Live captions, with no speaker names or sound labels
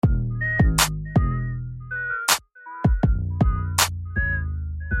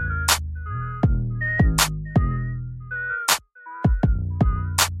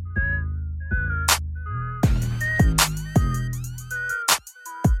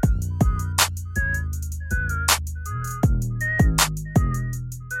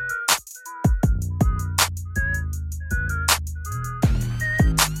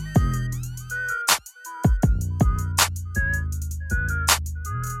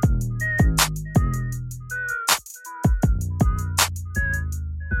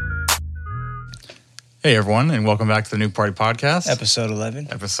Hey everyone, and welcome back to the Nuke Party Podcast. Episode 11.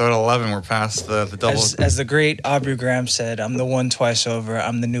 Episode 11, we're past the double... As the great Aubrey Graham said, I'm the one twice over,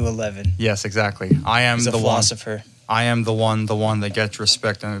 I'm the new 11. Yes, exactly. I am He's the a philosopher. one. I am the one that gets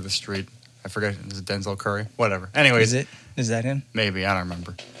respect under the street. I forget, is it Denzel Curry? Whatever. Anyways. Is that him? Maybe, I don't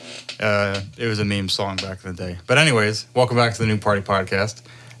remember. It was a meme song back in the day. But anyways, welcome back to the Nuke Party Podcast.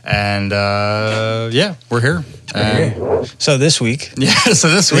 And yeah, we're here. So this week. Yeah, so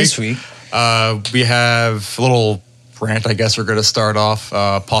this week. We have a little rant, I guess we're going to start off,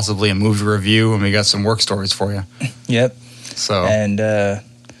 possibly a movie review, and we got some work stories for you. Yep. So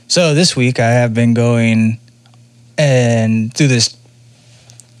this week I have been going and through this,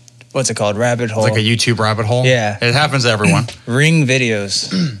 what's it called, rabbit hole. It's like a YouTube rabbit hole? Yeah. It happens to everyone. Ring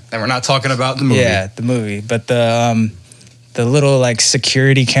videos. And we're not talking about the movie. Yeah, the movie. But the little like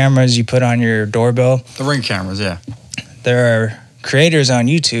security cameras you put on your doorbell. The Ring cameras, yeah. There are creators on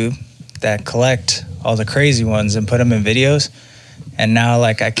YouTube that collect all the crazy ones and put them in videos, and now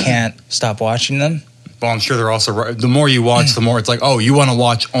like I can't stop watching them. Well, I'm sure they're also, the more you watch, the more it's like, oh, you want to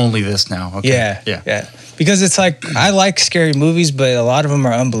watch only this now. Okay. Yeah. Because it's like, I like scary movies, but a lot of them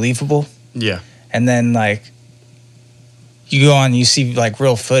are unbelievable. Yeah. And then like you go on, you see like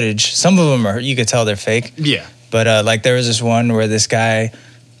real footage. Some of them are, you could tell they're fake. Yeah. But like there was this one where this guy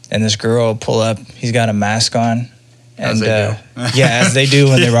and this girl pull up, he's got a mask on. And, as they do. As they do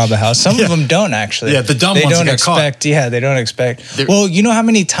when they rob a house. Some of them don't actually. Yeah, the dumb ones don't get expect. caught. Yeah, they don't expect. Well, you know how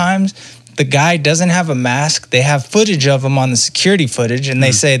many times the guy doesn't have a mask? They have footage of him on the security footage, and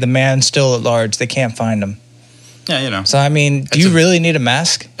they say the man's still at large. They can't find him. Yeah, you know. So, I mean, do you really need a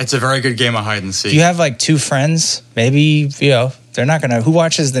mask? It's a very good game of hide and seek. Do you have like two friends? Maybe, they're not going to. Who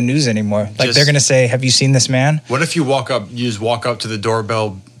watches the news anymore? Like, they're going to say, have you seen this man? What if you just walk up to the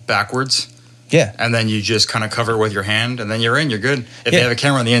doorbell backwards? Yeah. And then you just kind of cover it with your hand, and then you're in, you're good. If they have a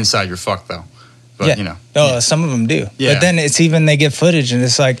camera on the inside, you're fucked, though. But, Some of them do. Yeah. But then it's even, they get footage, and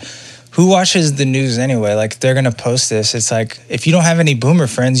it's like, who watches the news anyway? Like, they're going to post this. It's like, if you don't have any boomer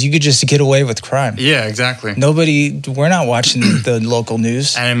friends, you could just get away with crime. Yeah, exactly. We're not watching the local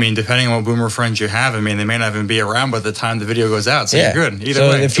news. And I mean, depending on what boomer friends you have, I mean, they may not even be around by the time the video goes out, so you're good. Either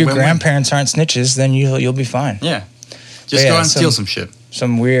way. So if your grandparents aren't snitches, then you'll be fine. Yeah. Just go out and steal some shit.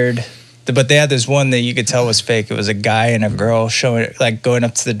 Some weird... But they had this one that you could tell was fake. It was a guy and a girl going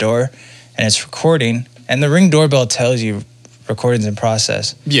up to the door, and it's recording. And the Ring doorbell tells you recordings in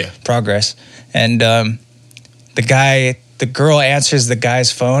progress. And the girl answers the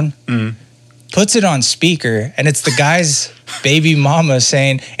guy's phone, puts it on speaker, and it's the guy's baby mama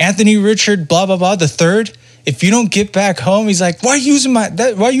saying, Anthony Richard, blah, blah, blah, the third. If you don't get back home, he's like, why are you using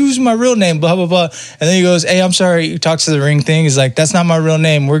my real name, blah, blah, blah. And then he goes, hey, I'm sorry. He talks to the Ring thing. He's like, that's not my real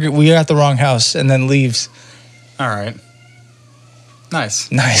name. We at the wrong house. And then leaves. All right. Nice.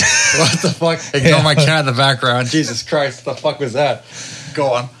 What the fuck? Ignore my cat in the background. Jesus Christ. What the fuck was that?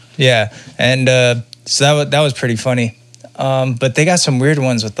 Go on. Yeah. And so that was pretty funny. But they got some weird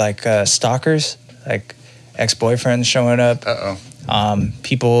ones with like stalkers, like ex-boyfriends showing up.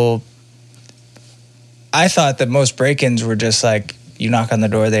 People... I thought that most break-ins were just like you knock on the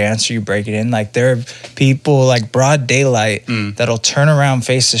door, they answer, you break it in. Like there are people like broad daylight that'll turn around,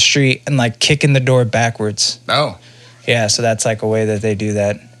 face the street, and like kick in the door backwards. Oh, yeah. So that's like a way that they do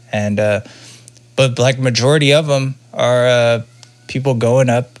that. And but like majority of them are people going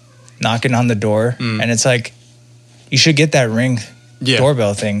up, knocking on the door, and it's like you should get that Ring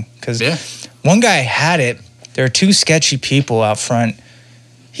doorbell thing because one guy had it. There are two sketchy people out front.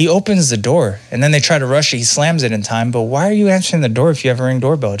 He opens the door, and then they try to rush it. He slams it in time. But why are you answering the door if you have a Ring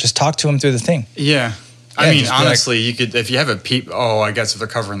doorbell? Just talk to him through the thing. Yeah. I mean, honestly, you could, if you have a peep, I guess if they're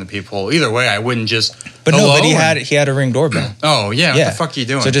covering the peephole. Either way, I wouldn't just, But he had a Ring doorbell. Oh, yeah. What the fuck are you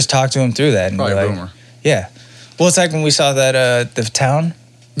doing? So just talk to him through that. And probably a boomer. Yeah. Well, it's like when we saw that, the town.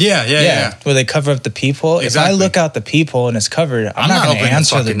 Yeah. Where they cover up the peephole. Exactly. If I look out the peephole and it's covered, I'm not going to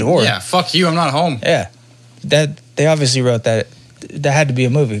answer the door. Yeah, fuck you. I'm not home. Yeah. They obviously wrote that. That had to be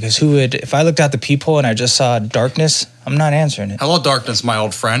a movie because who would? If I looked out the peephole and I just saw darkness, I'm not answering it. Hello, darkness, my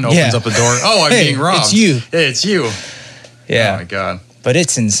old friend. Opens up the door. Oh, I'm being robbed. It's you. Hey, it's you. Yeah. Oh my god. But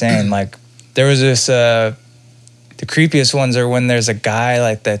it's insane. Like there was this. The creepiest ones are when there's a guy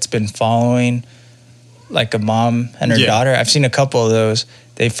like that's been following, like a mom and her daughter. I've seen a couple of those.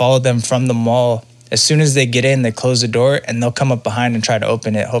 They followed them from the mall. As soon as they get in, they close the door, and they'll come up behind and try to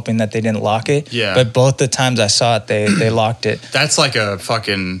open it, hoping that they didn't lock it. Yeah. But both the times I saw it, they locked it. That's like a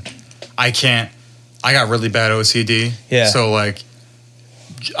fucking... I got really bad OCD. Yeah. So, like,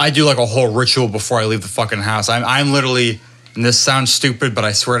 I do, like, a whole ritual before I leave the fucking house. I'm literally... And this sounds stupid, but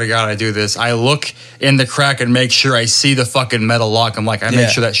I swear to God I do this. I look in the crack and make sure I see the fucking metal lock. I'm like, I make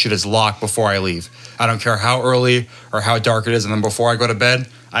sure that shit is locked before I leave. I don't care how early or how dark it is. And then before I go to bed,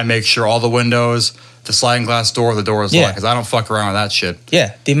 I make sure all the windows, the sliding glass door, the door is locked, because I don't fuck around with that shit.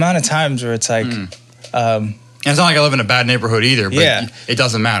 Yeah, the amount of times where it's like... and it's not like I live in a bad neighborhood either, but it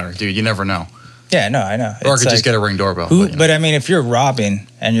doesn't matter, dude. You never know. Yeah, no, I know. Or I could just get a Ring doorbell. But I mean, if you're robbing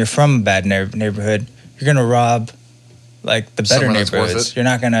and you're from a bad neighborhood, you're going to rob like the better neighborhoods. You're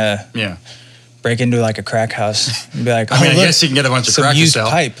not going to break into like a crack house and be like, I mean, I guess you can get a bunch of crack used to sell.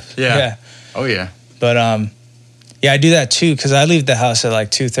 Pipe. Yeah. Oh, yeah. But I do that too, because I leave the house at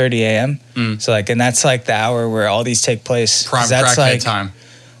like 2:30 a.m. So like, and that's like the hour where all these take place. Prime that's crackhead like, time.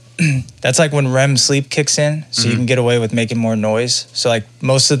 That's like when REM sleep kicks in, so you can get away with making more noise. So like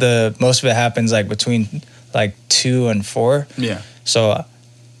most of it happens like between like 2 and 4. Yeah. So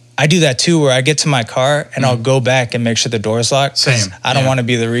I do that too, where I get to my car and I'll go back and make sure the door's locked. Same. I don't want to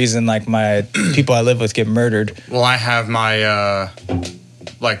be the reason like my people I live with get murdered. Well, I have my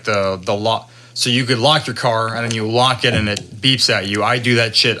like the lock. So you could lock your car and then you lock it and it beeps at you. I do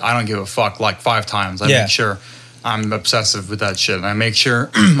that shit. I don't give a fuck like 5 times. I make sure. I'm obsessive with that shit. And I make sure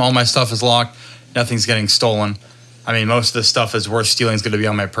all my stuff is locked. Nothing's getting stolen. I mean, most of the stuff is worth stealing is going to be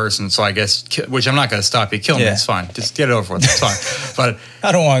on my person. So I guess, which I'm not going to stop you. Kill me. It's fine. Just get it over with. It's fine. But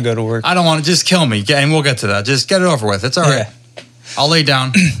I don't want to go to work. I don't want to. Just kill me. And we'll get to that. Just get it over with. It's all right. I'll lay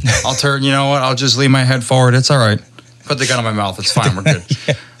down. I'll turn. You know what? I'll just lean my head forward. It's all right. Put the gun in my mouth. It's fine. We're good.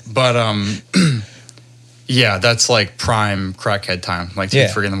 But yeah, that's like prime crackhead time. Like 2,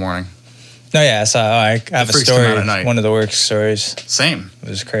 3 in the morning. No, yeah. So I have a story. One of the work stories. Same. It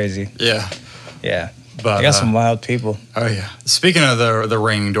was crazy. Yeah. Yeah. But I got some wild people. Oh yeah. Speaking of the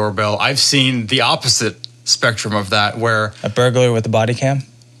Ring doorbell, I've seen the opposite spectrum of that, where a burglar with a body cam.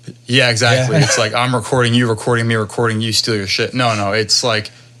 Yeah, exactly. It's like I'm recording you, recording me, recording you, steal your shit. No, it's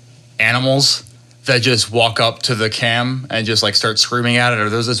like animals that just walk up to the cam and just like start screaming at it. Or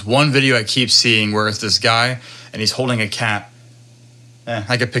there's this one video I keep seeing where it's this guy and he's holding a cat.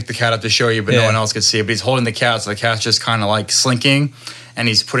 I could pick the cat up to show you, but no one else could see it. But he's holding the cat, so the cat's just kind of like slinking, and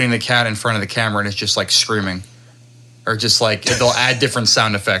he's putting the cat in front of the camera, and it's just like screaming, or just like they'll add different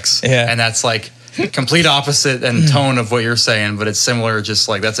sound effects. And that's like complete opposite and tone of what you're saying, but it's similar. Just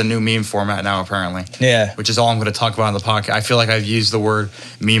like that's a new meme format now, apparently. Yeah, which is all I'm going to talk about on the podcast. I feel like I've used the word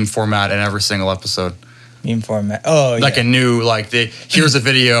meme format in every single episode. Meme format. Oh, like a new here's a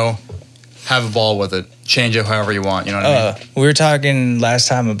video. Have a ball with it. Change it however you want. You know what I mean? We were talking last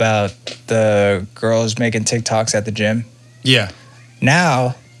time about the girls making TikToks at the gym. Yeah.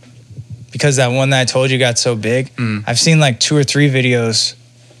 Now, because that one that I told you got so big, I've seen like 2 or 3 videos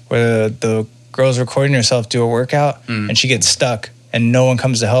where the girl's recording herself do a workout and she gets stuck and no one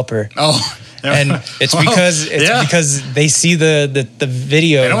comes to help her. Oh. And it's because they see the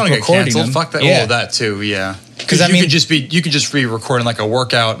video. They don't want to get canceled. Them. Fuck that. Yeah. Oh, that too. Yeah. Because you could just be recording like a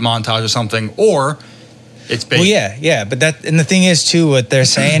workout montage or something, or it's big. Well, yeah. But the thing is too, what they're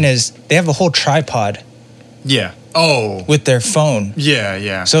saying is they have a whole tripod. Yeah. Oh. With their phone.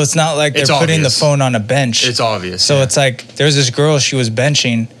 Yeah. So it's not like they're putting the phone on a bench. It's obvious. So it's like there's this girl, she was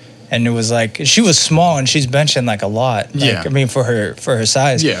benching, and it was like she was small and she's benching like a lot. Like, I mean, for her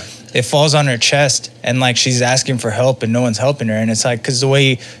size. Yeah. It falls on her chest, and like she's asking for help, and no one's helping her. And it's like, because the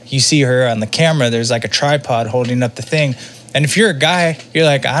way you see her on the camera, there's like a tripod holding up the thing. And if you're a guy, you're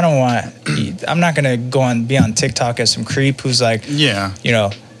like, I'm not gonna be on TikTok as some creep who's like,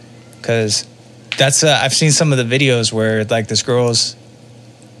 because that's I've seen some of the videos where like this girl's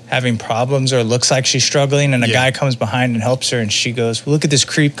having problems or looks like she's struggling, and a guy comes behind and helps her, and she goes, well, look at this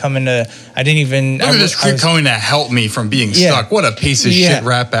creep coming to, look at this creep coming to help me from being stuck. What a piece of shit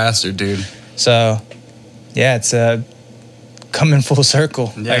rat bastard, dude. So, yeah, it's coming full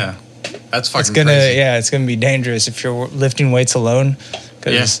circle. Yeah, like, that's fucking crazy. Yeah, it's going to be dangerous if you're lifting weights alone.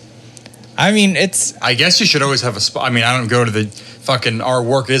 Because, I mean, I guess you should always have a spot. I mean, I don't go to the fucking, our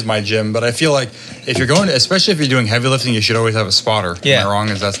work is my gym, but I feel like if you're going to, especially if you're doing heavy lifting, you should always have a spotter. Am I wrong?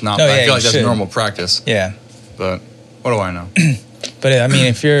 Is that's not, I feel like that's normal practice. Yeah. But what do I know? But I mean,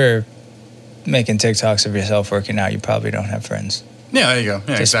 if you're making TikToks of yourself working out, you probably don't have friends. Yeah, there you go.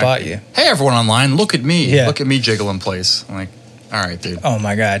 Yeah, to spot you. Hey, everyone online, look at me. Yeah. Look at me jiggle in place. I'm like, all right, dude. Oh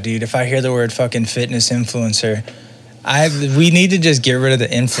my God, dude. If I hear the word fucking fitness influencer, we need to just get rid of the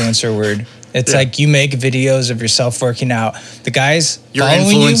influencer word. It's like you make videos of yourself working out. The guys You're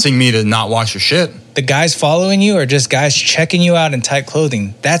influencing me to not wash your shit. The guys following you are just guys checking you out in tight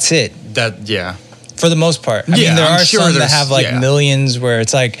clothing. That's it. For the most part. I mean, there are some that have like millions where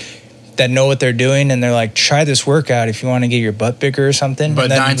it's like that know what they're doing, and they're like, try this workout if you want to get your butt bigger or something. But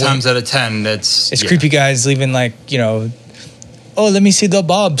 9 times out of 10, it's creepy guys leaving like, oh, let me see the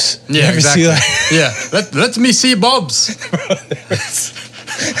bobs. Yeah, exactly. Let me see bobs. There was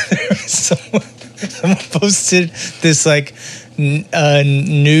someone someone posted this like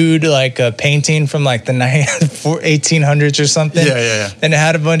nude like a painting from like the 1800s or something. Yeah. And it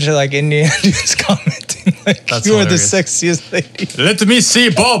had a bunch of like Indian dudes commenting like, That's "You are the hilarious. sexiest lady." Let me see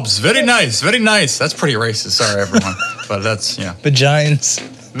Bob's. Very nice, very nice. That's pretty racist. Sorry, everyone, but that's Vagines.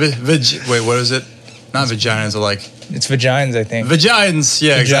 Wait, what is it? Not vaginas, are like. It's vagines, I think. Vagines,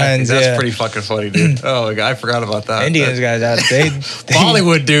 yeah, exactly. Vagines, That's pretty fucking funny, dude. Oh my god, I forgot about that. Indians guys out they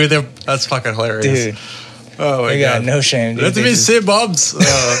Bollywood, dude. That's fucking hilarious. Dude. Oh my They god. got no shame, dude. Let me see Bob's.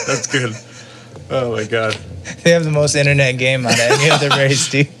 Oh, that's good. Oh my god. They have the most internet game out of any other race,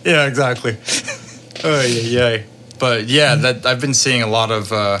 dude. Yeah, exactly. Oh yeah. But yeah, that I've been seeing a lot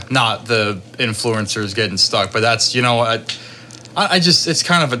of not the influencers getting stuck, but that's I just it's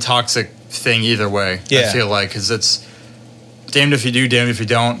kind of a toxic thing either way. Yeah. I feel like because it's damned if you do, damned if you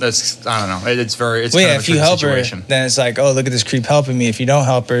don't. That's I don't know. It's kind of a if you help situation. her, then it's like, oh, look at this creep helping me. If you don't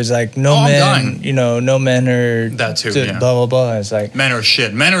help her, it's like no I'm men, dying. No men are That too, blah blah blah. It's like men are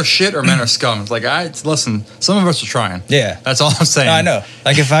shit. Men are shit or men are scum. It's like listen, some of us are trying. Yeah. That's all I'm saying. No, I know.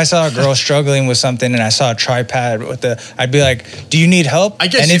 Like if I saw a girl struggling with something and I saw a tripod I'd be like, do you need help? I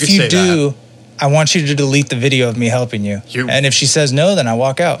guess and you if could you say do, that. I want you to delete the video of me helping you. And if she says no, then I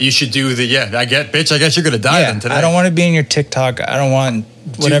walk out. You should do I guess you're gonna die then today. I don't want to be in your TikTok. I don't want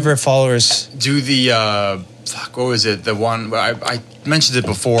whatever followers. Do the what was it? The one I mentioned it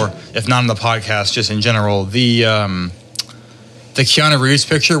before, if not on the podcast, just in general. The Keanu Reeves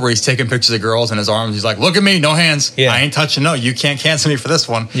picture where he's taking pictures of girls in his arms. He's like, "Look at me, no hands. Yeah. I ain't touching. No, you can't cancel me for this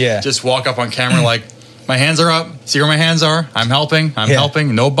one. Yeah. Just walk up on camera like." My hands are up. See where my hands are? I'm helping.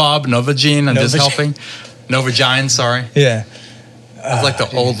 Helping. No Bob, no vagine. I'm just helping. No vagine, sorry. Yeah. It's like the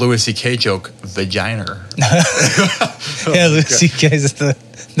old Louis C.K. joke, vaginer. Louis C.K. is the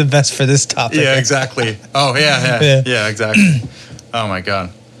best for this topic. Yeah, exactly. Oh, yeah, exactly. Oh, my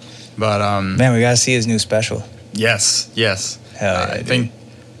God. But, man, we got to see his new special. Yes. Hell yeah, I think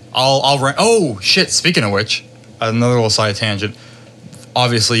I'll rent. Oh, shit. Speaking of which, another little side tangent.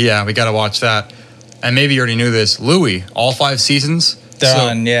 Obviously, yeah, we got to watch that. And maybe you already knew this. Louis, all 5 seasons. They're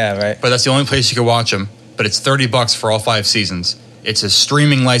on, right. But that's the only place you can watch them. But it's $30 for all 5 seasons. It's a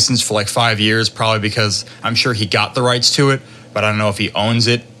streaming license for like 5 years, probably because I'm sure he got the rights to it, but I don't know if he owns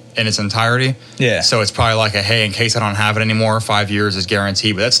it in its entirety. Yeah. So it's probably like hey, in case I don't have it anymore, 5 years is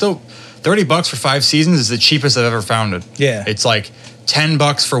guaranteed. But that's still $30 for 5 seasons is the cheapest I've ever found it. Yeah. It's like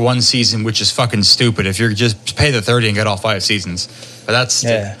 $10 for 1 season, which is fucking stupid. If you're just pay the 30 and get all 5 seasons. But that's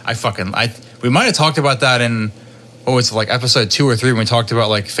we might have talked about that in what was it, like episode 2 or 3 when we talked about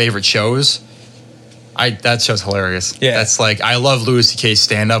like favorite shows. That show's hilarious. Yeah. That's like I love Louis C.K.'s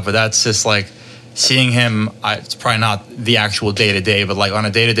stand up, but that's just like seeing him. It's probably not the actual day to day, but like on a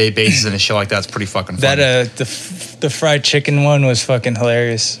day to day basis in a show like that's pretty fucking funny. That the fried chicken one was fucking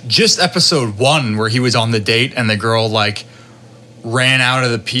hilarious. Just episode 1 where he was on the date and the girl like ran out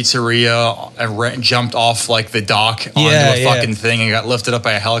of the pizzeria and jumped off like the dock onto a fucking thing and got lifted up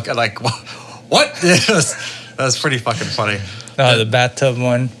by a helicopter. Like what? That's pretty fucking funny. The bathtub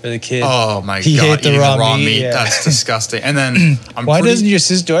one for the kid. Oh my he god! Ate the eating raw meat. Yeah. That's disgusting. And then why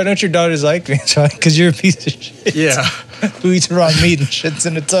don't your daughters like me? Because you're a piece of shit. Yeah. Who eats raw meat and shits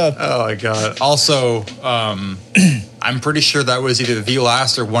in a tub? Oh my god! Also, I'm pretty sure that was either the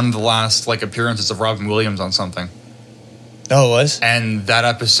last or one of the last like appearances of Robin Williams on something. Oh, it was. And that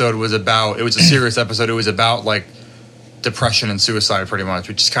episode was about. It was a serious episode. It was about like depression and suicide, pretty much,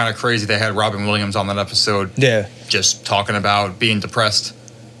 which is kind of crazy. They had Robin Williams on that episode. Yeah. Just talking about being depressed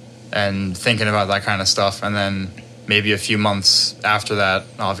and thinking about that kind of stuff. And then maybe a few months after that,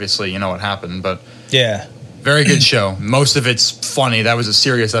 obviously, you know what happened. But yeah. Very good show. Most of it's funny. That was a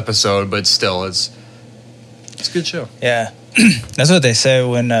serious episode, but still, it's a good show. Yeah. That's what they say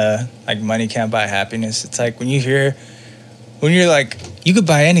when like money can't buy happiness. It's like when you're like, you could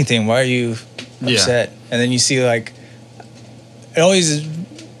buy anything. Why are you upset? Yeah. And then you see like, it always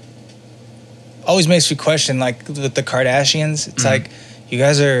makes me question, like with the Kardashians. It's like you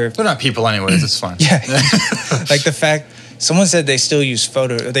guys are. They're not people, anyways. It's fine. Yeah, like the fact someone said they still use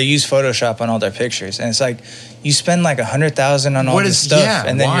Photoshop on all their pictures, and it's like you spend like $100,000 on all this stuff,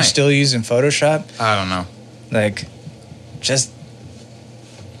 and then you're still using Photoshop. I don't know. Like, just.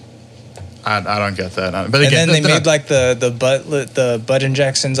 I don't get that. But again, and then they made like the butt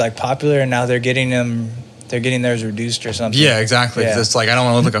injections like popular, and now they're getting them. They're getting theirs reduced or something. Yeah, exactly. Yeah. It's like, I don't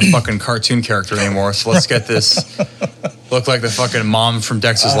want to look like a fucking cartoon character anymore. So let's get this look like the fucking mom from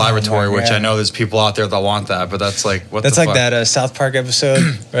Dexter's Laboratory, which I know there's people out there that want that, but that's like, what that's the fuck? That's like that South Park episode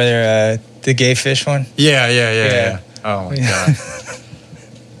where they're the gay fish one. Yeah. Oh my god.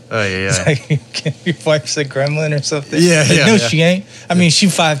 Oh yeah. It's like your wife's a gremlin or something. Yeah, like, no, she ain't. I mean, she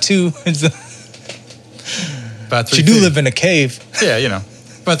 5'2". about 350. She do live in a cave. Yeah, you know,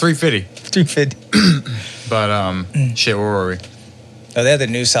 about 350. 350. But shit, where were we? Oh, they had the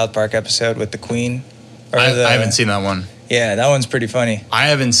new South Park episode with the Queen. I haven't seen that one. Yeah, that one's pretty funny. I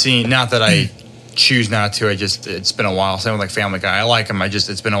haven't seen. Not that I choose not to. It's been a while. Same with like Family Guy. I like them.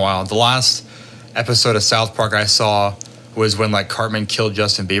 It's been a while. The last episode of South Park I saw was when like Cartman killed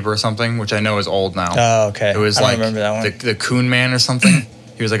Justin Bieber or something, which I know is old now. Oh, okay. It was I like remember that one. The Coon Man or something.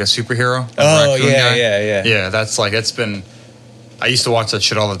 He was like a superhero. Oh yeah, guy. yeah. Yeah, that's like it's been. I used to watch that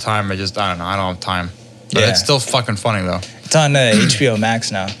shit all the time. I don't know. I don't have time. But it's still fucking funny though. It's on HBO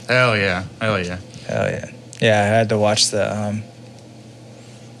Max now. Hell yeah. Hell yeah. Yeah, I had to watch the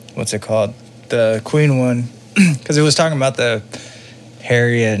what's it called? The Queen one, because it was talking about the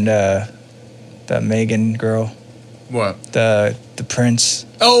Harry and the Meghan girl. What? The prince.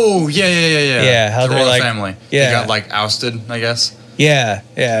 Oh yeah. Yeah, how the they're royal like family. Yeah, they got like ousted, I guess. Yeah,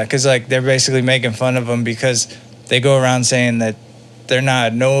 because like they're basically making fun of them because they go around saying that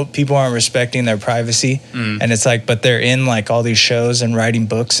people aren't respecting their privacy, and it's like, but they're in like all these shows and writing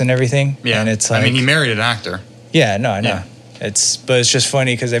books and everything. Yeah, and it's like, I mean, he married an actor. Yeah, no, I know. Yeah. But it's just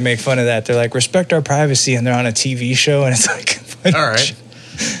funny because they make fun of that. They're like, respect our privacy, and they're on a TV show, and it's like, all right.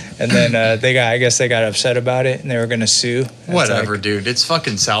 And then I guess they got upset about it, and they were gonna sue. Whatever, dude. It's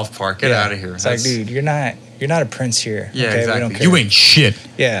fucking South Park. Get out of here. It's like, dude, you're not a prince here. Yeah, okay? exactly. We don't care. You ain't shit.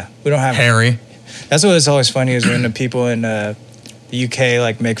 Yeah, we don't have Harry. That's what is always funny is when the people in the UK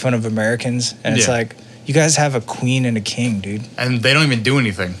like make fun of Americans, and it's like, you guys have a queen and a king, dude, and they don't even do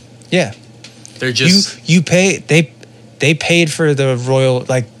anything. Yeah, they're just you pay. They paid for the royal,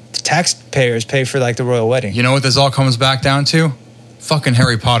 like taxpayers pay for like the royal wedding. You know what this all comes back down to? Fucking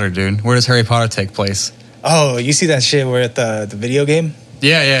Harry Potter, dude. Where does Harry Potter take place? Oh, you see that shit where at the video game?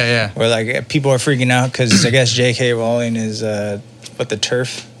 Yeah. Where like people are freaking out because I guess J.K. Rowling is the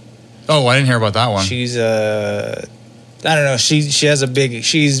turf. Oh, I didn't hear about that one. She's I don't know. She has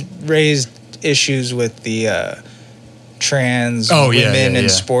she's raised issues with the trans women in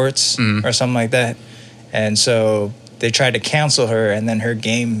sports or something like that, and so they tried to cancel her, and then her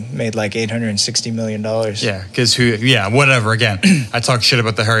game made like $860 million. Yeah, because whatever. Again, I talk shit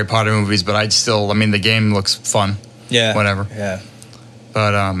about the Harry Potter movies, but the game looks fun. Yeah. Whatever. Yeah.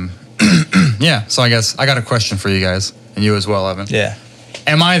 But, yeah, so I guess I got a question for you guys, and you as well, Evan. Yeah.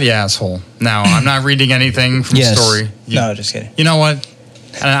 Am I the asshole? Now, I'm not reading anything from the story. No, just kidding. You know what?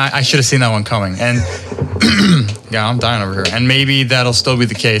 And I should have seen that one coming. And, yeah, I'm dying over here. And maybe that'll still be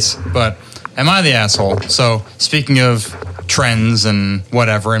the case, but... Am I the asshole? So, speaking of trends and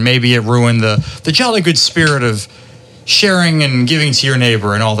whatever, and maybe it ruined the jolly good spirit of sharing and giving to your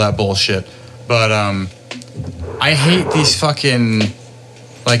neighbor and all that bullshit. But I hate these fucking...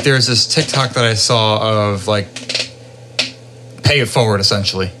 Like, there's this TikTok that I saw of, like, pay it forward,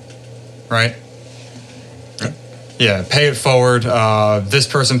 essentially. Right? Yeah, pay it forward. This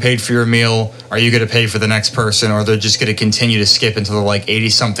person paid for your meal. Are you going to pay for the next person? Or they're just going to continue to skip until they're like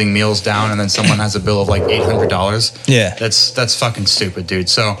 80-something meals down and then someone has a bill of like $800? Yeah. That's fucking stupid, dude.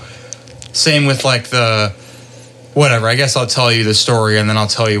 So, same with like the... Whatever, I guess I'll tell you the story and then I'll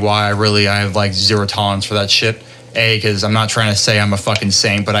tell you why I have like zero tolerance for that shit. Because I'm not trying to say I'm a fucking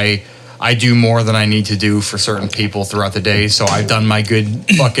saint, but I do more than I need to do for certain people throughout the day. So I've done my good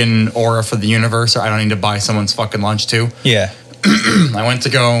fucking aura for the universe. I don't need to buy someone's fucking lunch too. Yeah. I went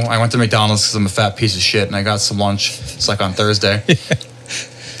to McDonald's because I'm a fat piece of shit, and I got some lunch. It's like on Thursday.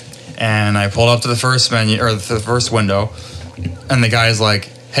 And I pulled up to the first menu or the first window, and the guy's like,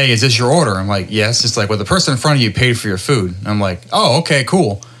 "Hey, is this your order?" I'm like, "Yes." It's like, "Well, the person in front of you paid for your food." And I'm like, "Oh, okay,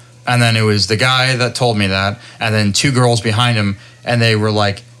 cool." And then it was the guy that told me that, and then two girls behind him, and they were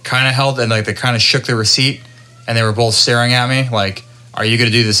like kind of held and like they kind of shook the receipt, and they were both staring at me like, "Are you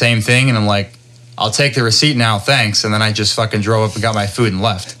going to do the same thing?" And I'm like, "I'll take the receipt now, thanks." And then I just fucking drove up and got my food and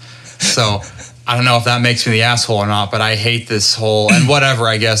left. So I don't know if that makes me the asshole or not, but I hate this whole, and whatever,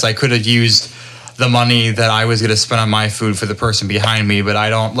 I guess I could have used the money that I was going to spend on my food for the person behind me, but I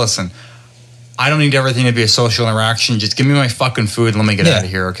don't need everything to be a social interaction. Just give me my fucking food and let me get out of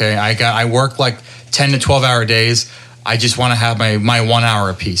here, okay? I work like 10 to 12 hour days. I just want to have my 1 hour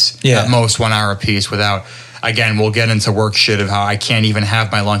apiece. Yeah. At most 1 hour apiece without, again, we'll get into work shit of how I can't even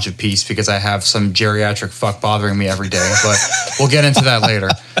have my lunch apiece because I have some geriatric fuck bothering me every day. But we'll get into that later.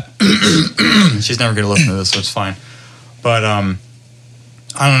 She's never going to listen to this, so it's fine. But I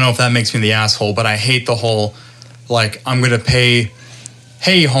don't know if that makes me the asshole, but I hate the whole, like, I'm going to pay...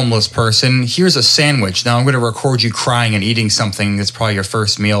 Hey, homeless person, here's a sandwich. Now I'm going to record you crying and eating something that's probably your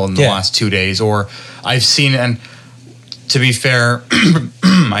first meal in the last 2 days. Or I've seen, and to be fair,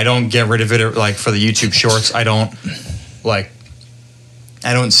 I don't get rid of it like for the YouTube shorts. I don't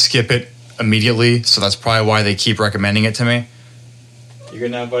skip it immediately, so that's probably why they keep recommending it to me. You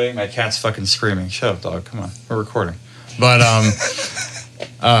good now, buddy? My cat's fucking screaming. Shut up, dog. Come on, we're recording. But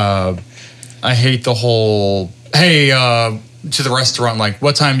I hate the whole, hey, to the restaurant, like,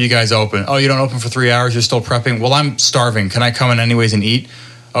 what time do you guys open? Oh, you don't open for 3 hours? You're still prepping? Well, I'm starving. Can I come in anyways and eat?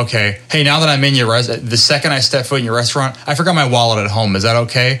 Okay. Hey, now that I'm in your the second I step foot in your restaurant, I forgot my wallet at home. Is that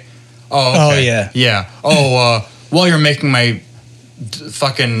okay? Oh, okay. Oh, yeah. Yeah. Oh, while you're making my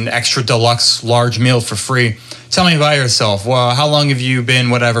fucking extra deluxe large meal for free, tell me about yourself. Well, how long have you been,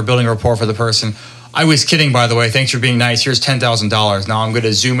 whatever, building a rapport for the person? I was kidding, by the way. Thanks for being nice. Here's $10,000. Now I'm going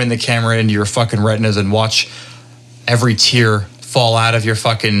to zoom in the camera into your fucking retinas and watch every tear fall out of your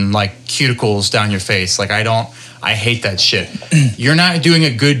fucking, like, cuticles down your face. Like, I hate that shit. You're not doing a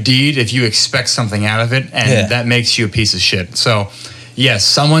good deed if you expect something out of it, and that makes you a piece of shit. So, yes,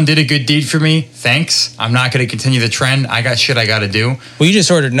 someone did a good deed for me. Thanks. I'm not going to continue the trend. I got shit I got to do. Well, you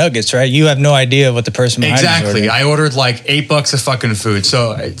just ordered nuggets, right? You have no idea what the person behind Exactly. I ordered like $8 of fucking food.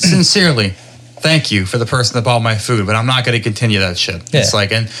 So, sincerely, thank you for the person that bought my food, but I'm not going to continue that shit. It's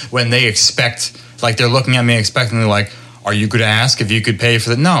like, and when they expect, like, they're looking at me expecting, like, are you going to ask if you could pay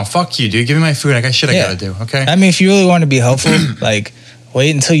for the? No, fuck you, dude. Give me my food. I got shit I got to do, okay? I mean, if you really want to be helpful, like,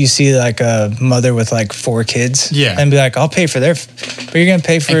 wait until you see, like, a mother with, like, 4 kids. Yeah. And be like, I'll pay for their, but you're going to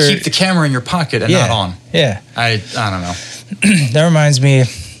pay for. And keep the camera in your pocket and not on. Yeah. I don't know. That reminds me,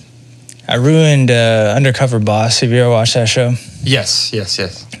 I ruined Undercover Boss. Have you ever watched that show? Yes.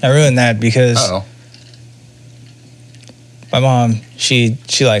 I ruined that because my mom, she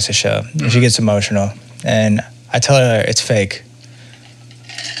likes the show. And she gets emotional. And I tell her it's fake.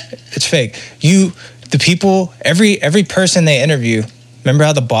 It's fake. The people, every person they interview, remember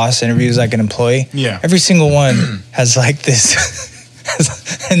how the boss interviews like an employee? Yeah. Every single one has like this.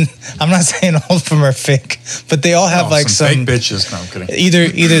 And I'm not saying all of them are fake, but they all have like some fake bitches. No, I'm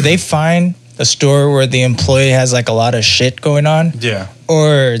kidding. Either they find a store where the employee has like a lot of shit going on. Yeah.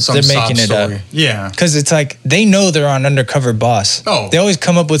 Or they're making it up. Yeah. Because it's like they know they're on Undercover Boss. Oh. They always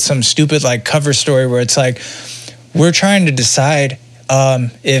come up with some stupid like cover story where it's like, we're trying to decide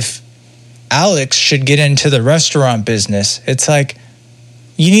if Alex should get into the restaurant business. It's like,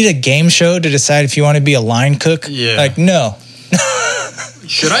 you need a game show to decide if you want to be a line cook? Yeah. Like, no.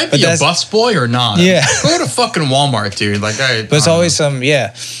 Should I be a busboy or not? Yeah. Go to fucking Walmart, dude. Like, but it's always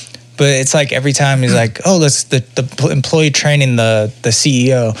But it's like every time he's like, oh, that's the employee training the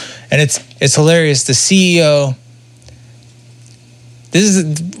CEO. And it's hilarious. The CEO, this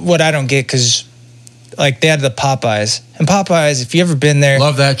is what I don't get because, like, they had the Popeyes. And Popeyes, if you ever been there.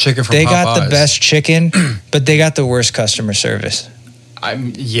 Love that chicken from Popeyes. They got the best chicken, but they got the worst customer service.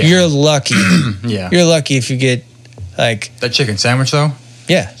 You're lucky. Yeah. You're lucky if you get, like. That chicken sandwich, though?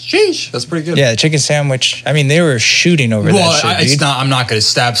 Yeah. Sheesh. That's pretty good. Yeah, the chicken sandwich. I mean, they were shooting over that shit, dude. I'm not going to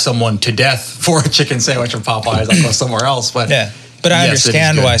stab someone to death for a chicken sandwich from Popeyes. I'll go somewhere else. But yeah. But I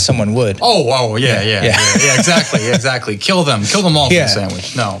understand why someone would. Oh, yeah, exactly. Kill them all for the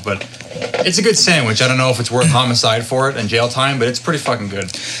sandwich. No, but it's a good sandwich. I don't know if it's worth homicide for it and jail time, but it's pretty fucking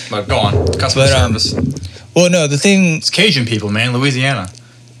good. But go on. Customer service. Well, no, the thing... It's Cajun people, man. Louisiana.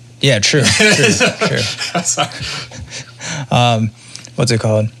 Yeah, true. What's it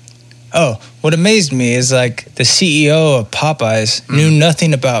called? Oh, what amazed me is like the CEO of Popeyes knew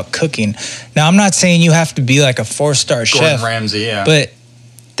nothing about cooking. Now, I'm not saying you have to be like a 4-star chef. Gordon Ramsay, yeah. But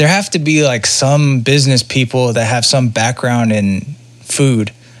there have to be like some business people that have some background in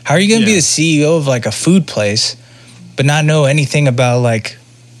food. How are you going to be the CEO of like a food place but not know anything about like,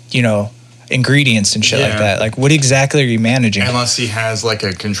 you know, ingredients and shit like that? Like, what exactly are you managing? Unless he has like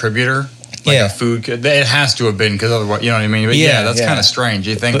a contributor. Like a food, it has to have been because otherwise, you know what I mean? But that's kind of strange.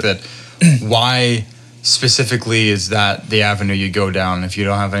 You think that why specifically is that the avenue you go down if you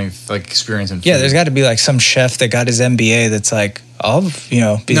don't have any like experience in food? Yeah, there's got to be like some chef that got his MBA that's like, I'll, be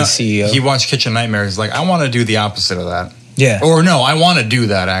the CEO. He watched Kitchen Nightmares. Like, I want to do the opposite of that. Yeah. Or no, I want to do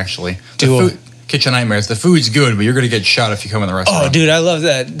that actually. Kitchen Nightmares. The food's good, but you're going to get shot if you come in the restaurant. Oh, dude, I love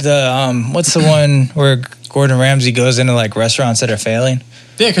that. The what's the one where Gordon Ramsay goes into like restaurants that are failing?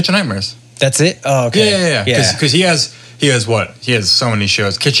 Yeah, Kitchen Nightmares. That's it? Oh, okay. Yeah. Because he has what? He has so many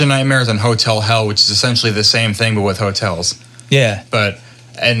shows. Kitchen Nightmares and Hotel Hell, which is essentially the same thing, but with hotels. Yeah.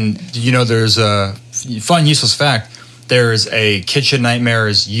 And there's a fun, useless fact. There's a Kitchen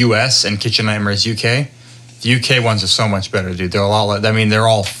Nightmares US and Kitchen Nightmares UK. The UK ones are so much better, dude. They're a lot, they're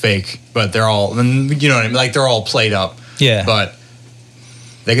all fake, but they're all, you know what I mean? Like, they're all played up. Yeah. But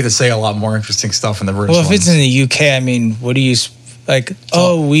they get to say a lot more interesting stuff in the British ones. Well, if it's in the UK, I mean, what do you... Like,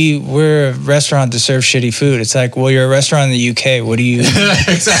 we're a restaurant to serve shitty food. It's like, well, you're a restaurant in the UK. What do you...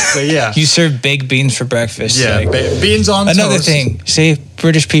 Exactly, yeah. You serve baked beans for breakfast. Yeah, like, beans on another toast. Thing, say,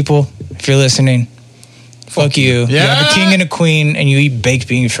 British people, if you're listening, fuck you. Yeah. You have a king and a queen, and you eat baked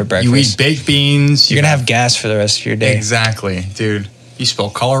beans for breakfast. You eat baked beans. You're going to have gas for the rest of your day. Exactly, dude. You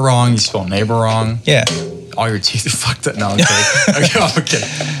spell color wrong. You spell neighbor wrong. Yeah. All your teeth are fucked up. No, I'm kidding. Okay.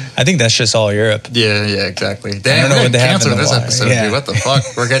 I think that's just all Europe. Yeah, exactly. Damn, I don't know what they have in the this water. episode, Yeah. dude. What the fuck?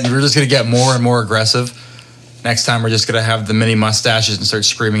 We're just going to get more and more aggressive. Next time, we're just going to have the mini mustaches and start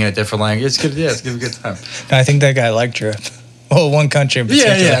screaming in a different language. It's good. Yeah, it's going to be a good time. I think that guy liked Europe. Well, one country in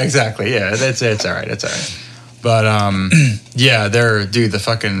particular. Yeah, exactly. Yeah, it's all right. It's all right. But yeah,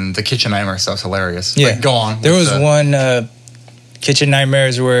 the kitchen nightmare stuff's hilarious. Yeah, like, go on. There was one kitchen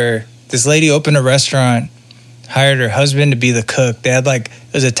nightmares where this lady opened a restaurant, hired her husband to be the cook. They had it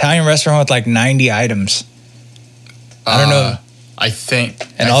was an Italian restaurant with 90 items. I don't know. I think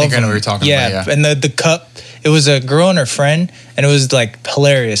I know what you're talking about. Yeah, and the cup. It was a girl and her friend, and it was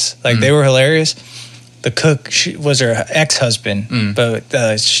hilarious. They were hilarious. The cook was her ex-husband, but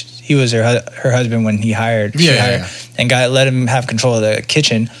he was her husband when he hired. And let him have control of the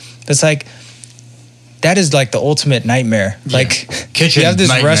kitchen. It's that is the ultimate nightmare. Kitchen you have this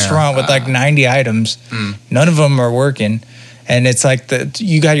nightmare. Restaurant with 90 items, none of them are working, and it's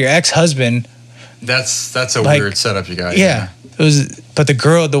you got your ex-husband. That's a weird setup you got. Yeah, it was. But the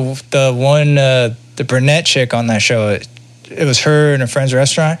girl, the one, the brunette chick on that show. It was her and her friend's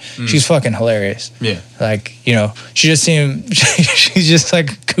restaurant. She's fucking hilarious. Yeah. She just seemed, she's just a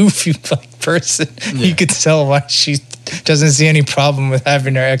goofy person. Yeah. You could tell why she doesn't see any problem with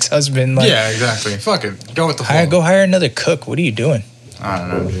having her ex-husband. Yeah, exactly. Fuck it. Go with the flow. Go hire another cook. What are you doing? I don't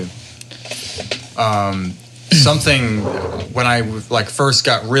know, dude. Something when I first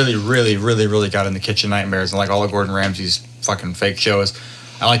got really got into kitchen nightmares and all of Gordon Ramsay's fucking fake shows,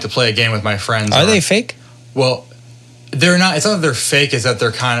 I like to play a game with my friends. Are they fake? Well, they're not. It's not that they're fake. It's that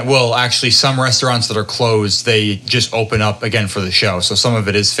they're actually, some restaurants that are closed, they just open up again for the show. So some of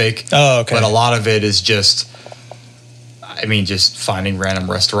it is fake. Oh, okay. But a lot of it is just finding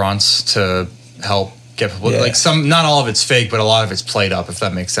random restaurants to help get people. Yeah. Not all of it's fake, but a lot of it's played up, if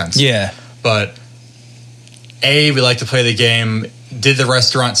that makes sense. Yeah. But we like to play the game. Did the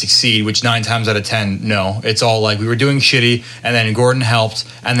restaurant succeed? Which 9 times out of 10, no. It's all we were doing shitty, and then Gordon helped,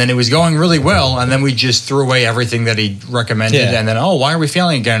 and then it was going really well, and then we just threw away everything that he recommended, and then why are we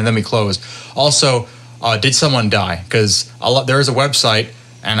failing again? And then we closed. Also, did someone die? Because there is a website,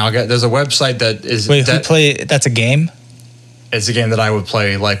 and there's a website that is. Wait, who play? That's a game. It's a game that I would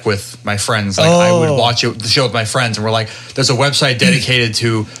play with my friends. I would watch the show with my friends, and we're there's a website dedicated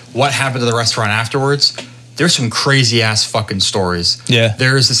to what happened to the restaurant afterwards. There's some crazy ass fucking stories. Yeah.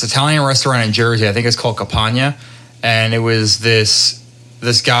 There's this Italian restaurant in Jersey. I think it's called Campagna, and it was this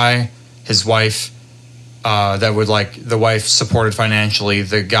guy, his wife, that would the wife supported financially.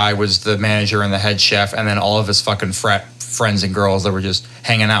 The guy was the manager and the head chef, and then all of his fucking frat friends and girls that were just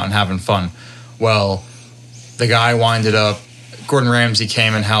hanging out and having fun. Well, the guy winded up. Gordon Ramsay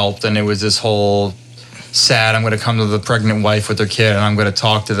came and helped, and it was this whole sad, I'm going to come to the pregnant wife with her kid and I'm going to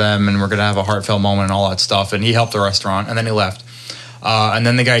talk to them and we're going to have a heartfelt moment and all that stuff. And he helped the restaurant and then he left. And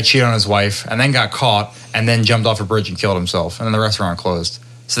then the guy cheated on his wife and then got caught and then jumped off a bridge and killed himself. And then the restaurant closed.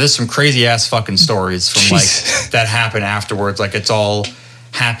 So there's some crazy ass fucking stories from that happen afterwards. It's all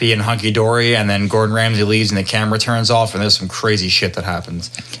happy and hunky-dory, and then Gordon Ramsay leaves and the camera turns off and there's some crazy shit that happens.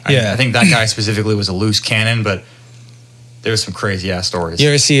 I think that guy specifically was a loose cannon, but there's some crazy ass stories. You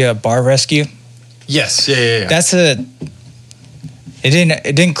ever see a Bar Rescue? Yes, yeah. That's it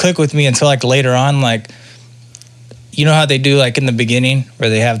didn't click with me until later on. You know how they do in the beginning where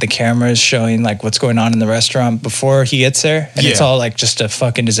they have the cameras showing what's going on in the restaurant before he gets there, and it's all just a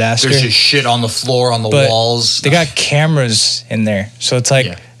fucking disaster. There's just shit on the floor, on the walls. They got cameras in there, so it's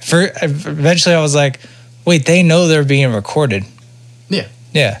eventually I was wait, they know they're being recorded. Yeah.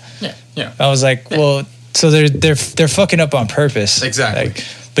 I was well, so they're fucking up on purpose. Exactly.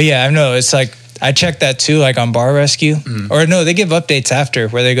 But yeah, I know it's I checked that too, on Bar Rescue. Or no, they give updates after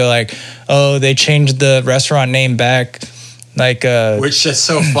where they go they changed the restaurant name back. Which is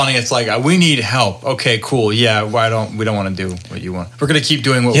so funny. It's we need help. Okay, cool. Yeah, we don't want to do what you want. We're going to keep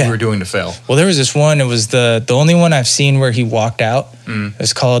doing what we were doing to fail. Well, there was this one. It was the only one I've seen where he walked out.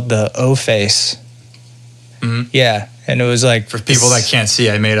 It's called the O face. Mm-hmm. Yeah, and it was for people that can't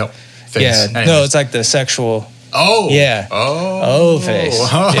see, I made up face. Yeah, anyways. no, it's the sexual. Oh. Yeah. Oh. face.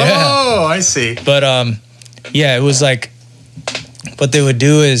 Oh, yeah. I see. But it was what they would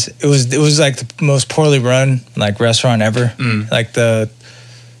do is it was the most poorly run restaurant ever.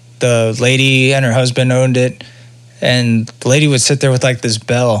 The lady and her husband owned it, and the lady would sit there with this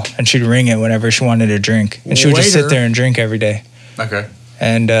bell and she'd ring it whenever she wanted a drink, and she would just sit there and drink every day. Okay.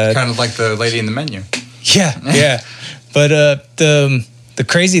 And kind of like the lady in the menu. Yeah. But the the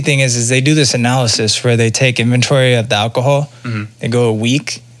crazy thing is they do this analysis where they take inventory of the alcohol, they go a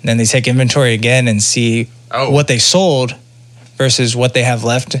week, and then they take inventory again and see what they sold versus what they have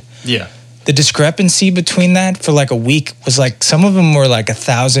left. Yeah. The discrepancy between that for like a week was like, some of them were like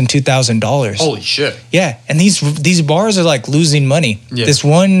 $1,000, $2,000. Holy shit. Yeah. And these bars are like losing money. Yeah.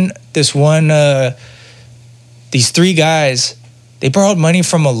 These three guys, they borrowed money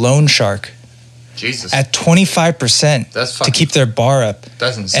from a loan shark. Jesus. At 25%. That's to keep their bar up.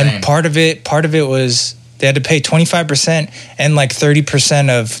 That's insane. And part of it was they had to pay 25% and like 30%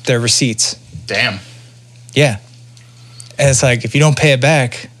 of their receipts. Damn. Yeah. And it's like, if you don't pay it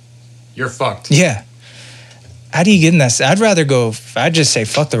back, you're fucked. Yeah. How do you get in that? I'd just say,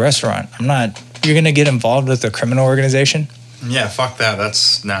 fuck the restaurant. You're going to get involved with a criminal organization? Yeah, fuck that.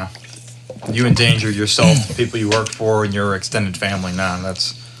 No. You endanger yourself, the people you work for, and your extended family.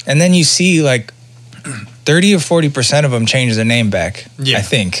 And then you see like 30 or 40% of them change their name back. Yeah. I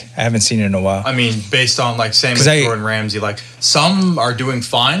think. I haven't seen it in a while. I mean, based on like same with Gordon Ramsay, like some are doing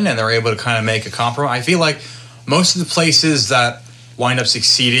fine and they're able to kind of make a compromise. I feel like most of the places that wind up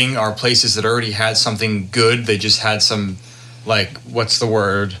succeeding are places that already had something good. They just had some, like, what's the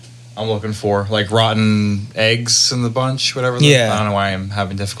word I'm looking for? Like rotten eggs in the bunch, whatever. Yeah. I don't know why I'm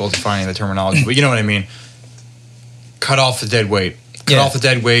having difficulty finding the terminology, but you know what I mean. Cut off the dead weight. Cut off the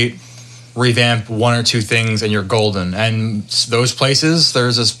dead weight, revamp one or two things, and you're golden. And those places,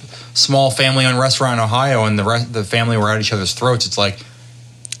 there's this small family-owned restaurant in Ohio, and the family were at each other's throats. It's like,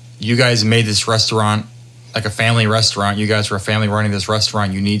 you guys made this restaurant like a family restaurant. You guys were a family running this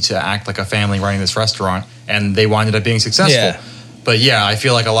restaurant. You need to act like a family running this restaurant. And they winded up being successful. Yeah. But yeah, I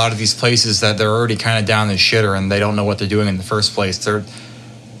feel like a lot of these places that they're already kind of down the shitter and they don't know what they're doing in the first place.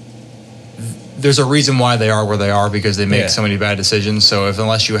 There's a reason why they are where they are, because they make so many bad decisions. So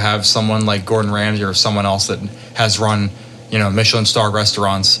unless you have someone like Gordon Ramsay or someone else that has run, Michelin star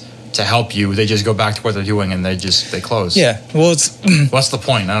restaurants to help you, they just go back to what they're doing and they close. Yeah. Well, what's the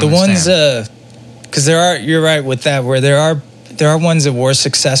point? I don't understand. Because you're right with that, where there are ones that were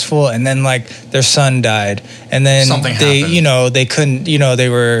successful and then like their son died and then something happened. They couldn't, they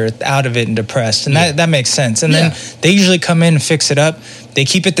were out of it and depressed, and that makes sense. And then they usually come in and fix it up. They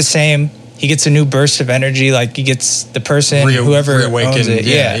keep it the same. He gets a new burst of energy, like he gets the person, whoever owns it.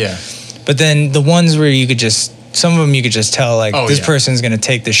 Yeah. But then the ones where some of them you could just tell, like, this person's going to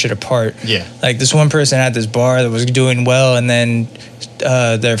take this shit apart. Yeah. Like this one person had this bar that was doing well, and then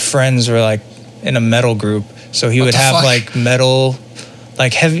their friends were like in a metal group, so he would have like metal,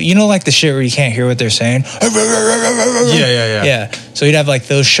 like heavy, like the shit where you can't hear what they're saying. Yeah. So he'd have like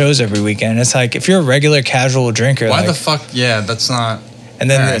those shows every weekend. It's like, if you're a regular casual drinker, why the fuck? Yeah, that's not. And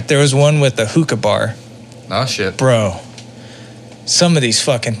then there was one with the hookah bar. Oh shit, bro. Some of these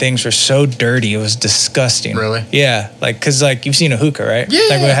fucking things were so dirty, it was disgusting. Really? Yeah, like, because like you've seen a hookah, right? Yeah.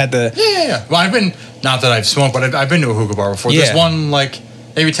 Like we had the. Yeah. Well, I've been, not that I've smoked, but I've been to a hookah bar before. There's one like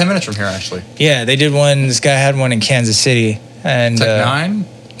maybe 10 minutes from here, actually. Yeah, they did one. This guy had one in Kansas City, and Tech 9.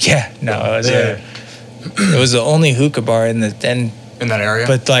 Yeah, no, it was the only hookah bar in that area.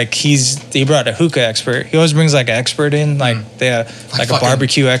 But like he brought a hookah expert. He always brings like an expert in, like they like a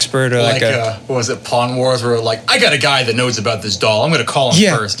barbecue expert or like a what was it, Pawn Wars, where like, I got a guy that knows about this doll. I'm gonna call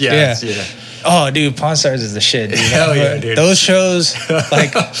him first. Yeah. Oh, dude, Pawn Stars is the shit. Dude. Hell yeah, dude. Those shows,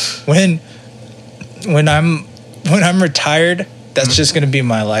 like when I'm retired, that's just gonna be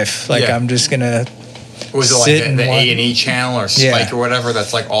my life. Like I'm just gonna. Was it like the A&E channel or Spike or whatever?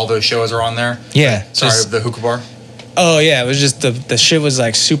 That's like all those shows are on there. Yeah. The hookah bar. Oh yeah, it was just the shit was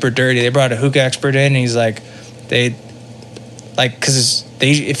like super dirty. They brought a hookah expert in, and he's like, because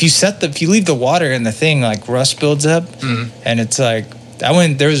if you leave the water in the thing, like rust builds up, and it's like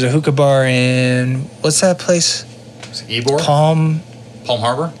there was a hookah bar in, what's that place? Ybor? Palm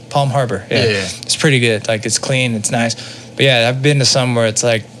Harbor. Palm Harbor. Yeah. It's pretty good. Like it's clean, it's nice. But yeah, I've been to some where it's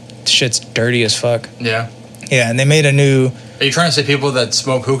like shit's dirty as fuck. Yeah. Yeah, and they made a new. Are you trying to say people that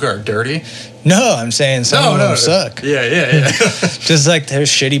smoke hookah are dirty? No, I'm saying some of them suck. Yeah. Just like there's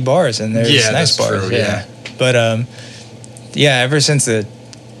shitty bars and there's nice bars. True, yeah. But ever since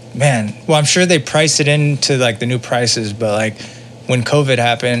I'm sure they priced it into like the new prices, but like when COVID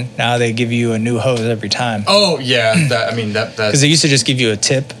happened, now they give you a new hose every time. Oh yeah, because they used to just give you a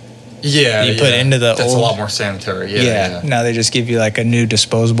tip. Yeah, you put into the that's a lot more sanitary. Yeah. Now they just give you like a new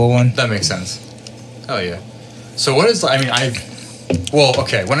disposable one. That makes sense. Oh yeah. So what is?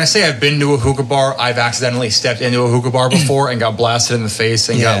 When I say I've been to a hookah bar, I've accidentally stepped into a hookah bar before and got blasted in the face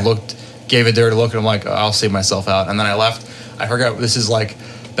and gave a dirty look, and I'm like, I'll save myself out. And then I left. I forgot, this is like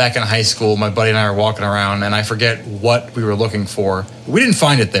back in high school, my buddy and I were walking around, and I forget what we were looking for. We didn't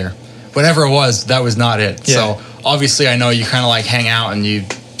find it there. Whatever it was, that was not it. Yeah. So obviously I know you kind of like hang out and you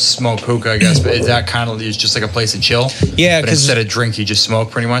smoke hookah, I guess, but is that kind of just like a place to chill? Yeah, because instead of drink, you just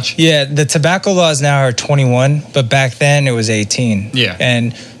smoke pretty much. Yeah, the tobacco laws now are 21, but back then it was 18. Yeah,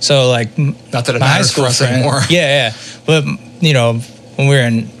 and so like not that it matters for us anymore. Yeah, but you know, when we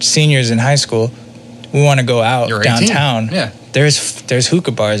were seniors in high school, we want to go out downtown. Yeah, there's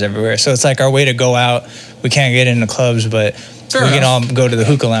hookah bars everywhere, so it's like our way to go out. We can't get into clubs, but we can all go to the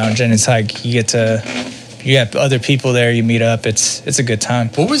hookah lounge, and it's like you have other people there, you meet up, it's a good time.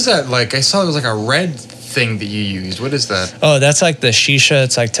 What was that like? I saw it was like a red thing that you used. What is that? Oh, that's like the shisha.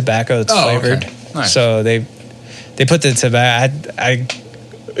 It's like tobacco. It's flavored. Okay. Nice. So they put the tobacco.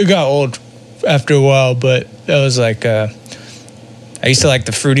 It got old after a while, but that was like I used to like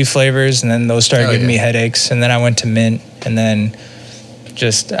the fruity flavors, and then those started giving me headaches, and then I went to mint, and then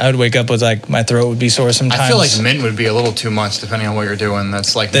I would wake up with like my throat would be sore sometimes. I feel like mint would be a little too much depending on what you're doing.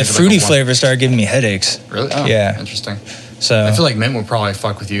 That's like the fruity flavor started giving me headaches. Really? Oh, yeah. Interesting. So I feel like mint would probably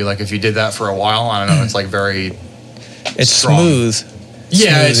fuck with you. Like if you did that for a while, I don't know. It's like very. It's strong. Smooth.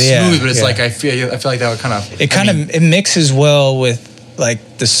 Yeah, it's smooth, but it's like I feel like that would kind of. It mixes well with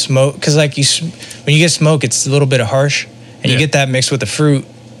like the smoke, because like when you get smoke, it's a little bit harsh, and you get that mixed with the fruit,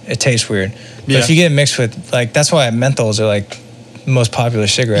 it tastes weird. But if you get it mixed with like, that's why menthols are like the most popular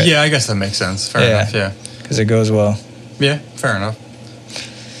cigarette. Yeah, I guess that makes sense. Fair enough. Yeah, because it goes well. Yeah, fair enough.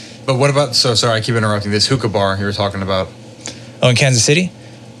 But what about? So sorry, I keep interrupting. This hookah bar you were talking about. Oh, in Kansas City?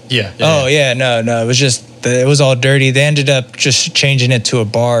 Yeah. No, it was just it was all dirty. They ended up just changing it to a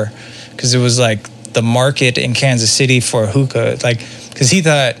bar because it was like the market in Kansas City for hookah. Like, because he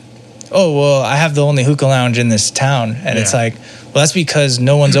thought, oh well, I have the only hookah lounge in this town, and it's like, well, that's because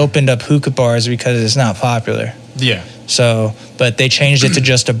no one's opened up hookah bars because it's not popular. Yeah. So, but they changed it to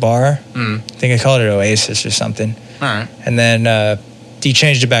just a bar. I think I called it Oasis or something. All right. And then he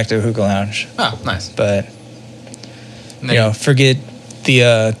changed it back to a hookah lounge. Oh, nice. But forget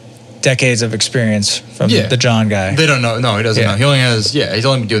the decades of experience from the John guy. They don't know. No, he doesn't know. He only has. Yeah, he's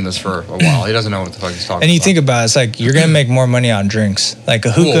only been doing this for a while. He doesn't know what the fuck he's talking about. And you think about it, it's like you're gonna make more money on drinks. Like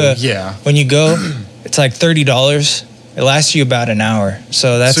a hookah. When you go, it's like $30. It lasts you about an hour.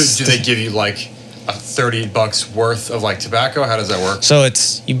 So that's. So do they give you like a $30 worth of like tobacco? How does that work? So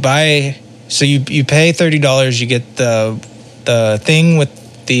it's you buy. So you pay $30. You get the thing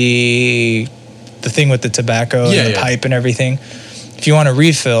with the thing with the tobacco and the pipe and everything. If you want a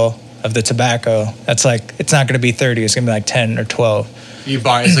refill of the tobacco, that's like, it's not going to be 30. It's going to be like 10 or 12. You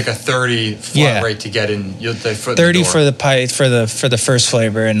buy, it's like a 30 flat rate to get in. 30 for the pipe, for the first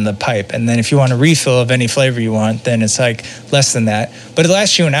flavor and the pipe. And then if you want a refill of any flavor you want, then it's like less than that. But it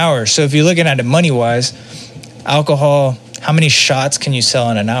lasts you an hour. So if you're looking at it money-wise, alcohol, how many shots can you sell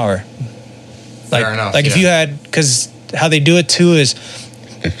in an hour? Like, fair enough. Like if you had, because how they do it too is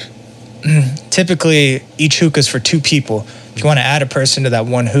typically each hookah is for 2 people. If you want to add a person to that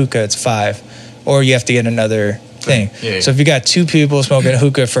one hookah, it's 5, or you have to get another thing. So if you got 2 people smoking a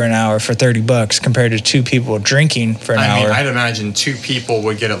hookah for an hour for $30 compared to 2 people drinking for an hour. I'd imagine 2 people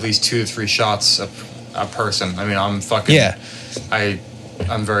would get at least 2 to 3 shots a person. I mean, I'm fucking. Yeah.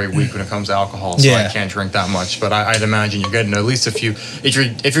 I'm very weak when it comes to alcohol, so I can't drink that much. But I'd imagine you're getting at least a few.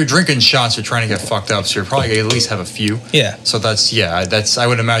 If you're drinking shots, you're trying to get fucked up, so you're probably gonna at least have a few. Yeah. So that's I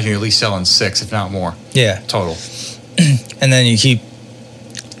would imagine you're at least selling 6, if not more. Yeah. Total. And then you keep.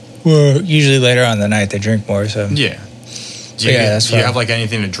 Well, usually later on in the night they drink more. So yeah. Do you have like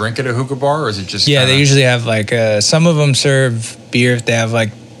anything to drink at a hookah bar, or is it just? Yeah, they usually have like some of them serve beer. They have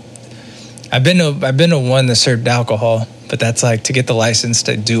like. I've been to one that served alcohol. But that's like to get the license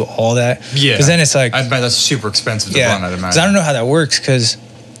to do all that. Yeah. Because then it's like. I bet that's super expensive to run, I'd imagine. Because I don't know how that works, because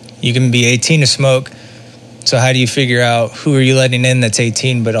you can be 18 to smoke. So how do you figure out who are you letting in that's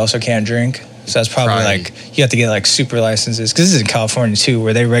 18 but also can't drink? So that's probably like, you have to get like super licenses. Because this is in California too,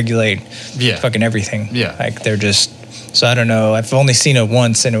 where they regulate fucking everything. Yeah. Like they're just. So I don't know. I've only seen it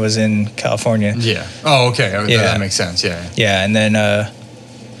once, and it was in California. Yeah. Oh, okay. That makes sense. Yeah. Yeah. And then.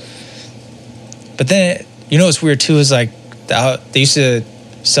 But then, you know what's weird too is like, they used to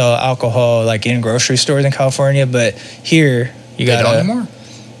sell alcohol like in grocery stores in California, but here you got. They don't anymore?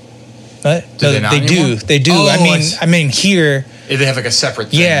 What? No, they do. They do. Oh, I mean here. They have like a separate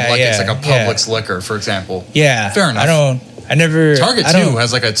thing. It's like a Publix liquor, for example. Yeah. Fair enough. Target too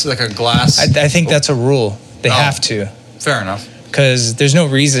has like a glass. I think that's a rule. They have to. Fair enough. Because there's no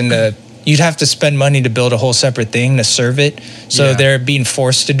reason to. You'd have to spend money to build a whole separate thing to serve it. So they're being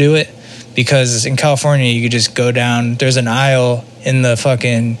forced to do it. Because in California, you could just go down. There's an aisle in the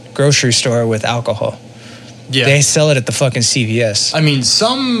fucking grocery store with alcohol. Yeah. They sell it at the fucking CVS. I mean,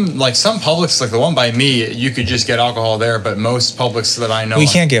 some Publix, like the one by me, you could just get alcohol there, but most Publix that I know... We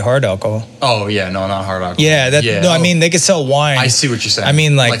can't get hard alcohol. Oh, yeah, no, not hard alcohol. Yeah, I mean, they could sell wine. I see what you're saying. I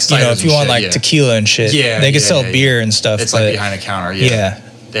mean, if you want, tequila and shit, they could sell beer and stuff. It's like behind a counter, yeah.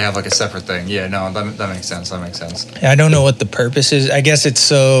 They have like a separate thing. Yeah, no, that makes sense. I don't know what the purpose is. I guess it's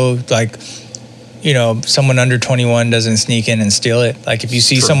so, someone under 21 doesn't sneak in and steal it. Like, if you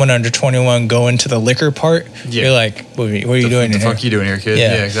see someone under 21 go into the liquor part, you're like, what are you doing here? What the fuck are you doing here, kid?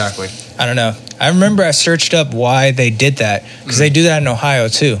 Yeah, exactly. I don't know. I remember I searched up why they did that, because they do that in Ohio,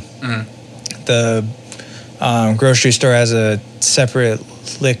 too. Mm-hmm. The grocery store has a separate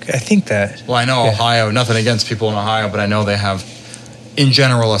I think that. Well, I know Ohio, nothing against people in Ohio, but I know they have, in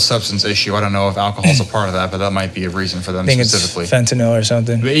general, a substance issue. I don't know if alcohol's a part of that, but that might be a reason for them specifically. It's fentanyl or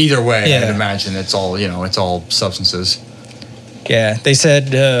something. But either way, I'd imagine it's all, it's all substances. Yeah, they said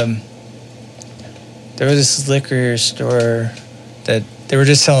there was this liquor store that they were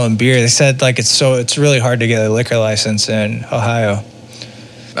just selling beer. They said it's really hard to get a liquor license in Ohio.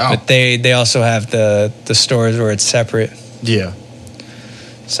 Oh. But they also have the stores where it's separate. Yeah.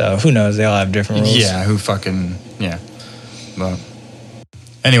 So who knows? They all have different rules. Yeah, But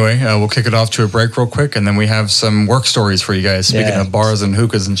anyway, we'll kick it off to a break real quick, and then we have some work stories for you guys. Speaking of bars and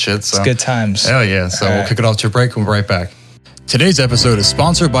hookahs and shit. So. It's good times. Hell yeah. So we'll kick it off to a break, and we'll be right back. Today's episode is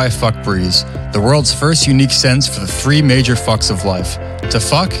sponsored by Fuck Breeze, the world's first unique scents for the 3 major fucks of life. To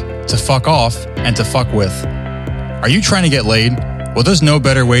fuck off, and to fuck with. Are you trying to get laid? Well, there's no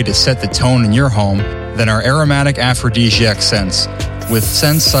better way to set the tone in your home than our aromatic aphrodisiac scents. With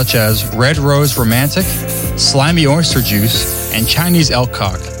scents such as Red Rose Romantic, Slimy Oyster Juice, and Chinese Elk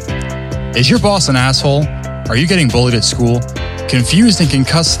Cock. Is your boss an asshole? Are you getting bullied at school? Confuse and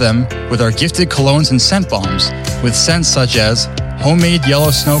concuss them with our gifted colognes and scent bombs, with scents such as Homemade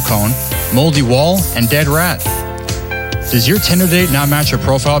Yellow Snow Cone, Moldy Wall, and Dead Rat. Does your Tinder date not match your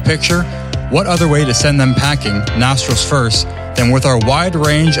profile picture? What other way to send them packing, nostrils first, than with our wide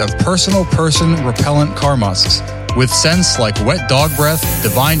range of personal person repellent car musks, with scents like Wet Dog Breath,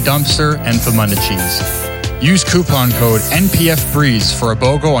 Divine Dumpster, and Famunda Cheese. Use coupon code NPFBreeze for a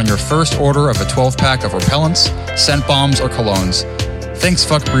BOGO on your first order of a 12-pack of repellents, scent bombs, or colognes. Thanks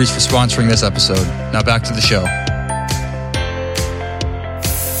Fuck Breeze for sponsoring this episode. Now back to the show.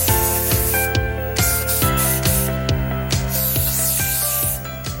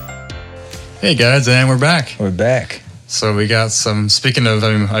 Hey guys, and we're back. We're back. So we got some, speaking of,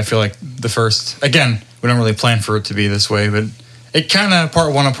 I feel like the first, again, we don't really plan for it to be this way, but it kind of,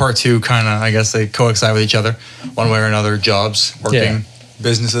 part 1 and part 2 kind of, I guess they coincide with each other, one way or another, jobs, working,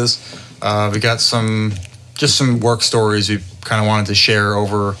 businesses. We got some work stories we kind of wanted to share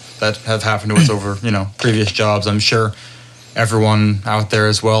over, that have happened to us over, previous jobs. I'm sure everyone out there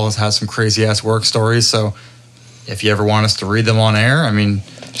as well has had some crazy ass work stories. So if you ever want us to read them on air,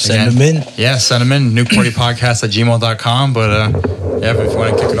 send them in. Yeah, send them in. nukepartypodcast@gmail.com. But if you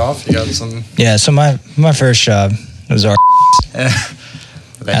want to kick it off, you got some. Yeah, so my first job was at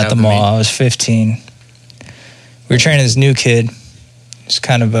the mall. I was 15. We were training this new kid. He's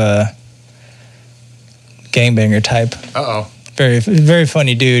kind of a gangbanger type. Uh-oh. Very, very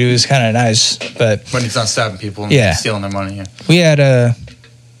funny dude. He was kind of nice, but when he's not stabbing people and stealing their money. Yeah. We had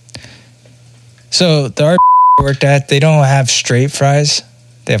so the art I worked at, they don't have straight fries.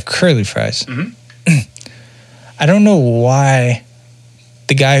 They have curly fries. Mm-hmm. I don't know why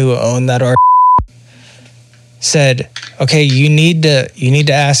the guy who owned that art said, okay, you need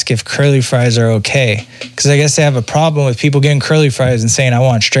to ask if curly fries are okay, because I guess they have a problem with people getting curly fries and saying I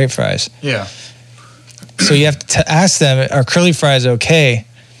want straight fries. Yeah. So you have to ask them, are curly fries okay?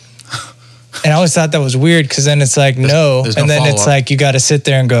 And I always thought that was weird, because then it's like no, and then it's like you got to sit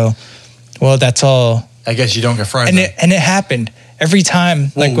there and go, well, that's all. I guess you don't get fries. And it happened every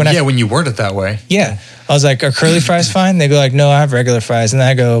time. Well, when you word it that way. Yeah. I was like, are curly fries fine? They go like, no, I have regular fries. And then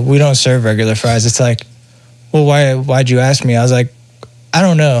I go, we don't serve regular fries. It's like, well, why'd you ask me? I was like, I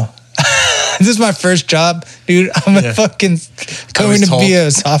don't know. This is my first job, dude. I'm fucking going to be a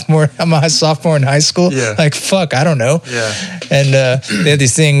sophomore. I'm a sophomore in high school. Yeah. Like, fuck, I don't know. Yeah. And they had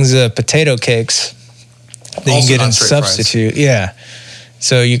these things, potato cakes that you can get in substitute. Fries. Yeah.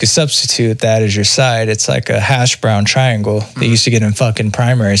 So you could substitute that as your side. It's like a hash brown triangle they used to get in fucking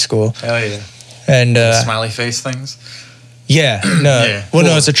primary school. Hell yeah. And smiley face things? Yeah. No. Yeah. Well,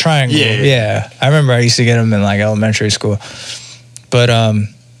 no, it's a triangle. Yeah. I remember I used to get them in like elementary school. But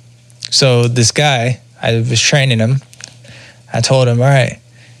so this guy, I was training him. I told him, all right,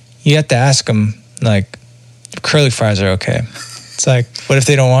 you have to ask him, like, curly fries are okay. It's like, what if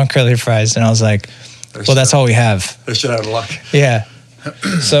they don't want curly fries? And I was like, well, that's all we have. They should have luck. Yeah.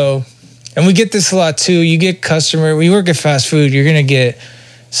 So And we get this a lot too. You get when you work at fast food, you're gonna get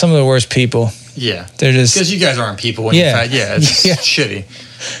some of the worst people. Yeah, they're just because you guys aren't people when you're fat. Yeah, it's shitty.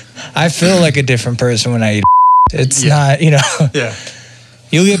 I feel like a different person when I eat. It's not, you know. Yeah.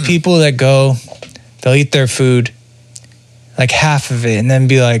 You'll get people that go, they'll eat their food, like half of it, and then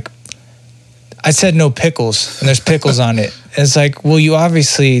be like, I said no pickles, and there's pickles on it. And it's like, well, you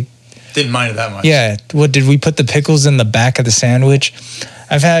obviously didn't mind it that much. Yeah. What, did we put the pickles in the back of the sandwich?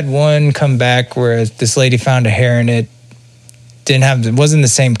 I've had one come back where this lady found a hair in it. It wasn't the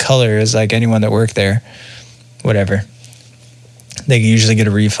same color as like anyone that worked there. Whatever. They usually get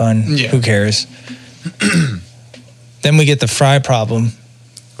a refund. Yeah. Who cares? Then we get the fry problem.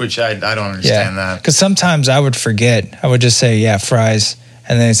 Which I don't understand that. Because sometimes I would forget. I would just say, fries.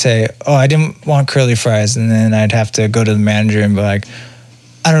 And then they'd say, oh, I didn't want curly fries. And then I'd have to go to the manager and be like,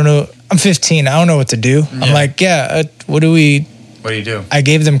 I don't know. I'm 15. I don't know what to do. Yeah. I'm like, what do you do? I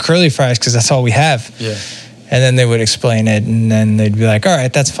gave them curly fries because that's all we have. Yeah. And then they would explain it, and then they'd be like, all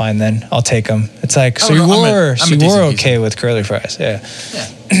right, that's fine then. I'll take them. It's like, you were okay with curly fries. Yeah.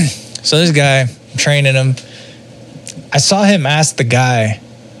 So this guy, I'm training him. I saw him ask the guy,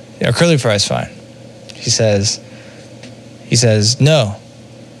 are curly fries fine? He says, no.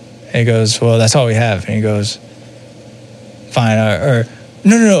 And he goes, well, that's all we have. And he goes, fine. Or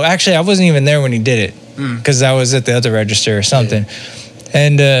no. Actually, I wasn't even there when he did it because I was at the other register or something. Yeah.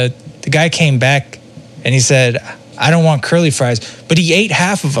 And the guy came back and he said, I don't want curly fries. But he ate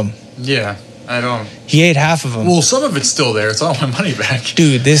half of them. Yeah, I don't. He ate half of them. Well, some of it's still there. It's all my money back.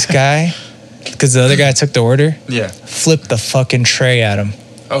 Dude, this guy, because the other guy took the order, flipped the fucking tray at him.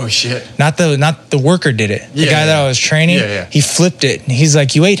 Oh, shit. Not the worker did it. The guy that I was training, he flipped it. And he's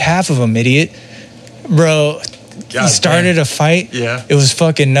like, you ate half of them, idiot. Bro, he started a fight. Yeah. It was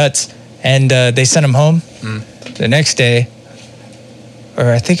fucking nuts. And they sent him home. The next day,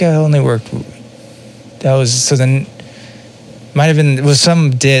 or I think I only worked, might have been, it was some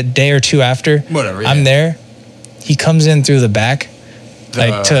day or two after. Whatever, I'm there. He comes in through the back,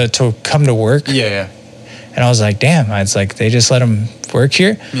 to come to work. Yeah. And I was like, damn. It's like, they just let him work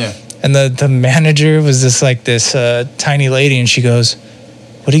here? Yeah. And the manager was this tiny lady, and she goes,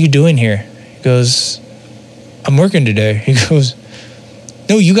 what are you doing here? He goes, I'm working today. He goes,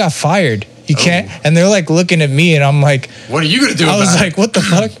 no, you got fired. You can't. And they're like looking at me, and I'm like, what are you going to do about it? I was like, what the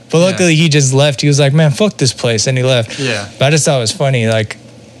fuck? But luckily he just left. He was like, man, fuck this place. And he left. Yeah. But I just thought it was funny. Like,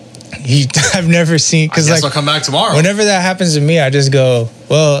 I've never seen, because I'll come back tomorrow. Whenever that happens to me, I just go,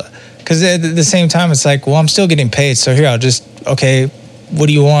 well, because at the same time, it's like, well, I'm still getting paid. So here, what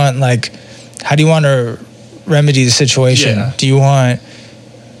do you want? Like, how do you want to remedy the situation? Yeah. Do you want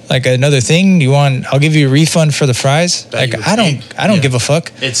like another thing? I'll give you a refund for the fries. Like, I don't give a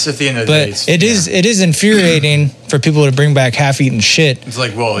fuck. It's at the end of the day. But it is infuriating for people to bring back half-eaten shit. It's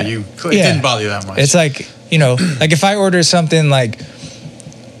like, well, it didn't bother you that much. It's like, like if I order something like,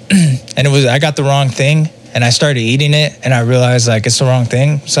 and I got the wrong thing, and I started eating it, and I realized like it's the wrong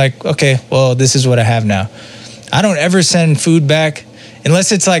thing. It's like, okay, well, this is what I have now. I don't ever send food back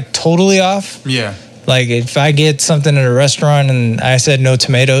unless it's like totally off. Yeah. Like if I get something at a restaurant and I said no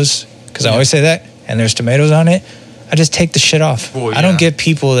tomatoes, because I always say that, and there's tomatoes on it, I just take the shit off. Well, I don't get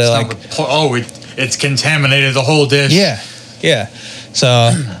people that it's contaminated the whole dish. Yeah. So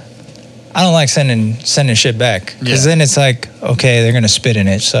I don't like sending shit back, because then it's like, okay, they're gonna spit in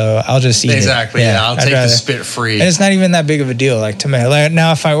it, so I'll just eat it. Exactly. Yeah, I'll take the spit free. And it's not even that big of a deal. Like tomato. Like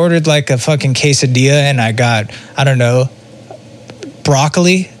now, if I ordered like a fucking quesadilla and I got, I don't know,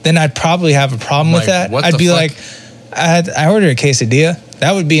 broccoli, then I'd probably have a problem with that. I'd be like, I ordered a quesadilla.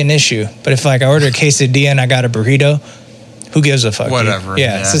 That would be an issue. But if like I ordered a quesadilla and I got a burrito, who gives a fuck? Whatever.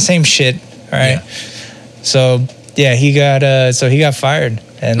 Yeah, it's the same shit. All right. Yeah. So he got fired,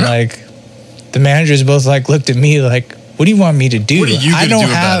 and like the managers both like looked at me like, what do you want me to do? I don't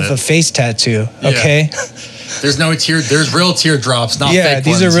have a face tattoo. Okay. There's there's real teardrops, not fake ones.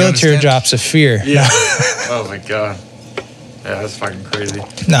 These are real teardrops of fear. Yeah. Oh my God. Yeah, that's fucking crazy.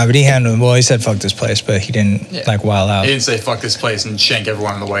 No, but he handled it. Well, he said fuck this place, but he didn't like wild out. He didn't say fuck this place and shank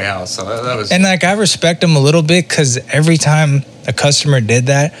everyone on the way out. So that was. And like I respect him a little bit, because every time a customer did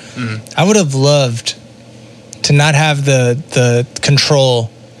that, I would have loved to not have the control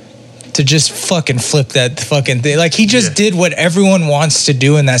to just fucking flip that fucking thing. Like he just did what everyone wants to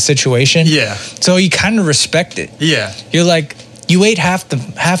do in that situation. Yeah. So you kind of respect it. Yeah. You're like, you ate half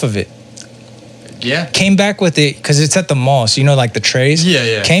of it. Yeah. Came back with it, because it's at the mall, so like the trays.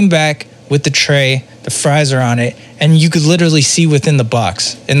 Yeah. Came back with the tray, the fries are on it, and you could literally see within the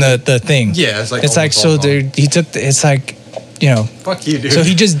box, in the thing. Yeah, it's like. It's like, so he took it's like, Fuck you, dude. So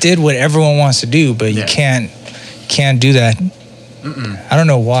he just did what everyone wants to do, but you can't do that. I don't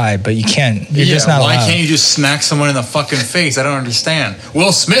know why, but you can't. You're just not allowed. Why can't you just smack someone in the fucking face? I don't understand.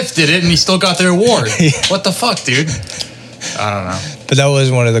 Will Smith did it, and he still got the award. What the fuck, dude? I don't know. But that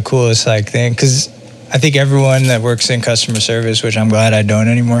was one of the coolest things, because I think everyone that works in customer service, which I'm glad I don't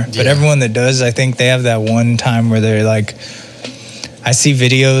anymore, but everyone that does, I think they have that one time where they're like, I see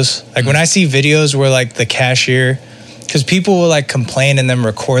videos, when I see videos where the cashier, because people will complain and then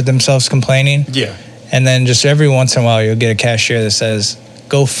record themselves complaining. Yeah. And then just every once in a while, you'll get a cashier that says,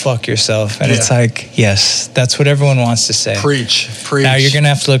 go fuck yourself. And it's yes, that's what everyone wants to say. Preach. Now you're going to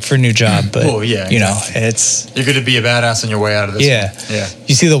have to look for a new job, but you know, you're going to be a badass on your way out of this. Yeah.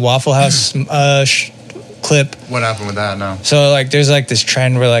 You see the Waffle House clip? What happened with that? No. So there's this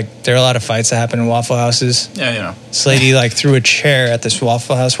trend where there are a lot of fights that happen in Waffle Houses. Yeah, you know. This lady threw a chair at this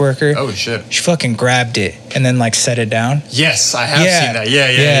Waffle House worker. Oh shit. She fucking grabbed it and then set it down. Yes, I have seen that.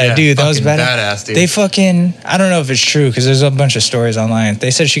 Yeah. Dude, that was badass, dude. They fucking, I don't know if it's true because there's a bunch of stories online. They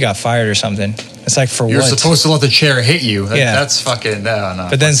said she got fired or something. It's for You're what? You're supposed to let the chair hit you. That's fucking no.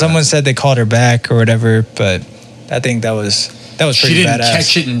 But then someone said they called her back or whatever, but I think that was pretty badass. She didn't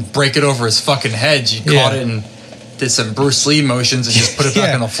catch it and break it over his fucking head. She caught it and did some Bruce Lee motions and just put it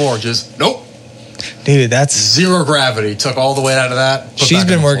back on the floor. Just nope. Dude, that's zero gravity. Took all the weight out of that. She's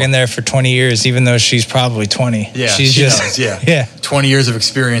been working there for 20 years, even though she's probably 20. Yeah, she's she just knows, yeah. 20 years of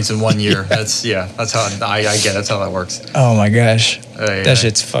experience in 1 year. That's how I get it. That's how that works. Oh my gosh, that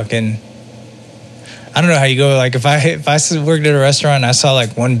shit's fucking. I don't know how you go. If I worked at a restaurant and I saw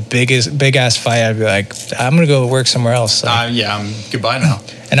one big ass fight, I'd be like, I'm gonna go work somewhere else. I'm goodbye now.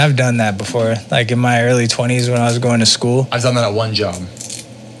 And I've done that before, in my early 20s when I was going to school. I've done that at one job,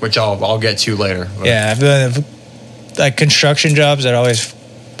 which I'll get to later. But. Yeah, I've done construction jobs that always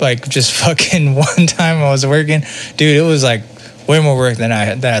just fucking one time I was working, dude. It was way more work than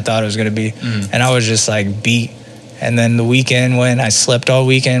I thought it was gonna be, and I was just beat. And then the weekend, when I slept all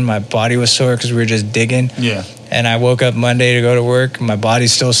weekend, my body was sore because we were just digging. Yeah. And I woke up Monday to go to work. My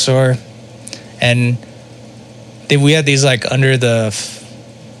body's still sore. And we had these under the,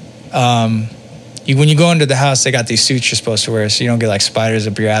 when you go into the house, they got these suits you're supposed to wear so you don't get spiders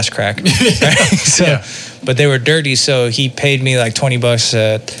up your ass crack. Right? But they were dirty, so he paid me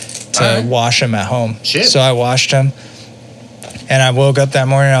 $20 to wash them at home. Shit. So I washed them. And I woke up that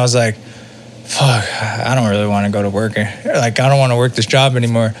morning, I was like, fuck, I don't really want to go to work. I don't want to work this job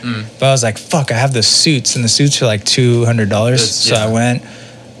anymore. But I was like, fuck, I have the suits, and the suits are $200. So I went,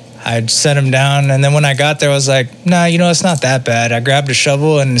 I set them down, and then when I got there, I was like, nah, it's not that bad. I grabbed a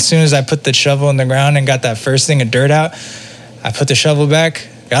shovel, and as soon as I put the shovel in the ground and got that first thing of dirt out, I put the shovel back,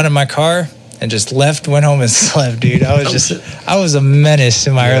 got in my car, and just went home and slept, dude. I was a menace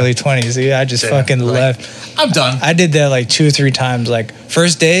in my early 20s, dude. I just fucking left. I'm done. I did that 2 or 3 times.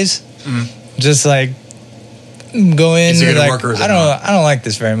 First days, just go in. I don't like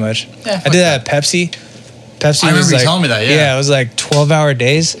this very much. Yeah, I did that at Pepsi. Pepsi. I remember you telling me that. Yeah, it was 12-hour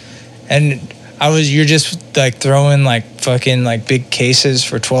days, and you're just throwing fucking big cases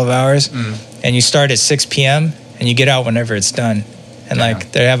for 12 hours, and you start at 6 p.m. and you get out whenever it's done, and they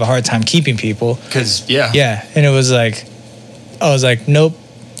have a hard time keeping people. Because and it was I was nope,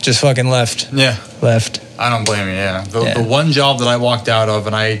 just fucking left. Yeah, left. I don't blame you. Yeah, the one job that I walked out of,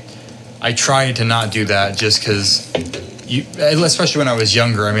 and I tried to not do that just because, especially when I was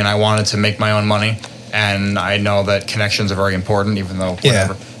younger. I mean, I wanted to make my own money, and I know that connections are very important, even though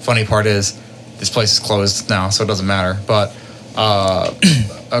whatever. Funny part is, this place is closed now, so it doesn't matter. But a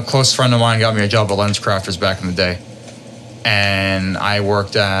close friend of mine got me a job at LensCrafters back in the day, and I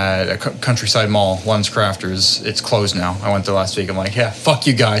worked at a Countryside Mall, LensCrafters. It's closed now. I went there last week. I'm like, yeah, fuck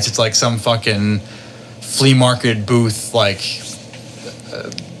you guys. It's some fucking flea market booth, buy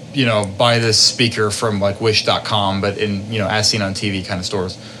this speaker from wish.com, but in, as seen on TV kind of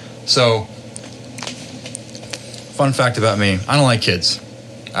stores. So, fun fact about me, I don't like kids.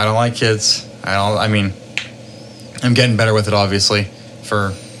 I'm getting better with it, obviously,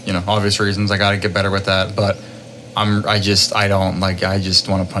 for, obvious reasons. I got to get better with that, but I just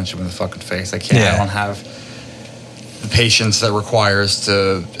want to punch him in the fucking face. I can't. I don't have the patience that requires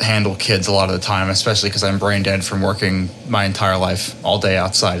to handle kids a lot of the time, especially because I'm brain dead from working my entire life all day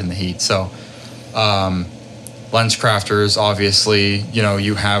outside in the heat. So LensCrafters, obviously,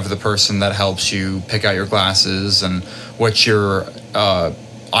 you have the person that helps you pick out your glasses and what your eye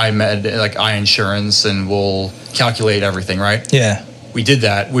insurance, and will calculate everything, right? Yeah. We did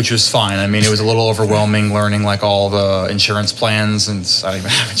that, which was fine. I mean, it was a little overwhelming learning all the insurance plans, and I don't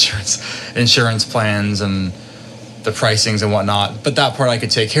even have insurance plans and the pricings and whatnot. But that part I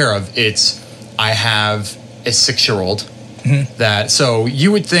could take care of. I have a 6-year-old that, so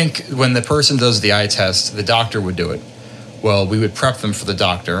you would think when the person does the eye test, the doctor would do it. Well, we would prep them for the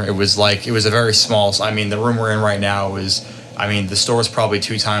doctor. It was a very small. I mean, the room we're in right now is. I mean, the store is probably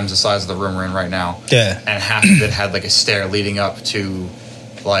 2 times the size of the room we're in right now. Yeah. And half of it had like a stair leading up to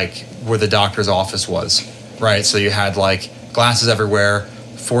like where the doctor's office was. Right. So you had like glasses everywhere,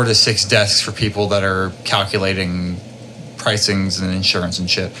 4 to 6 desks for people that are calculating pricings and insurance and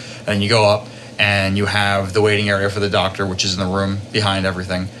shit. And you go up and you have the waiting area for the doctor, which is in the room behind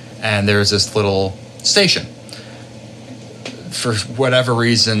everything. And there's this little station. For whatever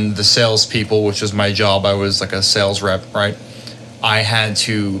reason, the salespeople, which was my job, I was like a sales rep, right? I had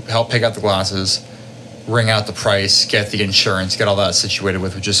to help pick out the glasses, ring out the price, get the insurance, get all that situated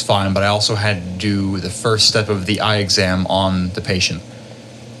with, which is fine. But I also had to do the first step of the eye exam on the patient.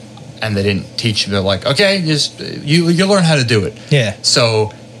 And they didn't teach me. They're like, okay, just you learn how to do it. Yeah.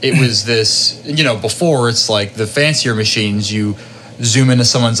 So it was this, before it's like the fancier machines, you zoom into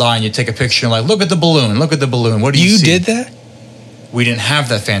someone's eye and you take a picture and like, look at the balloon. What do you see? You did that? We didn't have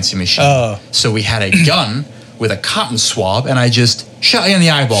that fancy machine. Oh. So we had a gun with a cotton swab, and I just shot you in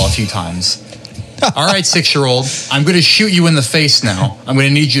the eyeball a few times. All right, 6-year-old, I'm going to shoot you in the face now. I'm going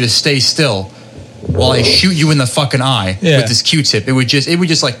to need you to stay still while I shoot you in the fucking eye with this Q-tip. It would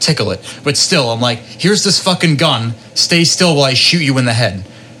just like tickle it. But still, I'm like, here's this fucking gun. Stay still while I shoot you in the head.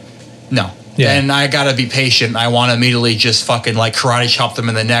 No. Yeah. And I got to be patient. I want to immediately just fucking like karate chop them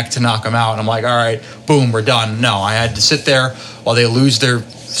in the neck to knock them out. And I'm like, all right, boom, we're done. No, I had to sit there while they lose their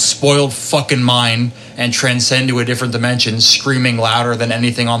spoiled fucking mind and transcend to a different dimension, screaming louder than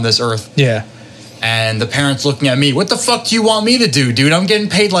anything on this earth. Yeah. And the parents looking at me, what the fuck do you want me to do, dude? I'm getting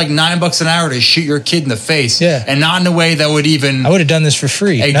paid like $9 an hour to shoot your kid in the face. Yeah. And not in a way that would even... I would have done this for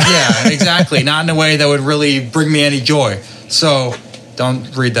free. Yeah, exactly. Not in a way that would really bring me any joy. So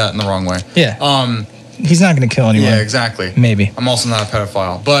don't read that in the wrong way. Yeah. He's not going to kill anyone. Yeah, exactly. Maybe. I'm also not a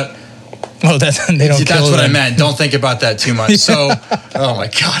pedophile, but... Oh, they don't That's kill what them. I meant. Don't think about that too much. So, oh my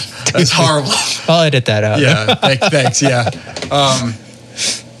God, that's horrible. I'll edit that out. Yeah, thanks. Yeah.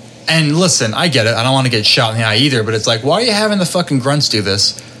 And listen, I get it. I don't want to get shot in the eye either, but it's like, why are you having the fucking grunts do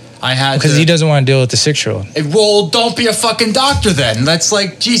this? Because he doesn't want to deal with the 6-year-old. Well, don't be a fucking doctor then. That's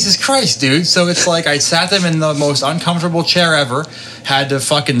like, Jesus Christ, dude. So it's like I sat them in the most uncomfortable chair ever, had to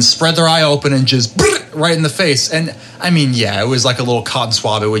fucking spread their eye open and just right in the face. And I mean, yeah, it was like a little cotton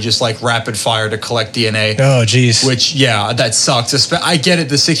swab. It would just like rapid fire to collect DNA. Oh, geez. Which, yeah, that sucks. I get it,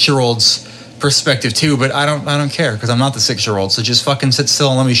 the 6-year-old's perspective too, but I don't care because I'm not the 6-year-old. So just fucking sit still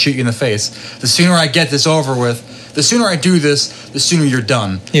and let me shoot you in the face. The sooner I get this over with, the sooner I do this, the sooner you're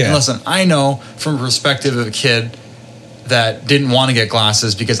done. Yeah. And listen, I know from the perspective of a kid that didn't want to get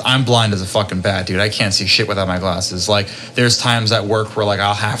glasses because I'm blind as a fucking bat, dude. I can't see shit without my glasses. Like, there's times at work where like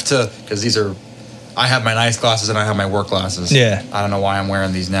I'll have to, because I have my nice glasses and I have my work glasses. Yeah. I don't know why I'm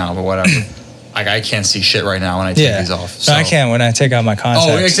wearing these now, but whatever. Like, I can't see shit right now when I take these off. So. No, I can when I take out my contacts.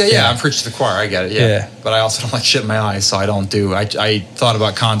 Oh, exactly. Yeah, I'm preaching to the choir. I get it. Yeah. But I also don't like shit in my eyes, so I don't do. I thought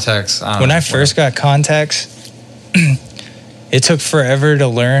about contacts. When I first got contacts, it took forever to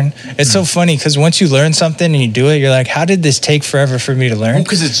learn. It's so funny because once you learn something and you do it, you're like, how did this take forever for me to learn? Well,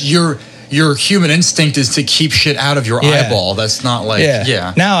 because it's your human instinct is to keep shit out of your eyeball. That's not like,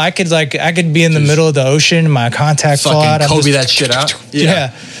 Now I could be in the middle of the ocean, my contact fall out. Fucking Kobe that shit out.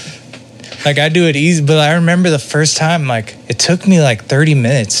 Yeah. Like, I do it easy, but I remember the first time, like, it took me like 30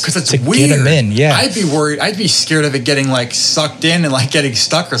 minutes to weird. Get them in. Yeah. I'd be worried. I'd be scared of it getting like sucked in and like getting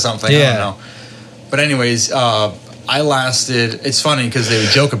stuck or something. I don't know. But anyways, I lasted. It's funny because they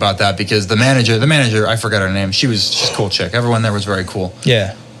would joke about that because the manager, I forgot her name. She's a cool chick. Everyone there was very cool.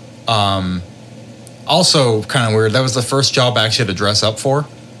 Yeah. Also kind of weird. That was the first job I actually had to dress up for.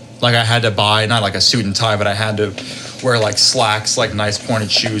 Like, I had to buy, not like a suit and tie, but I had to wear like slacks, like nice pointed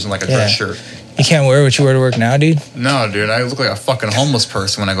shoes and like a dress shirt. You can't wear what you wear to work now, dude? No, dude. I look like a fucking homeless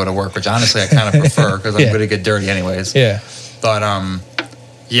person when I go to work, which honestly I kind of prefer because I'm going to get dirty anyways. Yeah. But,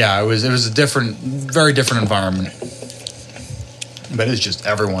 yeah, it was a very different environment. But it's just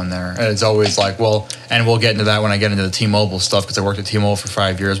everyone there. And it's always like, well, and we'll get into that when I get into the T-Mobile stuff because I worked at T-Mobile for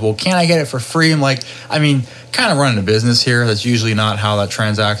 5 years. Well, can't I get it for free? I'm like, I mean, kind of running a business here. That's usually not how that's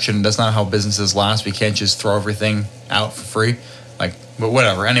not how businesses last. We can't just throw everything out for free. Like, but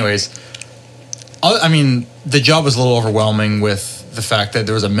whatever. Anyways, I mean, the job was a little overwhelming with the fact that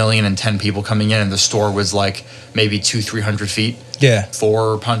there was 1,010,000 people coming in and the store was like maybe 200-300 feet. Yeah.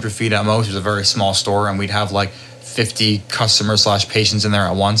 400 feet at most. It was a very small store and we'd have like 50 customers / patients in there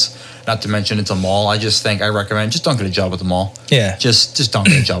at once. Not to mention it's a mall. I recommend just don't get a job at the mall. Yeah. Just don't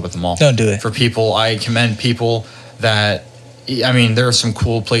get a job at the mall. Don't do it. For people, I commend people that, I mean, there are some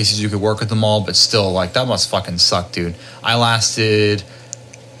cool places you could work at the mall, but still, like, that must fucking suck, dude. I lasted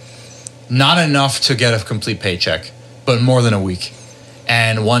not enough to get a complete paycheck, but more than a week.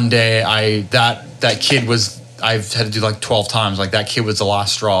 And one day that kid was, I've had to do like 12 times. Like that kid was the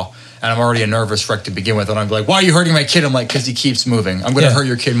last straw. And I'm already a nervous wreck to begin with. And I'm like, why are you hurting my kid? I'm like, because he keeps moving. I'm going to hurt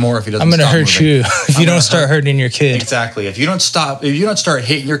your kid more if he doesn't stop moving. I'm going to hurt you if you don't start hurting your kid. Exactly. If you don't start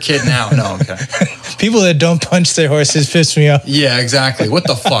hitting your kid now. No, okay. People that don't punch their horses piss me off. Yeah, exactly. What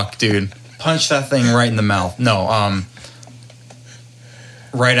the fuck, dude? Punch that thing right in the mouth. No,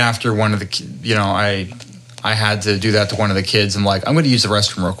 right after one of the, I had to do that to one of the kids. I'm like, I'm going to use the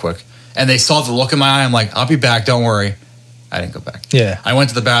restroom real quick. And they saw the look in my eye. I'm like, I'll be back. Don't worry. I didn't go back. Yeah. I went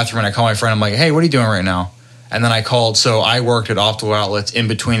to the bathroom and I called my friend. I'm like, hey, what are you doing right now? And then I called. So I worked at Optical Outlets in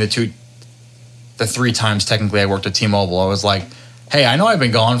between the 3 times technically I worked at T-Mobile. I was like, hey, I know I've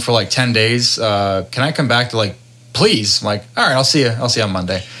been gone for like 10 days. Can I come back to like, please? I'm like, all right, I'll see you. I'll see you on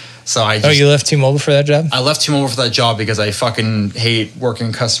Monday. So you left T-Mobile for that job? I left T-Mobile for that job because I fucking hate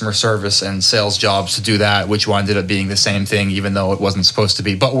working customer service and sales jobs to do that, which ended up being the same thing, even though it wasn't supposed to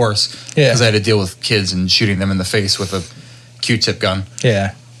be, but worse. Yeah. Because I had to deal with kids and shooting them in the face with a Q-tip gun.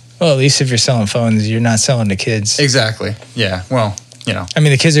 Yeah. Well, at least if you're selling phones, you're not selling to kids. Exactly. Yeah. Well, I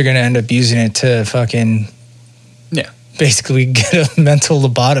mean, the kids are going to end up using it to fucking... Yeah. Basically get a mental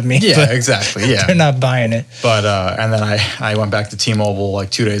lobotomy. Yeah, exactly. Yeah. They're not buying it. But, and then I went back to T-Mobile like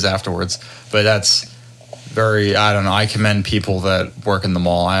 2 days afterwards. But that's very, I don't know. I commend people that work in the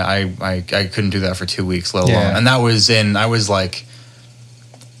mall. I couldn't do that for 2 weeks, let alone. Yeah. And that was I was like,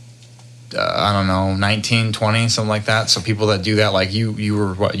 I don't know, 19, 20, something like that. So people that do that, like you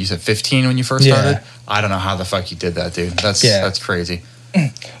were, what, you said 15 when you first started? I don't know how the fuck you did that, dude. That's crazy.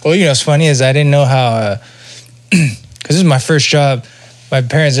 Well, what's funny is I didn't know how, because this is my first job. My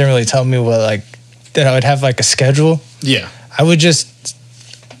parents didn't really tell me that I would have like a schedule. Yeah. I would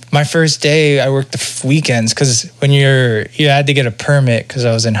my first day, I worked the weekends because when you had to get a permit because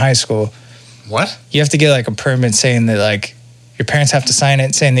I was in high school. What? You have to get like a permit saying that like your parents have to sign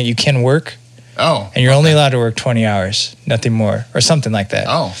it saying that you can work. Oh. And you're only allowed to work 20 hours, nothing more, or something like that.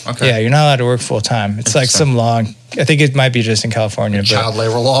 Oh, okay. Yeah, you're not allowed to work full time. It's like some law. I think it might be just in California. Child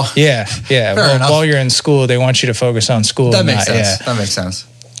labor law? Yeah, yeah. While you're in school, they want you to focus on school. That makes sense. Yeah. That makes sense.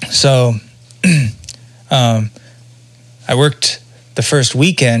 So I worked the first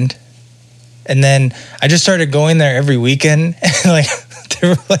weekend, and then I just started going there every weekend. And like they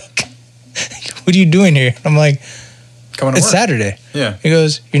were like, what are you doing here? I'm like, coming to it's work. Saturday. Yeah. He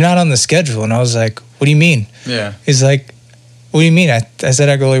goes, you're not on the schedule. And I was like, what do you mean? Yeah. He's like, what do you mean? I said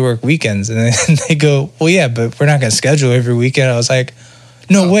I could only work weekends. And then they go, well, yeah, but we're not going to schedule every weekend. I was like,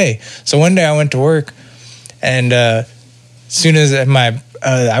 no way. So one day I went to work, and as soon as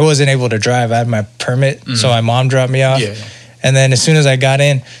I wasn't able to drive, I had my permit. Mm-hmm. So my mom dropped me off. Yeah. And then as soon as I got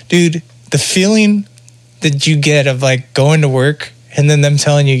in, dude, the feeling that you get of like going to work and then them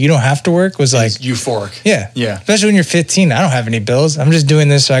telling you don't have to work was like... It's euphoric. Yeah. Yeah. Especially when you're 15. I don't have any bills. I'm just doing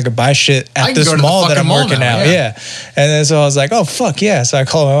this so I could buy shit at this mall that I'm working at. Yeah. And then so I was like, oh, fuck, yeah. So I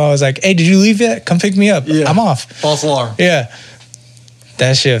called my mom. I was like, hey, did you leave yet? Come pick me up. Yeah. I'm off. False alarm. Yeah.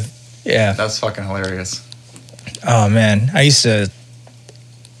 That shit. Yeah. That's fucking hilarious. Oh, man. I used to...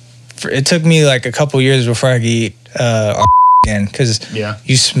 It took me like a couple years before I could eat again because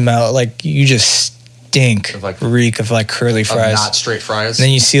you smell like you just stink, reek of like curly fries, not straight fries. And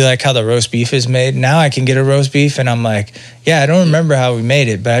then you see like how the roast beef is made. Now I can get a roast beef, and I'm like, I don't remember how we made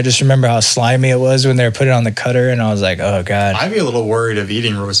it, but I just remember how slimy it was when they were putting it on the cutter, and I was like, oh god. I'd be a little worried of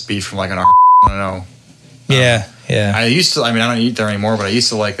eating roast beef from like an I don't know. Yeah. I used to. I mean, I don't eat there anymore, but I used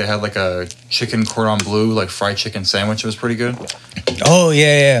to like. They had like a chicken cordon bleu, like fried chicken sandwich. It was pretty good. Oh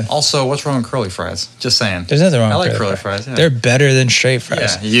yeah. Also, what's wrong with curly fries? Just saying. There's nothing wrong. I like curly fries. Yeah. They're better than straight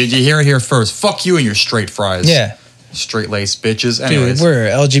fries. Yeah, you hear it here first. Fuck you and your straight fries. Yeah. Straight laced bitches. Anyways, dude, we're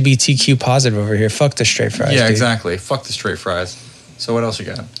LGBTQ positive over here. Fuck the straight fries. Yeah, dude. exactly. Fuck the straight fries. So what else you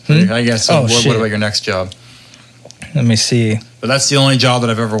got? I guess. What about your next job? Let me see. But that's the only job that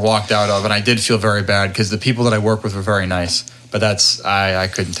I've ever walked out of, and I did feel very bad because the people that I work with were very nice. But that's I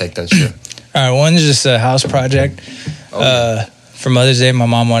couldn't take that shit. All right, one's just a house project. For Mother's Day, my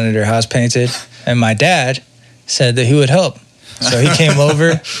mom wanted her house painted, and my dad said that he would help. So he came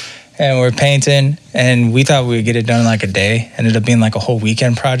over, and we're painting, and we thought we would get it done in like a day. Ended up being like a whole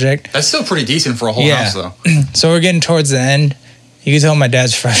weekend project. That's still pretty decent for a whole house, though. So we're getting towards the end. You can tell my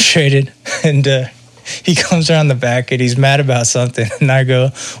dad's frustrated, and he comes around the back and he's mad about something. And I go,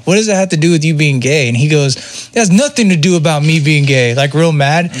 what does that have to do with you being gay? And he goes, it has nothing to do about me being gay. Like real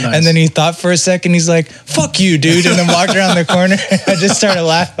mad. Nice. And then he thought for a second. He's like, fuck you, dude. And then walked around the corner. I just started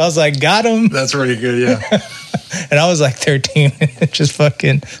laughing. I was like, got him. That's pretty good, yeah. And I was like 13. Just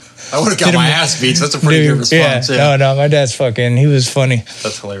fucking. I would have got my ass beat. So that's a pretty good response. Yeah. No, my dad's fucking, he was funny.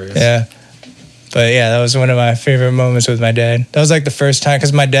 That's hilarious. Yeah. But yeah, that was one of my favorite moments with my dad. That was like the first time,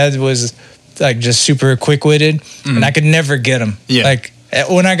 because my dad was like just super quick-witted, and I could never get him. Yeah. Like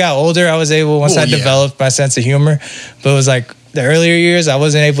when I got older, I was able, once I developed my sense of humor, but it was like the earlier years, I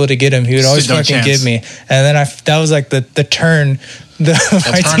wasn't able to get him. He would always fucking get me. And then that was like the turn.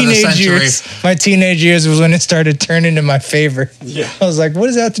 My teenage years was when it started turning in my favor. Yeah. I was like, what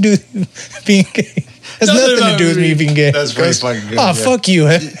does that have to do with being gay? It has nothing to do with me being gay. That's pretty fucking good. Oh, fuck you.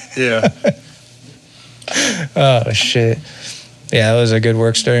 Yeah. Oh, shit. Yeah, that was a good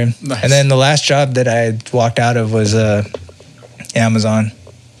work story. Nice. And then the last job that I walked out of was Amazon.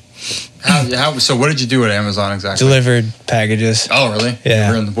 So what did you do at Amazon exactly? Delivered packages. Oh, really? Yeah.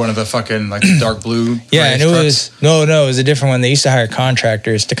 You were in one of the fucking like dark blue. Yeah, and it was it was a different one. They used to hire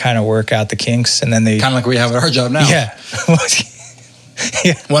contractors to kind of work out the kinks, and then they kind of like we have at our job now. Yeah.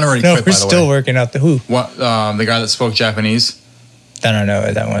 Yeah. One already quit, by the way. We're still working out the who? What, the guy that spoke Japanese? I don't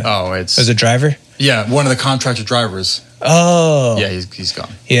know that one. Oh, it was a driver? Yeah, one of the contractor drivers. Oh. Yeah, he's gone.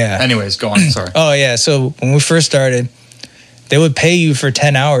 Yeah. Anyways, go on. Sorry. Oh, yeah. So when we first started, they would pay you for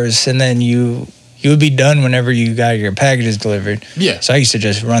 10 hours, and then you would be done whenever you got your packages delivered. Yeah. So I used to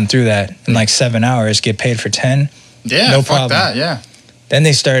just run through that in like 7 hours, get paid for 10. Yeah, no problem. That, yeah. Then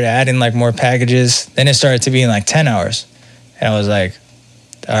they started adding like more packages. Then it started to be in like 10 hours. And I was like,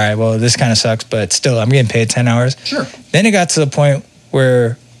 all right, well, this kind of sucks, but still, I'm getting paid 10 hours. Sure. Then it got to the point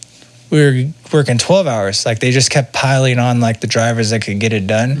where we were working 12 hours. Like, they just kept piling on, like, the drivers that could get it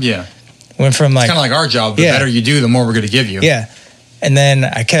done. Yeah. Went from, like... It's kind of like our job. The better you do, the more we're going to give you. Yeah. And then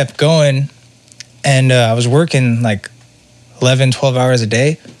I kept going, and I was working, like, 11, 12 hours a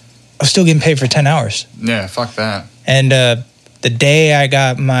day. I was still getting paid for 10 hours. Yeah, fuck that. And the day I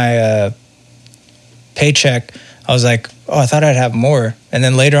got my paycheck, I was like, oh, I thought I'd have more. And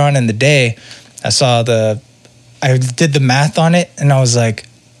then later on in the day, I did the math on it, and I was like,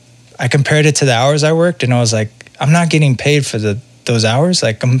 I compared it to the hours I worked, and I was like, I'm not getting paid for those hours.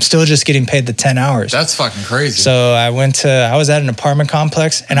 Like, I'm still just getting paid the 10 hours. That's fucking crazy. So I was at an apartment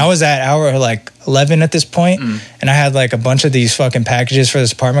complex, and I was at hour like 11 at this point, and I had like a bunch of these fucking packages for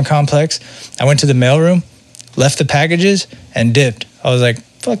this apartment complex. I went to the mailroom, left the packages, and dipped. I was like,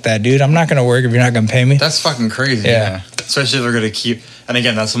 fuck that, dude. I'm not going to work if you're not going to pay me. That's fucking crazy. Yeah. Especially if they're going to keep, and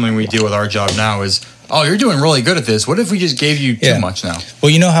again, that's something we do with our job now is, oh, you're doing really good at this. What if we just gave you too much now?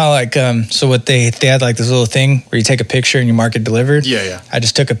 Well, you know how like, so what they had like this little thing where you take a picture and you mark it delivered? Yeah, yeah. I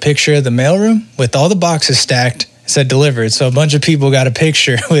just took a picture of the mailroom with all the boxes stacked. It said delivered. So a bunch of people got a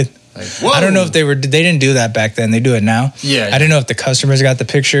picture with, like, I don't know if they didn't do that back then. They do it now. Yeah. I didn't know if the customers got the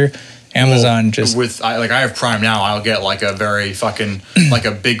picture. Amazon I have Prime now. I'll get like a very fucking like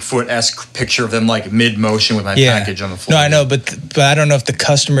a Bigfoot-esque picture of them like mid motion with my package on the floor. No, I know, but I don't know if the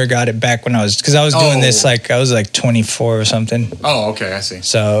customer got it back when I was doing this like I was like 24 or something. Oh, okay, I see.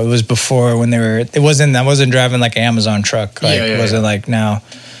 So it was before when I wasn't driving like an Amazon truck. Like it wasn't like now,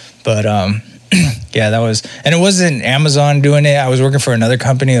 but yeah, that was, and it wasn't Amazon doing it. I was working for another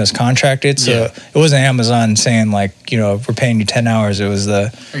company that was contracted, so it wasn't Amazon saying like, we're paying you 10 hours. It was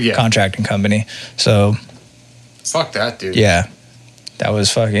the contracting company. So fuck that, dude. Yeah, that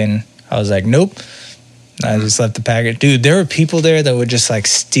was fucking. I was like, nope. I just left the package, dude. There were people there that would just like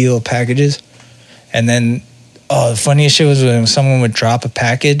steal packages, and then the funniest shit was when someone would drop a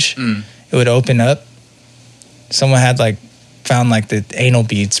package, it would open up. Someone had like found like the anal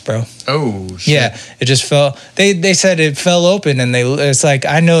beads, bro. Oh shit. Yeah, it just fell. They said it fell open, and it's like,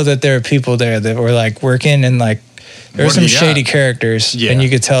 I know that there are people there that were like working, and like there were some shady characters, and you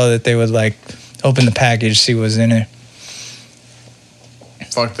could tell that they would like open the package, see what was in it.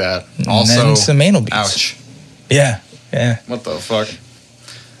 Fuck that. And also, then some anal beads. Ouch. Yeah. What the fuck?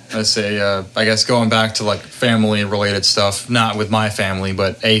 Let's say, I guess going back to like family related stuff, not with my family,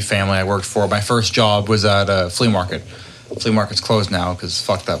 but a family I worked for. My first job was at a flea market. Flea market's closed now because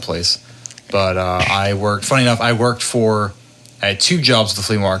fuck that place. But I worked I had two jobs at the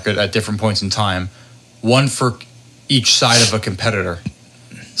flea market at different points in time, one for each side of a competitor.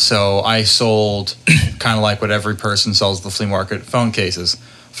 So I sold kind of like what every person sells at the flea market, phone cases,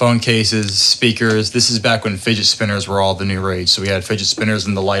 speakers. This is back when fidget spinners were all the new rage. So we had fidget spinners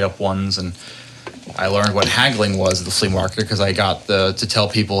and the light up ones, and I learned what haggling was at the flea market because I got to tell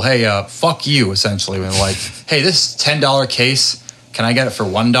people, hey, fuck you, essentially. And like, hey, this $10 case, can I get it for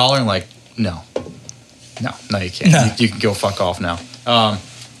 $1? And like, no, you can't. No. You can go fuck off now.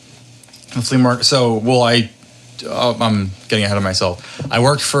 The flea market. So, I'm getting ahead of myself. I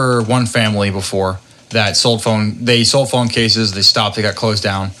worked for one family before that sold phone cases. They stopped. They got closed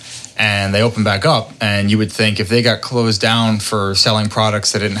down. And they opened back up, and you would think if they got closed down for selling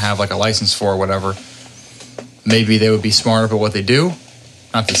products they didn't have like a license for or whatever, maybe they would be smarter about what they do.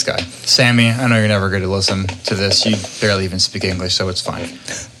 Not this guy. Sammy, I know you're never going to listen to this. You barely even speak English, so it's fine.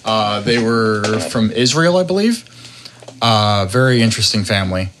 They were from Israel, I believe. Very interesting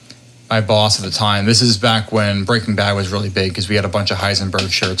family. My boss at the time, this is back when Breaking Bad was really big because we had a bunch of Heisenberg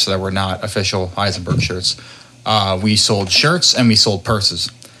shirts that were not official Heisenberg shirts. We sold shirts and we sold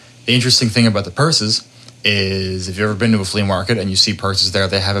purses. The interesting thing about the purses is if you've ever been to a flea market and you see purses there,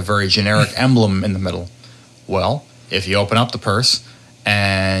 they have a very generic emblem in the middle. Well, if you open up the purse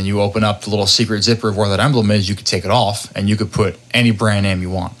and you open up the little secret zipper of where that emblem is, you could take it off and you could put any brand name you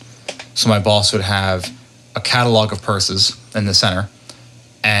want. So my boss would have a catalog of purses in the center,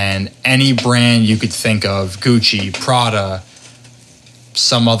 and any brand you could think of, Gucci, Prada,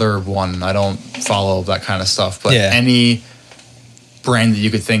 some other one. I don't follow that kind of stuff, but any brand that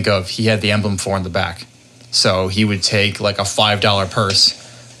you could think of, he had the emblem for in the back. So he would take like a $5 purse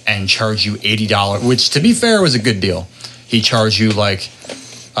and charge you $80, which to be fair was a good deal. He charged you like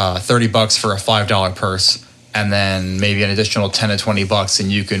 $30 for a $5 purse, and then maybe an additional $10 to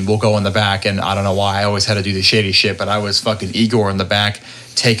 $20, and we'll go in the back. And I don't know why I always had to do the shady shit, but I was fucking Igor in the back,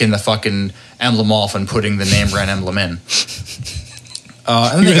 taking the fucking emblem off and putting the name brand emblem in.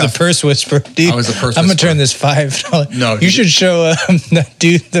 And you were the purse whisperer, dude. I was the purse I'm whisperer. gonna turn this $5. No, you should show that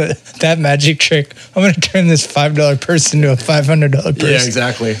dude that magic trick. I'm gonna turn this $5 purse into a $500 purse. Yeah,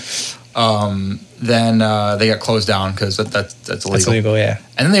 exactly. Then they got closed down because that's illegal. That's illegal, yeah.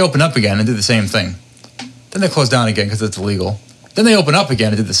 And then they opened up again and did the same thing. Then they closed down again because it's illegal. Then they opened up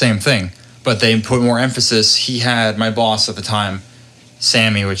again and did the same thing, but they put more emphasis. He had my boss at the time,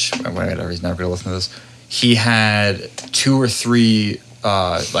 Sammy, which whatever, he's never gonna listen to this. He had 2 or 3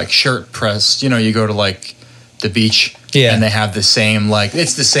 like shirt press. You know, you go to like the beach, and they have the same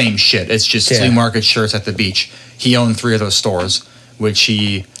it's the same shit. It's just flea market shirts at the beach. He owned 3 of those stores, which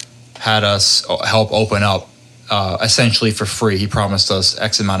he had us help open up essentially for free. He promised us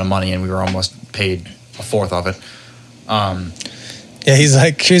X amount of money, and we were almost paid a fourth of it. Yeah, he's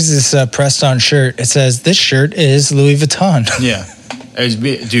like, here's this pressed-on shirt. It says, this shirt is Louis Vuitton. Yeah.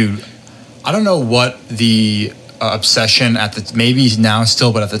 Dude, I don't know what the obsession maybe now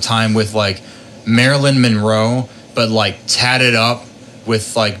still, but at the time with like Marilyn Monroe, but like tatted up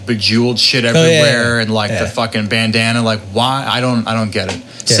with like bejeweled shit everywhere and like the fucking bandana. Like, why? I don't get it.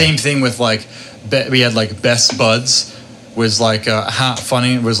 Yeah. Same thing with like, we had like Best Buds was like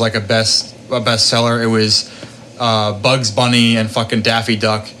funny. It was like a bestseller. It was Bugs Bunny and fucking Daffy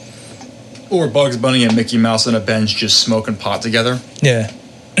Duck, or Bugs Bunny and Mickey Mouse on a bench just smoking pot together. Yeah.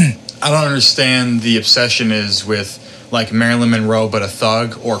 I don't understand the obsession is with like Marilyn Monroe but a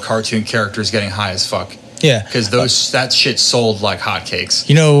thug, or cartoon characters getting high as fuck. Yeah. Because that shit sold like hotcakes.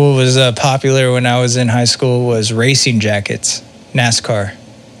 You know what was popular when I was in high school was racing jackets, NASCAR.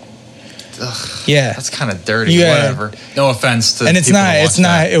 Ugh, yeah, that's kind of dirty. Whatever. No offense to. And it's not. It's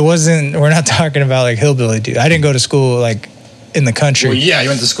not. It wasn't. We're not talking about like hillbilly dude. I didn't go to school like in the country. Well, yeah, you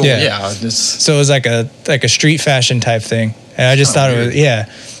went to school. Yeah. So it was like a street fashion type thing, and I just thought weird. It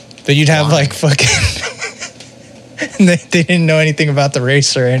was But you'd have like fucking. they didn't know anything about the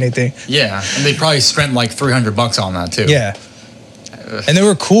race or anything. Yeah, and they probably spent like $300 on that too. Yeah. And they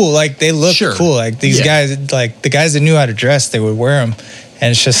were cool. Like they looked cool. Like these guys, like the guys that knew how to dress, they would wear them, and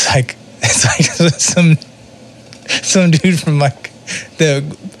it's just like. It's like some dude from like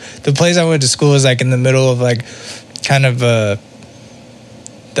the place I went to school was like in the middle of like kind of the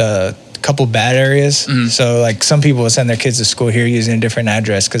couple bad areas. Mm-hmm. So like some people would send their kids to school here using a different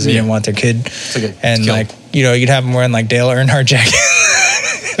address because they didn't want their kid. And like you'd have them wearing like Dale Earnhardt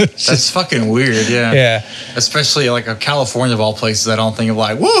jackets. That's fucking weird. Yeah. Yeah. Especially like a California of all places. I don't think of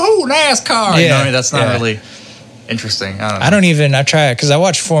like woohoo NASCAR. Yeah. You know what I mean? That's not really. Interesting. I don't know. I try it because I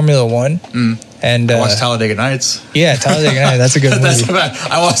watch Formula One and I watch Talladega Nights. Yeah, Talladega Nights. That's a good movie.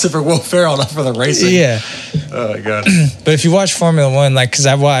 I watched it for Will Ferrell, not for the racing. Yeah. Oh my god. But if you watch Formula One, like, because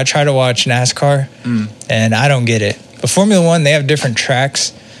I try to watch NASCAR, and I don't get it. But Formula One, they have different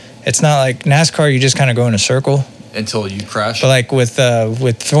tracks. It's not like NASCAR. You just kind of go in a circle until you crash. But like with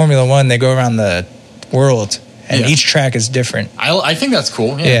Formula One, they go around the world, and each track is different. I think that's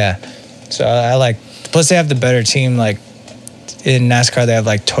cool. Yeah. So I like. Plus, they have the better team. Like in NASCAR, they have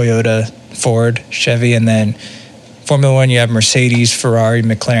like Toyota, Ford, Chevy, and then Formula One, you have Mercedes, Ferrari,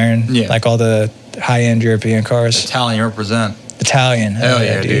 McLaren. Yeah. Like all the high-end European cars. Italian represent. Italian. Hell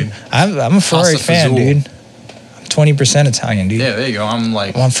yeah, dude. I'm a Ferrari fan, dude. I'm 20% Italian, dude. Yeah, there you go.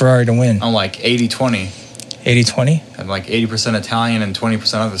 I want Ferrari to win. I'm like 80-20. 80-20? I'm like 80% Italian and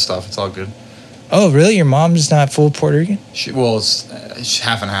 20% other stuff. It's all good. Oh, really? Your mom's not full Puerto Rican? It's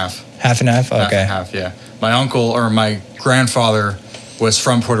half and half. Half and half? Okay. Half and half, yeah. My uncle or my grandfather was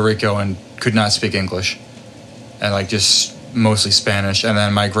from Puerto Rico and could not speak English. And like just mostly Spanish. And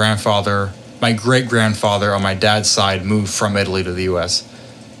then my great grandfather on my dad's side moved from Italy to the U.S.,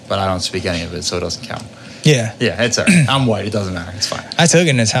 but I don't speak any of it, so it doesn't count. Yeah. Yeah, it's all right. I'm white. It doesn't matter. It's fine. I took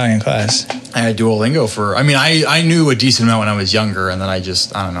an Italian class. I had Duolingo I knew a decent amount when I was younger, and then I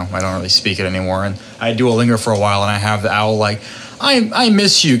don't know. I don't really speak it anymore. And I had Duolingo for a while, and I have the owl like, I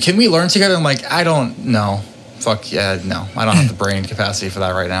miss you. Can we learn together? I'm like, I don't know. Fuck yeah, no. I don't have the brain capacity for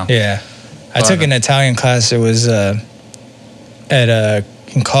that right now. Yeah. I took an Italian class. It was in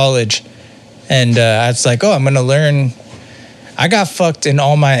college, and I was like, oh, I'm going to learn. I got fucked in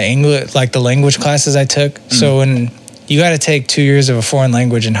all my English, like the language classes I took. So when you got to take 2 years of a foreign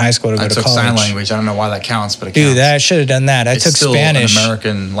language in high school to go to college. I took sign language. I don't know why that counts, but it counts. Dude, I should have done that. I took Spanish. It's still an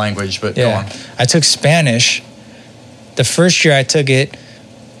American language, but yeah. Go on. I took Spanish. The first year I took it,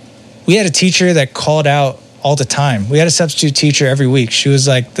 we had a teacher that called out all the time. We had a substitute teacher every week. She was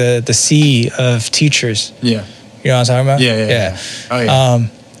like the C of teachers. Yeah. You know what I'm talking about? Yeah. Oh, yeah.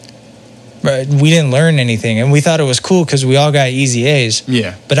 But we didn't learn anything, and we thought it was cool because we all got easy A's.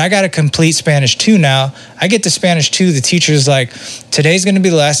 Yeah. But I got a complete Spanish 2 now. I get to Spanish 2. The teacher's like, today's going to be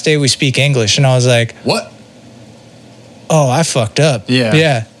the last day we speak English. And I was like, what? Oh, I fucked up. Yeah.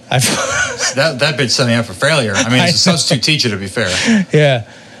 Yeah. that bitch set me up for failure. I mean, it's a substitute teacher, to be fair.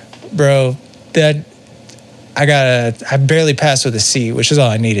 Yeah. Bro, I barely passed with a C, which is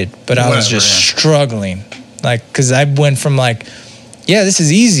all I needed. But I was just struggling. Like, because I went from like, yeah, this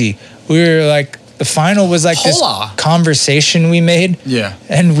is easy. We were like, the final was like this conversation we made. Yeah.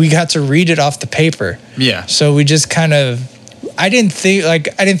 And we got to read it off the paper. Yeah. So we just kind of, I didn't think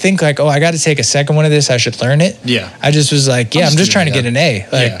like, oh, I got to take a second one of this. I should learn it. Yeah. I just was like, I'm just trying to get an A.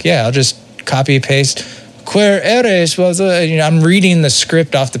 Like, I'll just copy and paste. Quer eres? I'm reading the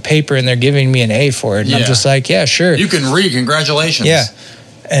script off the paper and they're giving me an A for it. And I'm just like, yeah, sure. You can read. Congratulations. Yeah.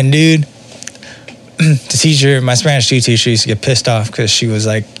 And dude, the teacher, my Spanish 2 teacher, used to get pissed off because she was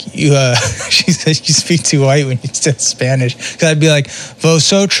like, she said you speak too white when you said Spanish. Because I'd be like,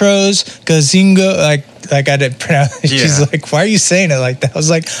 vosotros, gazingo, like I didn't pronounce it. Yeah. She's like, why are you saying it like that? I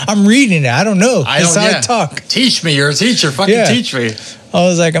was like, I'm reading it. I don't know. That's how I talk. Teach me. You're a teacher. Fucking teach me. I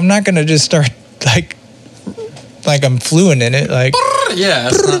was like, I'm not going to just start like I'm fluent in it. Like,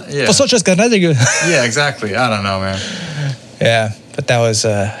 yeah. Vosotros, yeah, exactly. I don't know, man. Yeah. But that was...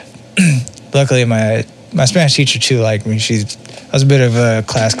 Luckily, my Spanish teacher too liked me. I was a bit of a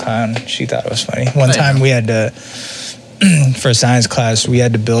class clown. She thought it was funny. One time we had to, for a science class, we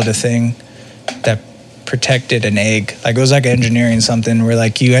had to build a thing that protected an egg. Like it was like engineering something where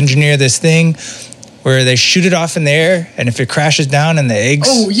like you engineer this thing where they shoot it off in the air, and if it crashes down and the eggs.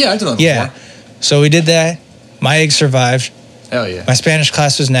 Oh yeah, I did that before. Yeah. So we did that. My egg survived. Hell yeah. My Spanish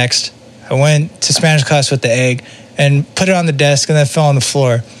class was next. I went to Spanish class with the egg and put it on the desk, and then it fell on the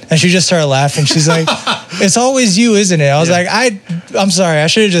floor. And she just started laughing. She's like, it's always you, isn't it? I was like, I'm sorry. I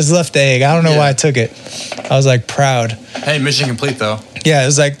should have just left the egg. I don't know why I took it. I was like proud. Hey, mission complete though. Yeah, it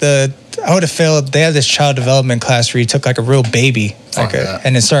was like I would have failed. They had this child development class where you took like a real baby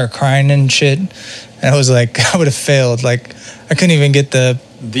and it started crying and shit. And I was like, I would have failed. Like I couldn't even get the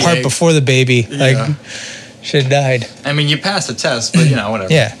part egg before the baby. Like should have died. I mean, you passed the test, but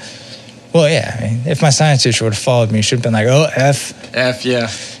whatever. Yeah. Well, yeah. I mean, if my science teacher would have followed me, she would have been like, oh, F,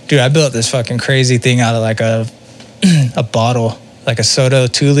 yeah. Dude, I built this fucking crazy thing out of like a bottle, like a soda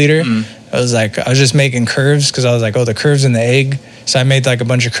 2 liter. I was just making curves because I was like, oh, the curves in the egg. So I made like a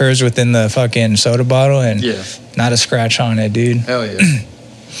bunch of curves within the fucking soda bottle and not a scratch on it, dude. Hell yeah.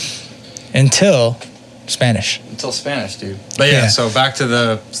 Until Spanish, dude. But so back to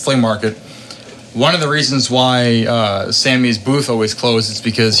the flea market. One of the reasons why Sammy's booth always closed is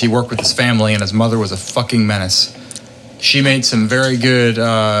because he worked with his family and his mother was a fucking menace. She made some very good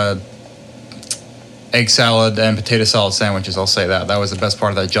egg salad and potato salad sandwiches, I'll say that. That was the best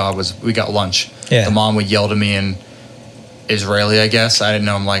part of that job was we got lunch. Yeah. The mom would yell to me in Israeli, I guess. I didn't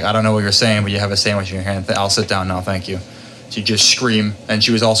know. I'm like, I don't know what you're saying, but you have a sandwich in your hand. I'll sit down now, thank you. She'd just scream, and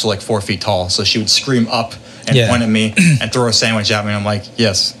she was also like 4 feet tall, so she would scream up and point at me and throw a sandwich at me. And I'm like,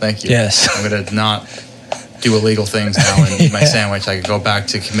 yes, thank you. Yes. I'm going to not do illegal things now and eat my sandwich. I could go back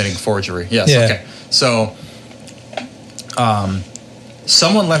to committing forgery. Yes, okay. So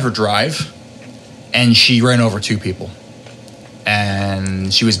someone let her drive, and she ran over 2 people.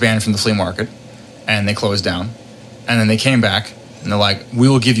 And she was banned from the flea market, and they closed down. And then they came back, and they're like, we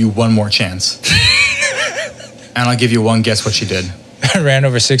will give you one more chance. And I'll give you one guess what she did. Ran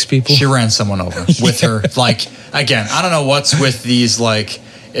over 6 people? She ran someone over with her. Like, again, I don't know what's with these, like,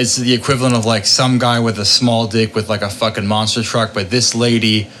 it's the equivalent of, like, some guy with a small dick with, like, a fucking monster truck. But this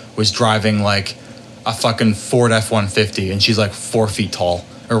lady was driving, like, a fucking Ford F-150, and she's, like, 4 feet tall.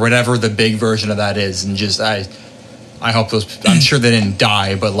 Or whatever the big version of that is. And just, I hope those. I'm sure they didn't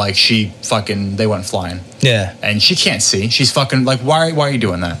die, but like they went flying. Yeah. And she can't see. She's fucking like, why are you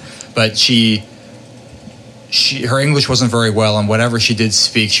doing that? But her English wasn't very well, and whatever she did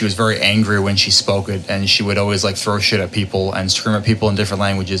speak, she was very angry when she spoke it, and she would always like throw shit at people and scream at people in different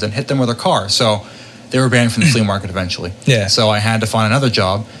languages and hit them with her car. So they were banned from the flea market eventually. Yeah. So I had to find another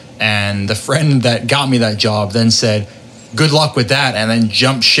job, and the friend that got me that job then said, good luck with that, and then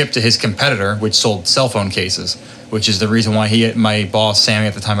jumped ship to his competitor, which sold cell phone cases, which is the reason why my boss, Sammy,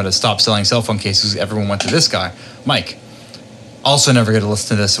 at the time had to stop selling cell phone cases. Everyone went to this guy, Mike. Also never get to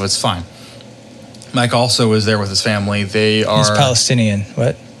listen to this, so it's fine. Mike also was there with his family. He's Palestinian.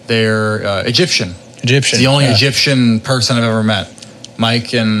 What? They're Egyptian. Egyptian. The only Egyptian person I've ever met.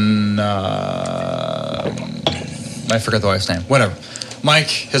 Mike and I forget the wife's name. Whatever. Mike,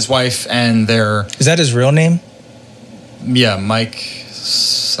 his wife, and their... Is that his real name? Yeah, Mike...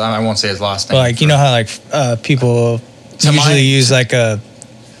 I won't say his last name. Well, like, you know how like people usually use like a...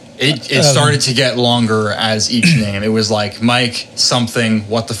 It started to get longer as each name. It was like Mike something.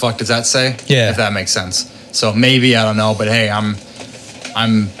 What the fuck does that say? Yeah, if that makes sense. So maybe, I don't know, but hey, I'm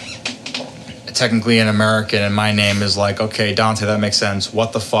technically an American, and my name is like, okay, Dante, that makes sense.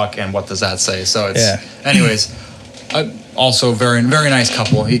 What the fuck, and what does that say? So it's, anyways, also very very nice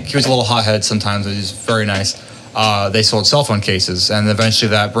couple. He was a little hothead sometimes, but he's very nice. They sold cell phone cases, and eventually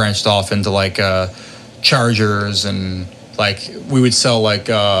that branched off into like chargers, and like we would sell like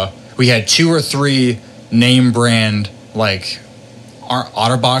we had 2 or 3 name brand like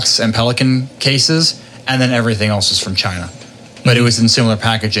OtterBox and Pelican cases, and then everything else was from China. But it was in similar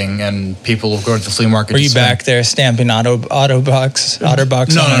packaging, and people will go to the flea market. Were you back there stamping OtterBox?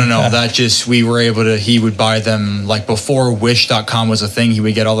 No. That just, we were able to, he would buy them, like before Wish.com was a thing, he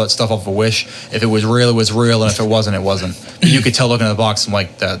would get all that stuff off of Wish. If it was real, it was real, and if it wasn't, it wasn't. But you could tell looking at the box, I'm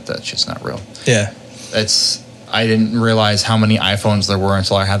like, that's just not real. Yeah. I didn't realize how many iPhones there were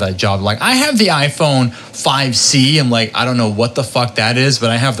until I had that job. Like, I have the iPhone 5C. I'm like, I don't know what the fuck that is, but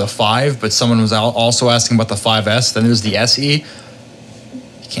I have the 5. But someone was also asking about the 5S. Then there's the SE.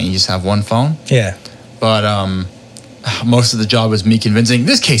 Can't you just have one phone? Yeah. But most of the job was me convincing,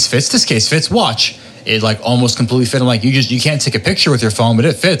 this case fits, watch. It like almost completely fit. I'm like, you can't take a picture with your phone, but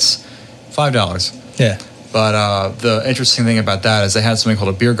it fits. $5. Yeah. But the interesting thing about that is they had something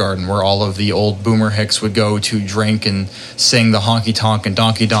called a beer garden where all of the old boomer hicks would go to drink and sing the honky tonk and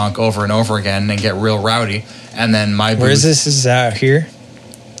donkey donk over and over again and get real rowdy. And then my booth... Where is this? Is out here?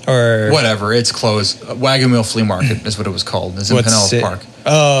 Or... Whatever. It's closed. Wagon Wheel Flea Market is what it was called. It's in Pinellas Park.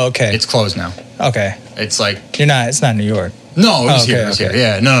 Oh, okay. It's closed now. Okay. It's like... It's not New York. No, it was here. It was here.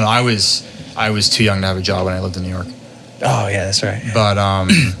 Yeah. No. I was too young to have a job when I lived in New York. Oh, yeah, that's right. Yeah. But...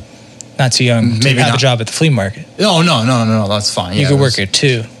 not too young to have a job at the flea market. No, that's fine. You could work here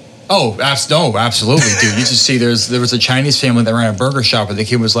too. Oh, absolutely, dude. You just see there was a Chinese family that ran a burger shop, and the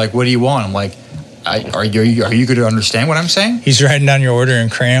kid was like, "What do you want?" I'm like, "Are you going to understand what I'm saying?" He's writing down your order in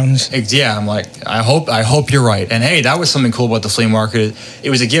crayons. Yeah, I'm like, I hope you're right. And hey, that was something cool about the flea market.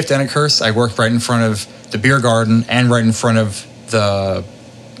 It was a gift and a curse. I worked right in front of the beer garden and right in front of the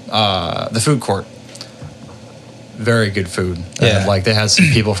food court. Very good food. Yeah. Like they had some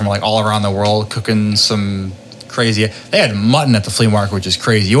people from like all around the world cooking some crazy. They had mutton at the flea market, which is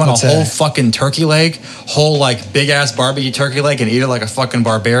crazy. You want a whole fucking turkey leg, whole like big ass barbecue turkey leg, and eat it like a fucking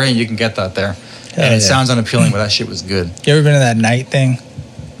barbarian. You can get that there, and it sounds unappealing, but that shit was good. You ever been to that night thing?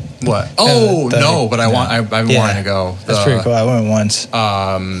 What? No, but I've been wanting to go. That's pretty cool. I went once.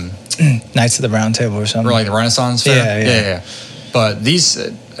 Knights of the Round Table or something. Or like the Renaissance Fair. Yeah. But these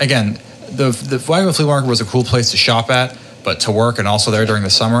again. The Wagon Flea Market was a cool place to shop at, but to work and also there during the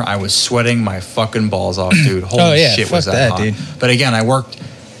summer, I was sweating my fucking balls off, dude. Holy shit, was that hot. Dude. But again, I worked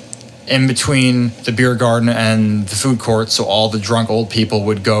in between the beer garden and the food court, so all the drunk old people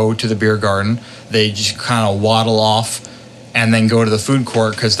would go to the beer garden. They just kind of waddle off and then go to the food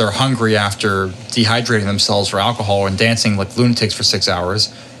court because they're hungry after dehydrating themselves for alcohol and dancing like lunatics for 6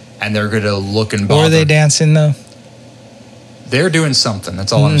 hours, and they're going to look and bother. Where are they dancing, though? They're doing something.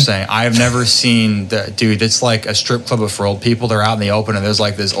 That's all I'm saying. I've never seen that, dude. It's like a strip club for old people. They're out in the open, and there's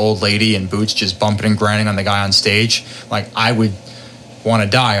like this old lady in boots just bumping and grinding on the guy on stage. Like I would want to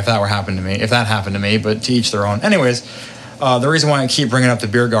die if that happened to me. But to each their own. Anyways, the reason why I keep bringing up the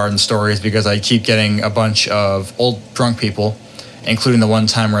beer garden story is because I keep getting a bunch of old drunk people, including the one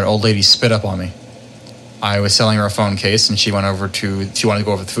time where an old lady spit up on me. I was selling her a phone case, and she wanted to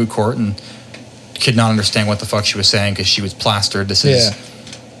go over to the food court and. Could not understand what the fuck she was saying because she was plastered. This is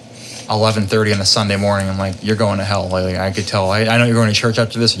 11:30 on a Sunday morning. I'm like, you're going to hell. Like, I could tell. I know you're going to church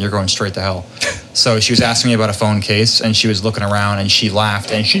after this, and you're going straight to hell. So she was asking me about a phone case, and she was looking around, and she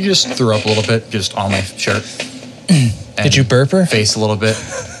laughed, and she just threw up a little bit just on my shirt. Did you burp her? Face a little bit.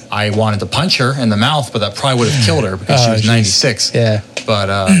 I wanted to punch her in the mouth, but that probably would have killed her because she was 96. Yeah. But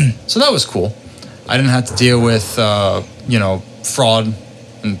so that was cool. I didn't have to deal with fraud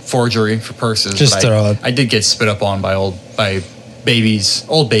and forgery for purses. Just throw up. I did get spit up on by old babies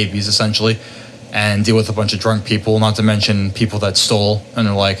essentially, and deal with a bunch of drunk people. Not to mention people that stole, and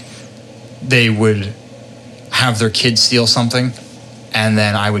they're like, they would have their kid steal something, and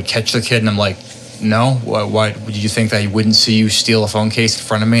then I would catch the kid, and I'm like, no, why would you think that he wouldn't see you steal a phone case in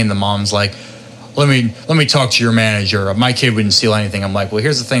front of me? And the mom's like, let me talk to your manager. My kid wouldn't steal anything. I'm like, well,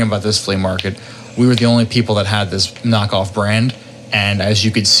 here's the thing about this flea market. We were the only people that had this knockoff brand. And as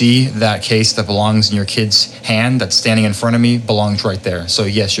you could see, that case that belongs in your kid's hand that's standing in front of me belongs right there. So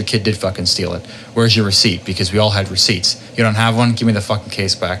yes, your kid did fucking steal it. Where's your receipt? Because we all had receipts. You don't have one? Give me the fucking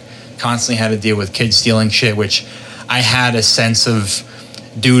case back. Constantly had to deal with kids stealing shit, which I had a sense of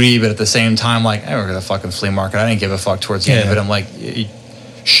duty, but at the same time, like, I work at the fucking flea market. I didn't give a fuck towards the end of it. I'm like,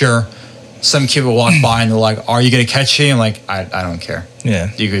 sure. Some kid will walk by and they're like, are you going to catch me? I'm like, I don't care. Yeah.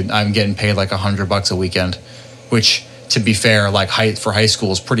 I'm getting paid like $100 a weekend, which, to be fair, like for high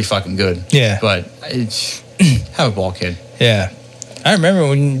school is pretty fucking good. Yeah. But have a ball, kid. Yeah. I remember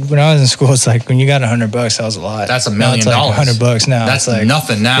when I was in school, it's like when you got $100, that was a lot. That's $1 million. Now it's like $100 now. That's like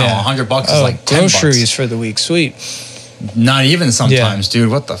nothing now. Yeah. $100 is like $10. Groceries for the week. Sweet. Not even sometimes,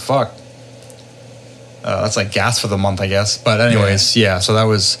 dude. What the fuck? That's like gas for the month, I guess. But anyways, so that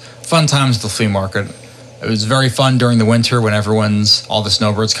was fun times at the flea market. It was very fun during the winter when all the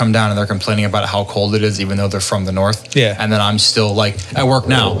snowbirds come down and they're complaining about how cold it is, even though they're from the north. Yeah. And then I'm still like at work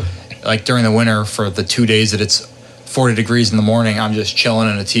now, like during the winter for the 2 days that it's 40 degrees in the morning, I'm just chilling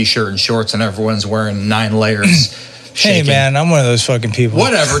in a t-shirt and shorts and everyone's wearing 9 layers. Hey man, I'm one of those fucking people.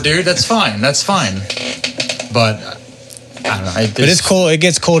 Whatever, dude. That's fine. But I don't know. But it's cold. It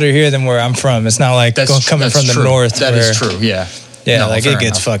gets colder here than where I'm from. It's not like coming from the north. That is true. Yeah. Yeah, no, like it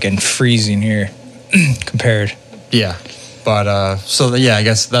gets fucking freezing here compared. Yeah. But I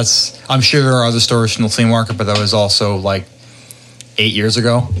guess I'm sure there are other stores from the flea market, but that was also like 8 years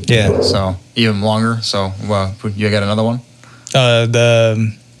ago. Yeah. So even longer. So you got another one?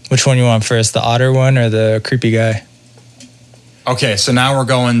 Which one you want first? The otter one or the creepy guy? Okay, so now we're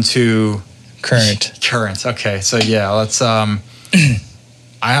going to current. Okay, so let's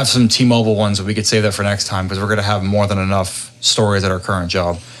I have some T-Mobile ones, but we could save that for next time because we're going to have more than enough stories at our current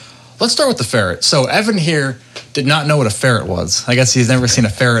job. Let's start with the ferret. So Evan here did not know what a ferret was. I guess he's never seen a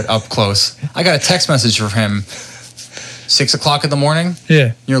ferret up close. I got a text message from him 6 o'clock in the morning.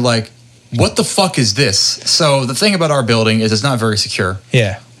 Yeah. You're like, what the fuck is this? So the thing about our building is it's not very secure.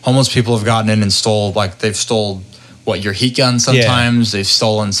 Yeah. Homeless people have gotten in and stole your heat gun sometimes. Yeah. They've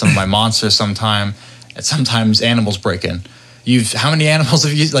stolen some of my monsters sometime. And sometimes animals break in. How many animals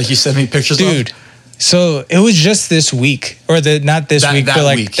have you sent me pictures of? Dude, so it was just this week. Or not this week, but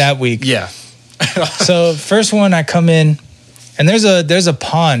like week. That week. Yeah. So first one, I come in and there's a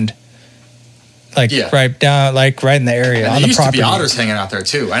pond right in the area and on the property. There used to be otters hanging out there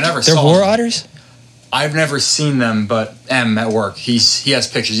too. I never saw them. There were otters? I've never seen them, but M at work, he has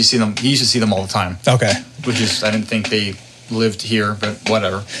pictures. You see them. He used to see them all the time. Okay. Which is, I didn't think they lived here, but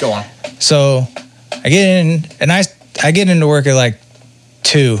whatever. Go on. So I get in, and I get into work at like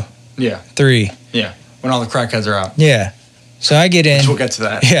 2. Yeah. 3. Yeah. When all the crackheads are out. Yeah. So I get in. Which we'll get to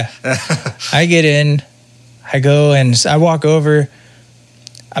that. Yeah. I get in. I go and I walk over.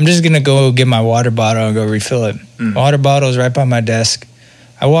 I'm just gonna go get my water bottle and go refill it. Water bottle is right by my desk.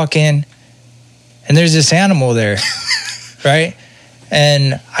 I walk in. And there's this animal there, right?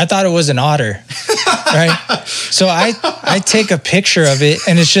 And I thought it was an otter, right? So I take a picture of it,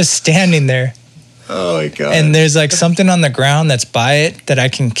 and it's just standing there. Oh, my God. And there's like something on the ground that's by it that I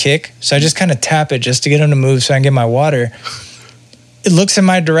can kick. So I just kind of tap it just to get him to move so I can get my water. It looks in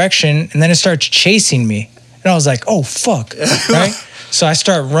my direction, and then it starts chasing me. And I was like, oh, fuck, right? So I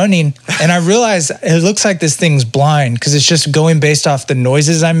start running, and I realize it looks like this thing's blind because it's just going based off the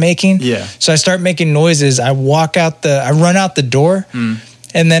noises I'm making. Yeah. So I start making noises. I run out the door,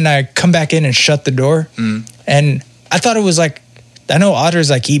 and then I come back in and shut the door. And I thought it was like, I know otters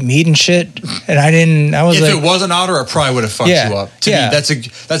like eat meat and shit, and if it was an otter, it probably would have fucked you up. To me, that's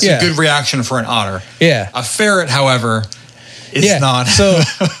a good reaction for an otter. Yeah. A ferret, however, it's not. So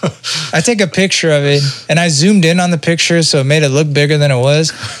I take a picture of it, and I zoomed in on the picture, so it made it look bigger than it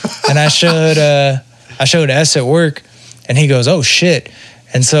was. And I showed S at work, and he goes, "Oh shit!"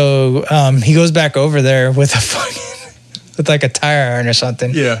 And so he goes back over there with with like a tire iron or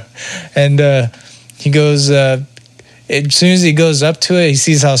something. Yeah. And he goes, as soon as he goes up to it, he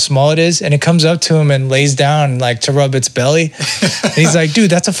sees how small it is, and it comes up to him and lays down like to rub its belly. And he's like, dude,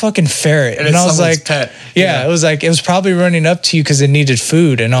 that's a fucking ferret. And I was like, pet. Yeah, it was like, it was probably running up to you because it needed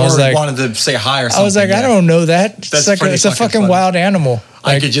food. And I was like, wanted to say hi or something. I was like, I don't know that. It's like, it's a fucking wild animal.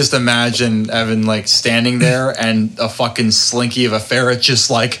 Like, I could just imagine Evan like standing there and a fucking slinky of a ferret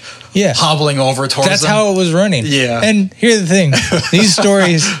just like hobbling over towards That's how it was running. Yeah. And here's the thing. These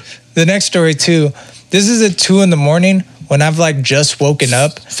stories, the next story too, this is at 2 a.m. when I've like just woken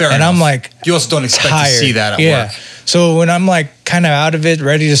up. Fair and enough. I'm like, you also don't expect tired. to see that at work. So when I'm like kind of out of it,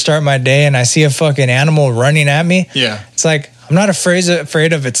 ready to start my day, and I see a fucking animal running at me, it's like, I'm not afraid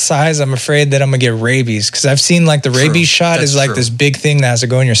of its size. I'm afraid that I'm gonna get rabies, because I've seen like the rabies shot is like this big thing that has to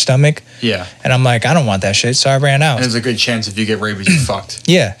go in your stomach. Yeah. And I'm like, I don't want that shit, so I ran out. And there's a good chance if you get rabies, you're fucked.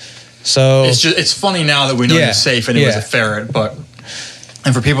 Yeah. So it's funny now that we know you're safe and it was a ferret,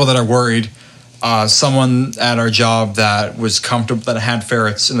 and for people that are worried, someone at our job that was comfortable, that had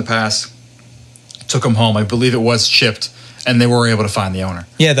ferrets in the past, took them home. I believe it was chipped, and they were able to find the owner.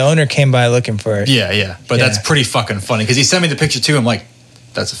 Yeah, the owner came by looking for it. Yeah. But that's pretty fucking funny, because he sent me the picture too. I'm like,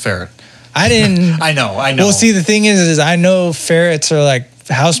 that's a ferret. I didn't. I know. Well, see, the thing is I know ferrets are like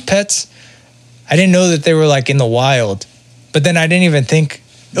house pets. I didn't know that they were like in the wild, but then I didn't even think.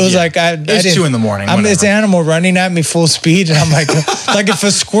 It was like it's 2 a.m. It's an animal running at me full speed, and I'm like, like if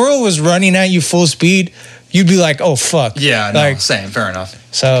a squirrel was running at you full speed, you'd be like, oh fuck. Yeah, like, same. Fair enough.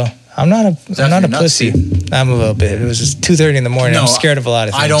 So I'm not a pussy. I'm a little bit. It was just 2:30 in the morning. I'm scared of a lot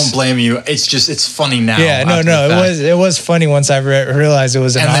of things. I don't blame you. it's funny now. Yeah, no. It was funny once I realized it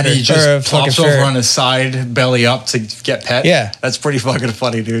was an otter. And then he just plops over ferret on his side, belly up to get pet. Yeah, that's pretty fucking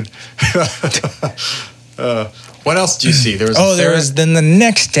funny, dude. What else do you see? There was then the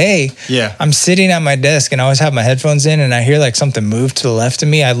next day. Yeah, I'm sitting at my desk and I always have my headphones in, and I hear like something move to the left of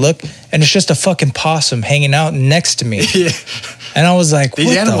me. I look and it's just a fucking possum hanging out next to me. Yeah, and I was like,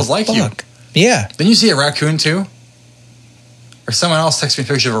 these animals like you. Yeah. Didn't you see a raccoon too? Or someone else texted me a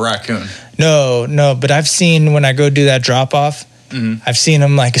picture of a raccoon. No, but I've seen when I go do that drop off. Mm-hmm. I've seen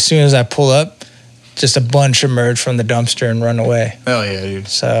them like as soon as I pull up, just a bunch emerge from the dumpster and run away. Hell yeah, dude.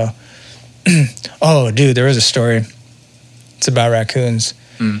 So. Oh, dude, there was a story. It's about raccoons.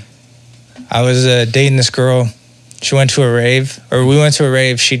 I was dating this girl. She went to a rave, or we went to a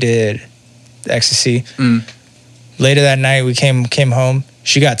rave. She did ecstasy. Later that night, we came home.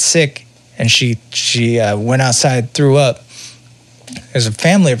 She got sick, and she went outside, threw up. There's a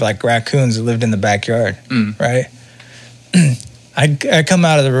family of like raccoons that lived in the backyard, right? I come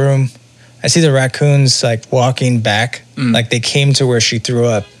out of the room. I see the raccoons like walking back, like they came to where she threw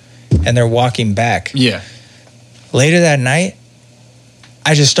up. And they're walking back. Yeah. Later that night,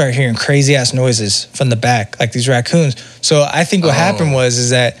 I just start hearing crazy ass noises from the back, like these raccoons. So I think what happened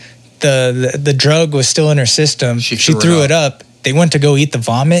is that the drug was still in her system. She threw it up. They went to go eat the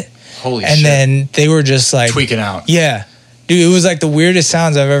vomit. Holy shit. And then they were just like tweaking out. Yeah. Dude, it was like the weirdest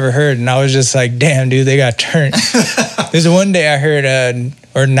sounds I've ever heard. And I was just like, damn, dude, they got turned. There's one day I heard, I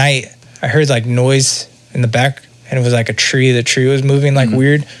heard like noise in the back, and it was like a tree. The tree was moving like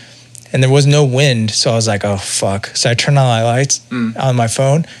weird. And there was no wind, so I was like, oh, fuck. So I turned on my lights on my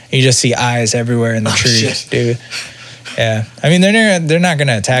phone, and you just see eyes everywhere in the tree, dude. Yeah. I mean, they're not going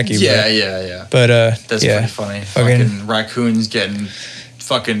to attack you. Yeah. But, that's pretty funny. Fucking raccoons getting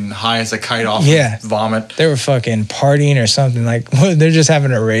fucking high as a kite off of vomit. They were fucking partying or something. Like, they're just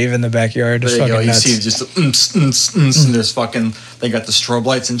having a rave in the backyard. There you go. You see just and there's fucking, they got the strobe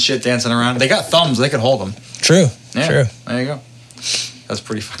lights and shit dancing around. They got thumbs. They could hold them. True. There you go. That's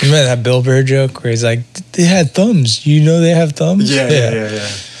pretty fucking. Remember that Bill Burr joke where he's like, "They had thumbs. You know they have thumbs." Yeah.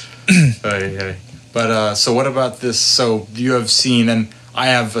 But so what about this? So you have seen, and I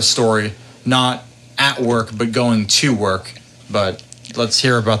have a story, not at work but going to work. But let's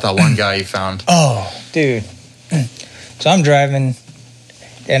hear about that one guy you found. Oh, dude. So I'm driving,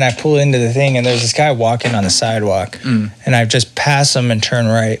 and I pull into the thing, and there's this guy walking on the sidewalk, and I just pass him and turn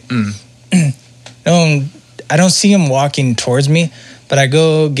right. No, I don't see him walking towards me. But I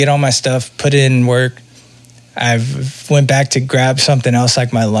go get all my stuff, put it in work. I went back to grab something else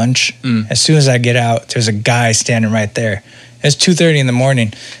like my lunch. As soon as I get out, there's a guy standing right there. It's 2:30 in the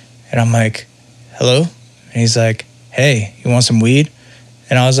morning. And I'm like, hello? And he's like, hey, you want some weed?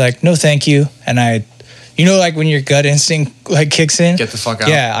 And I was like, no, thank you. And I, like when your gut instinct like kicks in? Get the fuck out.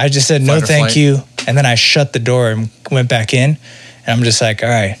 Yeah, I just said, no, thank you. And then I shut the door and went back in. And I'm just like, all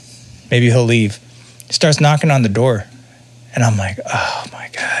right, maybe he'll leave. He starts knocking on the door. And I'm like, oh my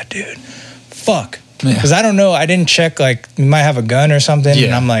God, dude. Fuck. Because I don't know. I didn't check, like, you might have a gun or something. Yeah.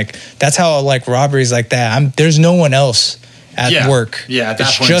 And I'm like, that's how, like, robberies like that. There's no one else at work. Yeah, at that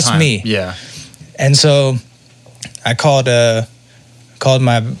it's point just in time. Me. Yeah. And so I called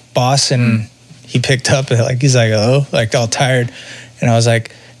my boss, and he picked up, and like he's like, oh, like all tired, and I was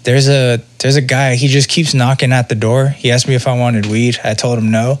like, there's a guy, he just keeps knocking at the door. He asked me if I wanted weed. I told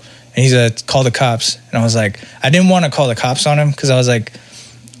him no, and he's like, call the cops. And I was like, I didn't want to call the cops on him because I was like,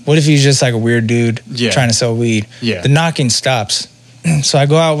 what if he's just like a weird dude trying to sell weed? Yeah. The knocking stops, so I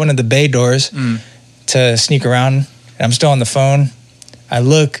go out one of the bay doors to sneak around, and I'm still on the phone. I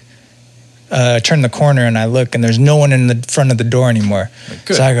look. Turn the corner and I look, and there's no one in the front of the door anymore.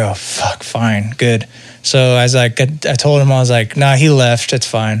 Good. So I go, fuck, fine, good. So I was like, I told him, I was like, nah, he left, it's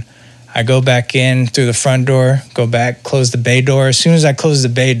fine. I go back in through the front door, go back, close the bay door. As soon as I close the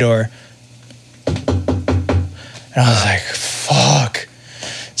bay door, and I was like, fuck.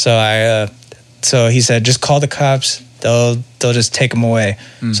 So he said, just call the cops. They'll just take him away.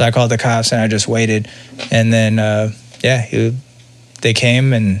 So I called the cops and I just waited, and then they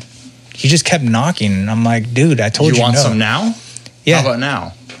came and. He just kept knocking, and I'm like, dude, I told you You want no. some now? Yeah. How about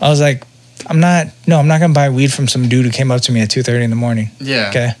now? I was like, I'm not going to buy weed from some dude who came up to me at 2:30 in the morning. Yeah.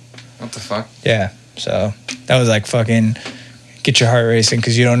 Okay? What the fuck? Yeah. So that was like fucking get your heart racing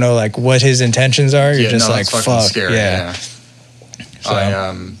because you don't know like what his intentions are. You're just like, fuck. Scary. Yeah. So.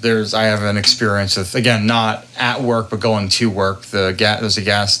 I have an experience with, again, not at work, but going to work. There's the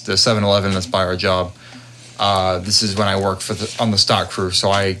 7-Eleven that's by our job. This is when I worked on the stock crew, so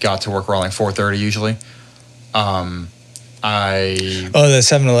I got to work around like 4:30 usually. The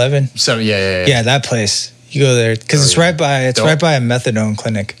 7-Eleven? Yeah, that place. You go there because it's right by a methadone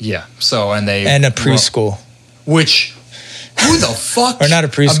clinic. Yeah. So and a preschool. Which who the fuck? Or not a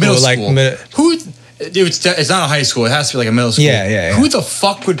preschool, like who? It's not a high school. It has to be like a middle school. Yeah. Who the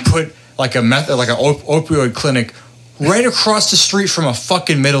fuck would put like an opioid clinic right across the street from a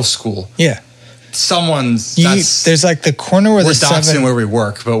fucking middle school? Yeah. There's like the corner where where we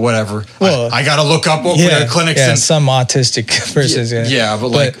work, but whatever. Well, I gotta look up what clinics. Yeah, some autistic persons. Yeah, but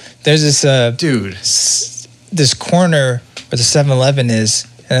like there's this dude, this corner where the 7-Eleven is,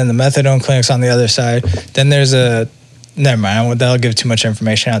 and then the methadone clinic's on the other side. Then there's never mind. That'll give too much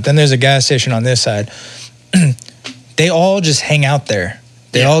information out. Then there's a gas station on this side. They all just hang out there.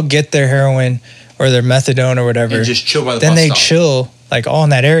 They all get their heroin or their methadone or whatever. And just chill by the Then bus they stop. chill. Like all in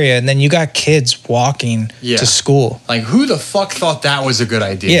that area, and then you got kids walking to school. Like who the fuck thought that was a good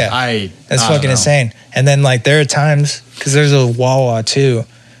idea? Yeah, that's fucking insane. And then like there are times because there's a Wawa too,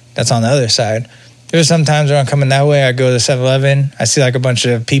 that's on the other side. There's some times when I'm coming that way, I go to 7-Eleven, I see like a bunch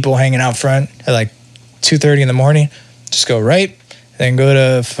of people hanging out front at like 2:30 in the morning. Just go right, then go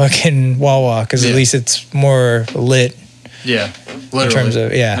to fucking Wawa because at least it's more lit. Yeah, literally. In terms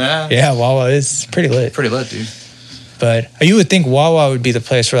of Wawa is pretty lit. Pretty lit, dude. But you would think Wawa would be the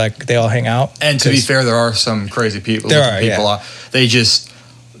place where like they all hang out. And to be fair, there are some crazy people. They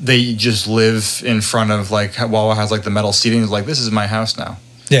just live in front of like Wawa has like the metal seating. It's like this is my house now.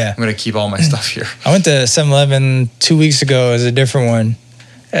 Yeah, I'm gonna keep all my stuff here. I went to 7-Eleven 2 weeks ago as a different one,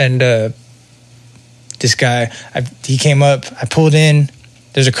 and this guy, he came up. I pulled in.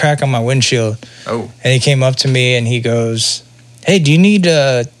 There's a crack on my windshield. Oh, and he came up to me and he goes, "Hey, do you need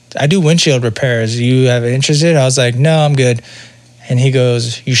I do windshield repairs. You have interested?" I was like, "No, I'm good." And he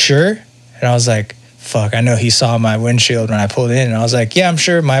goes, "You sure?" And I was like, fuck, I know he saw my windshield when I pulled in. And I was like, "Yeah, I'm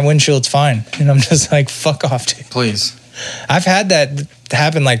sure my windshield's fine." And I'm just like, fuck off, dude. Please. I've had that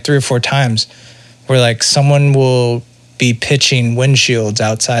happen like 3 or 4 times where like someone will be pitching windshields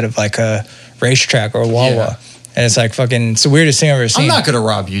outside of like a racetrack or a Wawa. Yeah. And it's like fucking, it's the weirdest thing I've ever seen. I'm not going to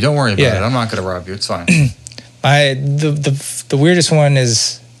rob you. Don't worry about it. I'm not going to rob you. It's fine. The weirdest one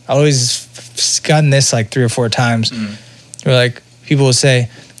is, I always gotten this like 3 or 4 times. Where like people will say,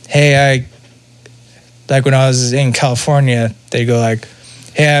 "Hey, like when I was in California, they go like,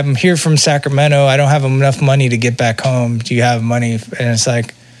 "Hey, I'm here from Sacramento. I don't have enough money to get back home. Do you have money?" And it's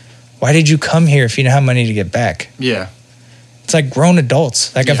like, why did you come here if you don't have money to get back? Yeah. It's like grown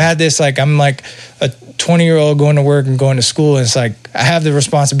adults. Like I've had this, like I'm like a 20-year-old going to work and going to school. And it's like, I have the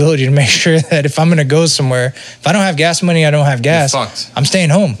responsibility to make sure that if I'm going to go somewhere, if I don't have gas money, I don't have gas. I'm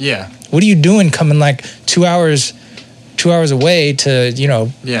staying home. Yeah. What are you doing coming like 2 hours away to,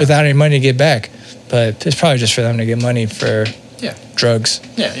 without any money to get back? But it's probably just for them to get money for drugs.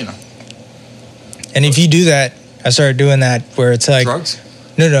 Yeah, And if you do that, I started doing that where it's like... Drugs?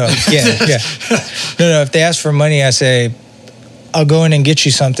 No. Yeah. No. If they ask for money, I say, "I'll go in and get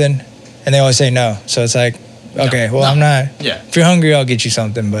you something." And they always say no. So it's like, okay, I'm not... Yeah. If you're hungry, I'll get you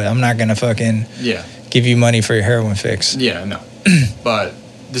something, but I'm not going to fucking give you money for your heroin fix. Yeah, no. But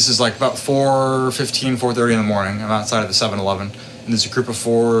this is like about 4:15, 4:30 in the morning. I'm outside of the 7-Eleven. And there's a group of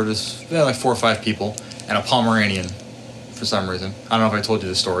 4 or 5 people and a Pomeranian for some reason. I don't know if I told you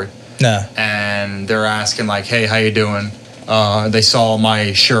this story. No. And they're asking like, "Hey, how you doing?" They saw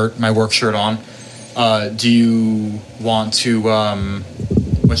my shirt, my work shirt on. Do you want to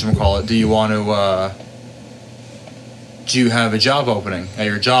whatchamacallit? Do you want to do you have a job opening at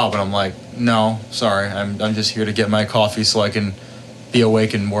your job? And I'm like, "No, sorry. I'm just here to get my coffee so I can be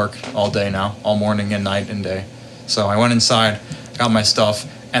awake and work all day now, all morning and night and day." So I went inside, got my stuff,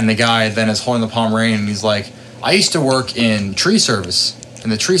 and the guy then is holding the Pomeranian, and he's like, "I used to work in tree service, in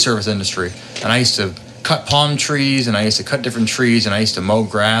the tree service industry, and I used to cut palm trees, and I used to cut different trees, and I used to mow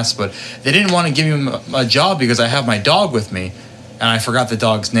grass, but they didn't want to give me a job because I have my dog with me." And I forgot the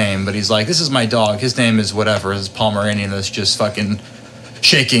dog's name, but he's like, "This is my dog. His name is whatever. This Pomeranian that's just fucking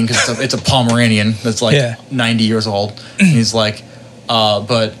shaking because it's a Pomeranian that's like 90 years old." And he's like,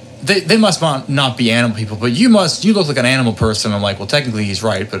 but they must not be animal people, but you look like an animal person. I'm like, well, technically he's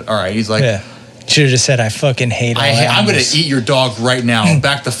right, but all right. He's like, should have just said, "I fucking hate all animals. I'm going to eat your dog right now.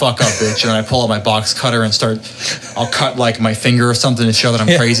 Back the fuck up, bitch." And I pull out my box cutter and I'll cut like my finger or something to show that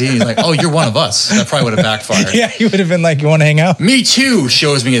I'm crazy. And he's like, "Oh, you're one of us." That probably would have backfired. Yeah, he would have been like, "You want to hang out?" Me too.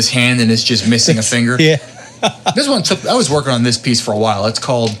 Shows me his hand and it's just missing a finger. This one I was working on this piece for a while. It's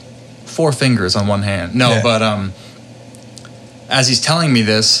called 4 Fingers on One Hand. No, but as he's telling me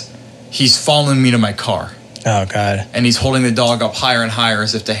this, he's following me to my car. Oh, God. And he's holding the dog up higher and higher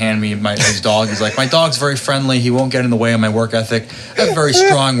as if to hand me his dog. He's like, "My dog's very friendly. He won't get in the way of my work ethic. I have a very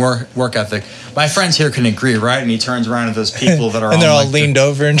strong work ethic." My friends here can agree, right? And he turns around to those people that are and they're all leaned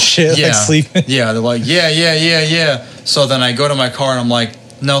over and shit, like sleeping. Yeah, they're like, yeah. So then I go to my car and I'm like,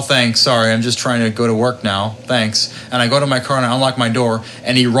 "No, thanks. Sorry, I'm just trying to go to work now. Thanks." And I go to my car and I unlock my door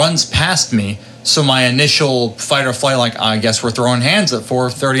and he runs past me. So my initial fight or flight, like, I guess we're throwing hands at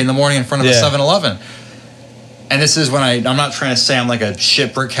 4:30 in the morning in front of the 7-Eleven. And this is when I'm not trying to say I'm like a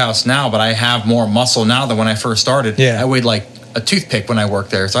shit brick house now, but I have more muscle now than when I first started. I weighed like a toothpick when I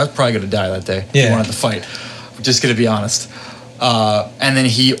worked there, so I was probably going to die that day. If I wanted to fight. I'm just going to be honest. And then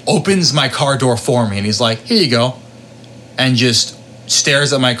he opens my car door for me, and he's like, "Here you go," and just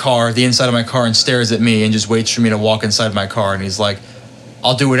stares at my car, the inside of my car, and stares at me, and just waits for me to walk inside my car. And he's like,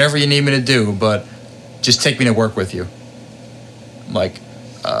 "I'll do whatever you need me to do, but just take me to work with you." I'm like,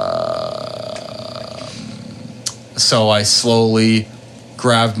 So I slowly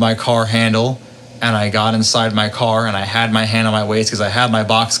grabbed my car handle and I got inside my car and I had my hand on my waist because I had my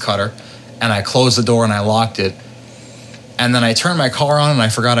box cutter, and I closed the door and I locked it. And then I turned my car on and I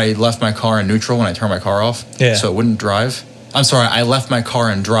forgot I left my car in neutral when I turned my car off. So it wouldn't drive. I'm sorry, I left my car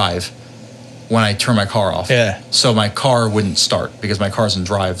in drive when I turned my car off. So my car wouldn't start because my car's in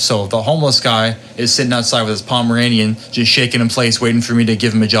drive. So the homeless guy is sitting outside with his Pomeranian, just shaking in place, waiting for me to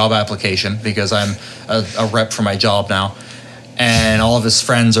give him a job application because I'm a rep for my job now. And all of his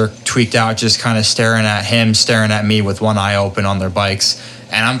friends are tweaked out, just kind of staring at him, staring at me with one eye open on their bikes.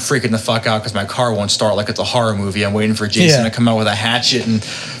 And I'm freaking the fuck out because my car won't start like it's a horror movie. I'm waiting for Jason to come out with a hatchet and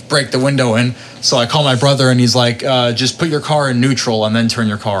break the window in. So I call my brother and he's like, "Just put your car in neutral and then turn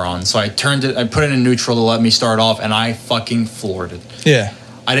your car on." So I put it in neutral to let me start off, and I fucking floored it.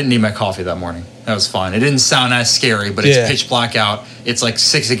 I didn't need my coffee that morning. That was fine. It didn't sound as scary, but it's pitch black out. It's like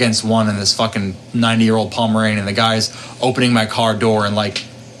 6 against 1 in this fucking 90-year-old Pomeranian, and the guy's opening my car door and like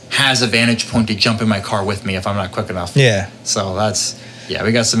has a vantage point to jump in my car with me if I'm not quick enough. So that's... Yeah,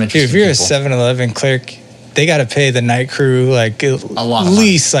 we got some interesting Dude, if you're people. a 7-Eleven clerk, they got to pay the night crew like at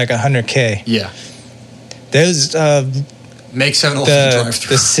least like $100K. Those make 7-Eleven drive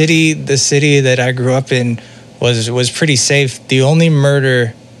through. The city that I grew up in was pretty safe. The only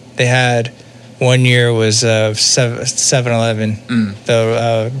murder they had one year was 7-Eleven,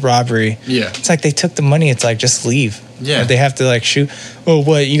 the robbery. It's like they took the money. It's like, just leave. They have to like shoot. Oh,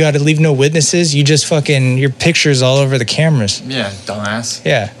 what? You got to leave no witnesses? You just fucking, your picture's all over the cameras. Dumbass.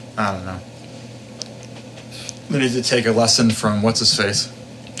 I don't know. We need to take a lesson from what's his face.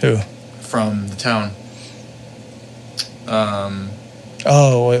 Who? From the town.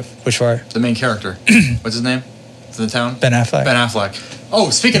 Which part? The main character. What's his name? It's in the town. Ben Affleck. Ben Affleck. Oh,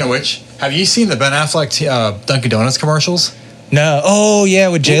 speaking of which, have you seen the Ben Affleck Dunkin' Donuts commercials? No. Oh yeah,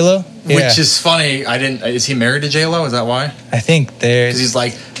 with J-Lo. Which is funny. Is he married to J-Lo? Is that why? I think there's. Because he's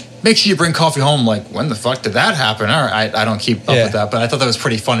like, make sure you bring coffee home. Like, when the fuck did that happen? All right, I don't keep up with that, but I thought that was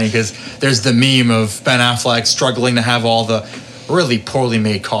pretty funny because there's the meme of Ben Affleck struggling to have all the really poorly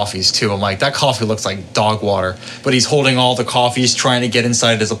made coffees too. I'm like, that coffee looks like dog water, but he's holding all the coffees trying to get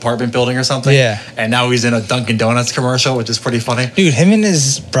inside his apartment building or something. And now he's in a Dunkin' Donuts commercial, which is pretty funny. Dude, him and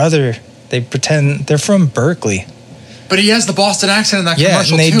his brother, they pretend they're from Berkeley. But he has the Boston accent in that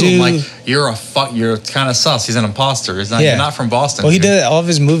commercial too. I'm like, you're kind of sus. He's an imposter. You're not from Boston. Well, he did all of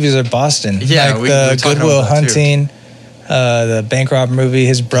his movies are Boston. Yeah, like the Good Will Hunting. the bank robber movie.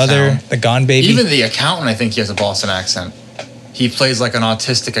 His brother, the Gone Baby. Even the accountant, I think he has a Boston accent. He plays like an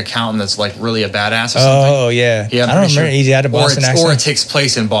autistic accountant that's like really a badass or something. Oh, yeah. I don't remember. He had a Boston accent. Or it takes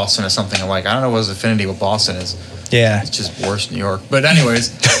place in Boston or something. Like, I don't know what his affinity with Boston is. Yeah. It's just worse New York. But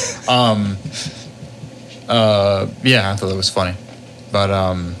anyways, yeah, I thought that was funny. But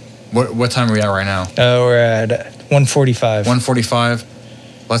what time are we at right now? We're at 1:45. 1:45.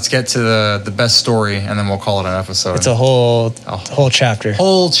 Let's get to the best story, and then we'll call it an episode. It's a whole chapter.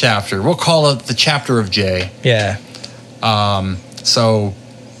 Whole chapter. We'll call it the chapter of Jay. Yeah. So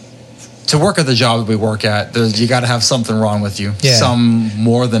to work at the job that we work at, you got to have something wrong with you. Yeah. Some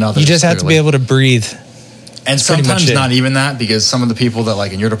more than others. You just have to be able to breathe. And sometimes not even that, because some of the people that,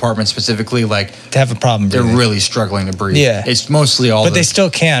 like in your department specifically, like to have a problem breathing. They're really struggling to breathe. Yeah. It's mostly all But they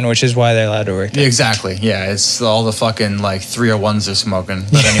still can, which is why they're allowed to work there. Exactly. Yeah. It's all the fucking like 301s they're smoking.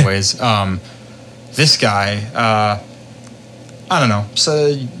 But anyways, this guy, I don't know.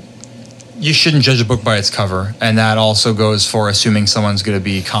 So you shouldn't judge a book by its cover. And that also goes for assuming someone's going to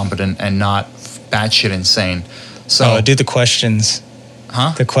be competent and not batshit insane. So do the questions.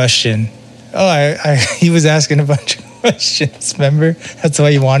 Huh? The question. Oh, he was asking a bunch of questions, remember? That's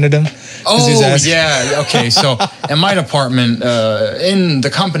why you wanted him? Oh, yeah. Okay, so in my department, in the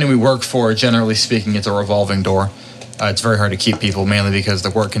company we work for, generally speaking, it's a revolving door. It's very hard to keep people, mainly because the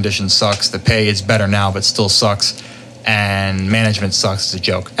work condition sucks. The pay is better now, but still sucks. And management sucks. It's a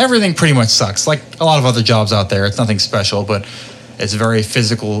joke. Everything pretty much sucks. Like a lot of other jobs out there. It's nothing special, but it's a very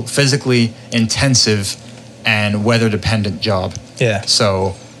physically intensive and weather-dependent job. Yeah.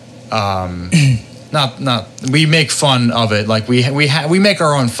 So... we make fun of it. Like we make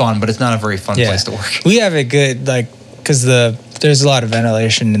our own fun, but it's not a very fun place to work. We have it good, like, because there's a lot of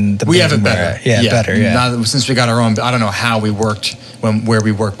ventilation in the. We have it better. Better. Yeah. Now, since we got our own, I don't know how we worked where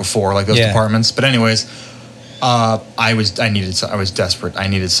we worked before, like those departments. But anyways, I was desperate. I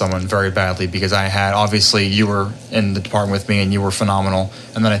needed someone very badly because I had, obviously you were in the department with me and you were phenomenal,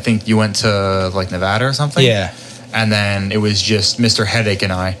 and then I think you went to like Nevada or something. Yeah. And then it was just Mr. Headache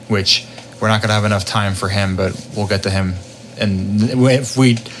and I, which we're not going to have enough time for him, but we'll get to him. And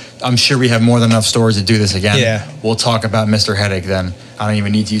I'm sure we have more than enough stories to do this again. Yeah. We'll talk about Mr. Headache then. I don't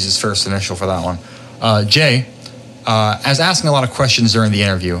even need to use his first initial for that one. Jay, I was asking a lot of questions during the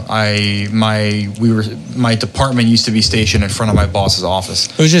interview. My department used to be stationed in front of my boss's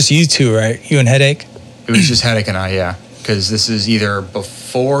office. It was just you two, right? You and Headache? It was just Headache and I, yeah. Because this is either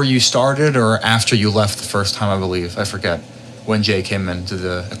before you started or after you left the first time, I believe. I forget when Jay came into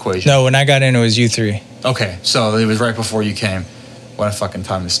the equation. No, when I got in, it was you three. Okay, so it was right before you came. What a fucking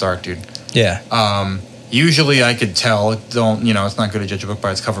time to start, dude. Yeah. Usually I could tell, it's not good to judge a book by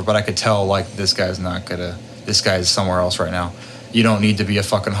its cover, but I could tell, like, this guy's somewhere else right now. You don't need to be a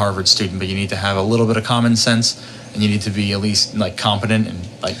fucking Harvard student, but you need to have a little bit of common sense. And you need to be at least like competent and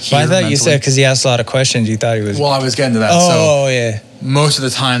like hear I thought mentally. You said because he asked a lot of questions, you thought he was. Well, I was getting to that. Oh, yeah. Most of the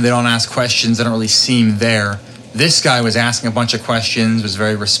time, they don't ask questions. They don't really seem there. This guy was asking a bunch of questions. Was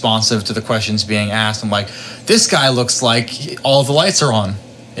very responsive to the questions being asked. I'm like, this guy looks like all the lights are on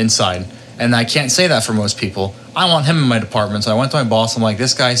inside, and I can't say that for most people. I want him in my department, so I went to my boss. I'm like,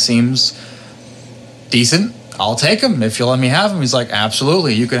 this guy seems decent. I'll take him if you'll let me have him. He's like,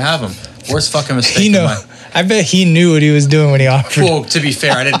 absolutely, you can have him. Worst fucking mistake. I bet he knew what he was doing when he offered. Well, to be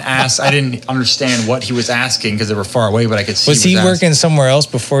fair, I didn't understand what he was asking because they were far away, but I could see. Was he working somewhere else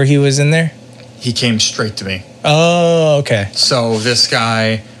before he was in there? He came straight to me. Oh, okay. So this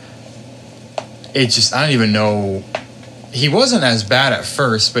guy, I don't even know. He wasn't as bad at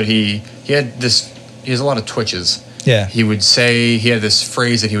first, but he has a lot of twitches. Yeah. He had this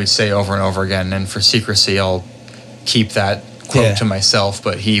phrase that he would say over and over again, and for secrecy, I'll keep that quote to myself,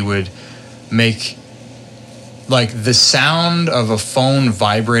 but he would make like the sound of a phone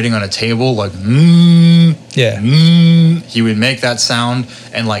vibrating on a table, like he would make that sound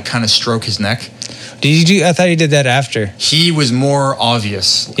and like kind of stroke his neck. I thought he did that after. He was more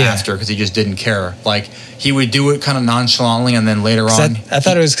obvious after because he just didn't care. Like he would do it kind of nonchalantly, and then later on, I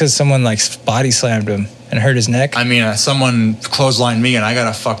thought it was because someone like body slammed him and hurt his neck. I mean, someone clotheslined me, and I got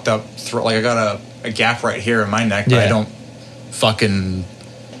a fucked up throat. Like I got a gap right here in my neck, but I don't fucking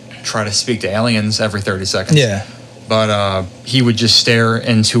try to speak to aliens every 30 seconds. Yeah. But he would just stare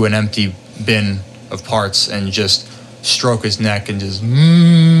into an empty bin of parts and just stroke his neck and just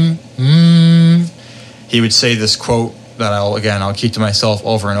He would say this quote that I'll keep to myself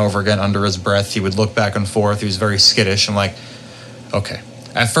over and over again under his breath. He would look back and forth. He was very skittish. I'm like, okay.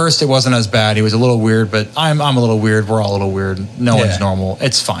 At first, it wasn't as bad. He was a little weird, but I'm a little weird. We're all a little weird. No one's normal.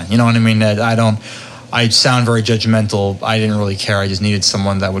 It's fine. You know what I mean? I sound very judgmental. I didn't really care. I just needed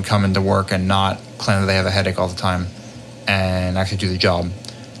someone that would come into work and not claim that they have a headache all the time. and actually do the job.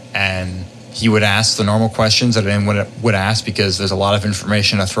 And he would ask the normal questions that anyone would ask, because there's a lot of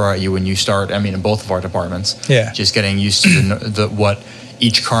information to throw at you when you start. I mean, in both of our departments. Yeah. Just getting used to the what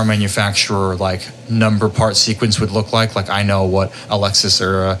each car manufacturer, like, number part sequence would look like. Like, I know what a Lexus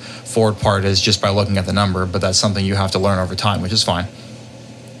or a Ford part is just by looking at the number, but that's something you have to learn over time, which is fine.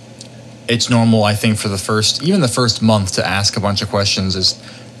 It's normal, I think, for the first month to ask a bunch of questions. Is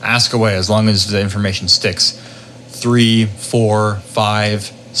ask away as long as the information sticks. 3, 4,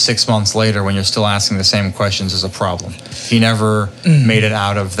 5, 6 months later, when you're still asking the same questions, is a problem. He never made it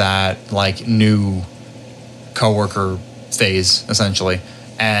out of that, like, new coworker phase, essentially,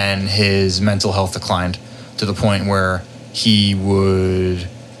 and his mental health declined to the point where he would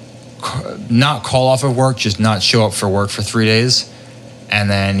not call off of work, just not show up for work for 3 days, and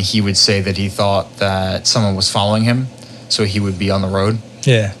then he would say that he thought that someone was following him, so he would be on the road.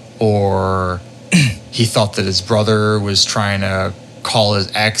 Yeah. Or he thought that his brother was trying to call his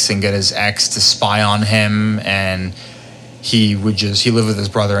ex and get his ex to spy on him, and he lived with his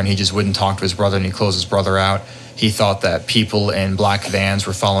brother, and he just wouldn't talk to his brother, and he closed his brother out. He thought that people in black vans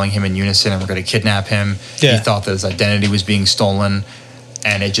were following him in unison and were going to kidnap him. Yeah. He thought that his identity was being stolen,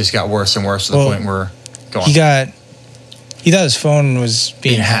 and it just got worse and worse to the point where he thought his phone was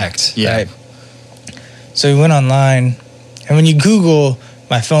being hacked. Yeah. Right? So he went online, and when you Google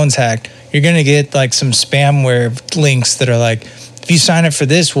 "my phone's hacked," you're going to get like some spamware links that are like, if you sign up for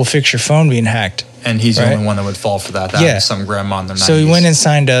this, we'll fix your phone being hacked. And he's the only one that would fall for that. That was some grandma in their 90s. So he went and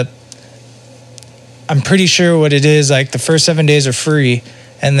signed up. I'm pretty sure what it is, like the first 7 days are free,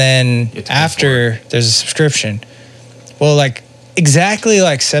 and then after there's a subscription. Well, like exactly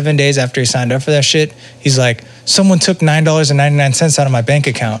like 7 days after he signed up for that shit, he's like, someone took $9.99 out of my bank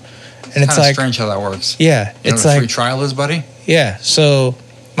account. And it's like strange how that works. Yeah. You know it's what a like free trial is, buddy? Yeah. So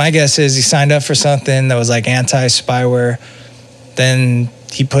my guess is he signed up for something that was like anti-spyware. Then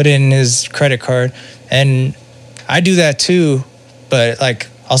he put in his credit card, and I do that too, but like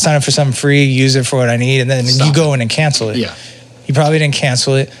I'll sign up for something free, use it for what I need, and then you go in and cancel it. Yeah. You probably didn't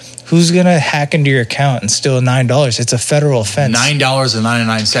cancel it. Who's going to hack into your account and steal $9? It's a federal offense.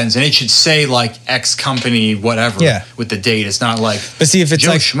 $9.99. And it should say like X company, whatever, with the date. It's not like but see, if it's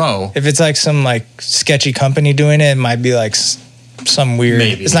Joe like Schmo. If it's like some like sketchy company doing it, it might be like some weird.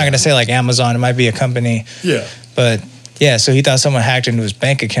 Maybe, it's not going to say like Amazon. It might be a company. Yeah. But yeah, so he thought someone hacked into his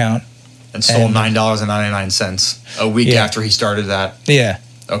bank account. And stole $9.99 a week after he started that. Yeah.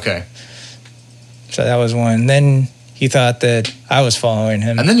 Okay. So that was one. Then he thought that I was following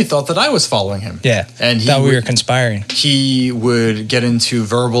him. And then he thought that I was following him. Yeah. And he thought we were conspiring. He would get into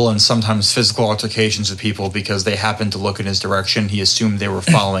verbal and sometimes physical altercations with people because they happened to look in his direction. He assumed they were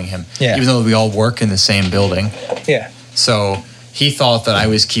following him. Yeah. Even though we all work in the same building. Yeah. So he thought that I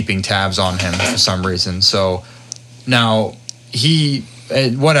was keeping tabs on him for some reason. So now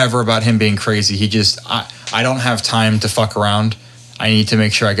whatever about him being crazy. I don't have time to fuck around. I need to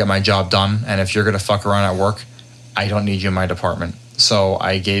make sure I get my job done. And if you're going to fuck around at work, I don't need you in my department. So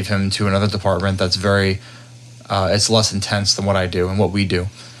I gave him to another department that's it's less intense than what I do and what we do.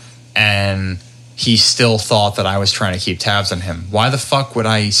 And he still thought that I was trying to keep tabs on him. Why the fuck would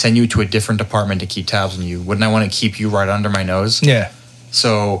I send you to a different department to keep tabs on you? Wouldn't I want to keep you right under my nose? Yeah.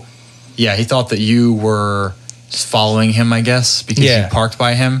 So, yeah, he thought that you were following him, I guess, because you parked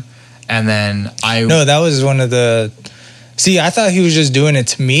by him. And then No, that was one of the... See, I thought he was just doing it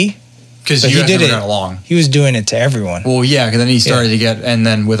to me. Because you guys never got along. He was doing it to everyone. Well, yeah, because then he started to get... And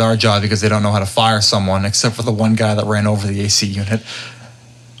then with our job, because they don't know how to fire someone, except for the one guy that ran over the AC unit.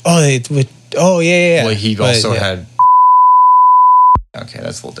 Oh, yeah. Well, he also had... Okay,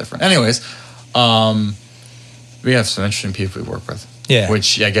 that's a little different. Anyways, we have some interesting people we work with. Yeah.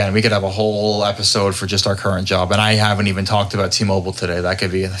 Which, again, we could have a whole episode for just our current job. And I haven't even talked about T-Mobile today. That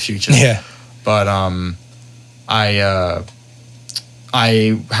could be in the future. Yeah. But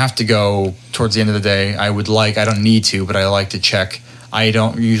I have to go towards the end of the day. I don't need to, but I like to check. I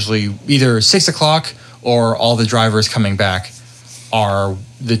don't usually... Either 6 o'clock or all the drivers coming back are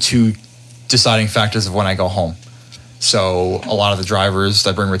the two deciding factors of when I go home. So a lot of the drivers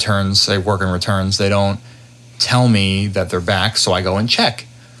that bring returns, they work in returns, they don't tell me that they're back, so I go and check.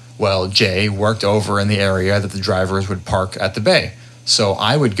 Well, Jay worked over in the area that the drivers would park at the bay. So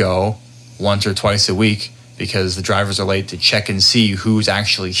I would go once or twice a week because the drivers are late to check and see who's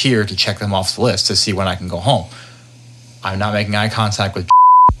actually here to check them off the list to see when I can go home. I'm not making eye contact with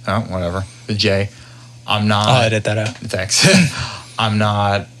with Jay. I'm not... I'll edit that out. Thanks. I'm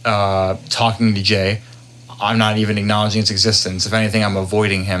not talking to Jay. I'm not even acknowledging its existence. If anything, I'm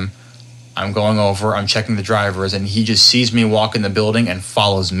avoiding him. I'm going over, I'm checking the drivers, and he just sees me walk in the building and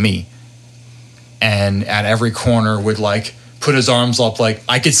follows me. and at every corner would like put his arms up like,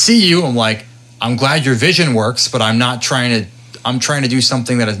 I could see you. I'm like, I'm glad your vision works, but I'm trying to do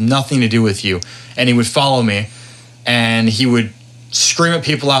something that has nothing to do with you. And he would follow me, and he would scream at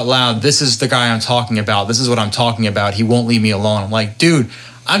people out loud, this is the guy I'm talking about. This is what I'm talking about. He won't leave me alone. I'm like, dude,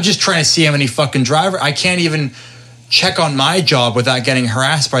 I'm just trying to see how many fucking driver. I can't even check on my job without getting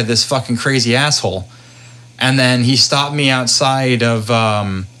harassed by this fucking crazy asshole. And then he stopped me outside of,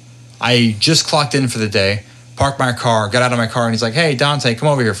 I just clocked in for the day, parked my car, got out of my car, and he's like, hey, Dante, come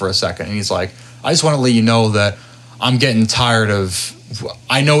over here for a second. And he's like, I just want to let you know that I'm getting tired of,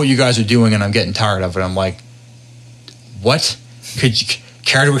 I know what you guys are doing, and I'm getting tired of it. I'm like, what? Could you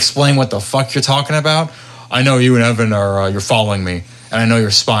care to explain what the fuck you're talking about? I know you and Evan are, you're following me, and I know you're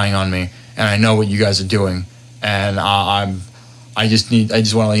spying on me, and I know what you guys are doing, and I just want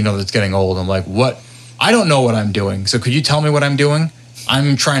to let you know that it's getting old. I'm like, what? I don't know what I'm doing, so could you tell me what I'm doing?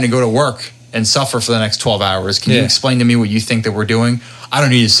 I'm trying to go to work and suffer for the next 12 hours. Can you explain to me what you think that we're doing? I don't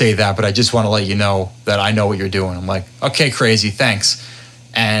need to say that, but I just want to let you know that I know what you're doing. I'm like, okay, crazy, thanks.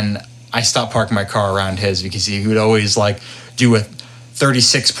 And I stopped parking my car around his because he would always like do a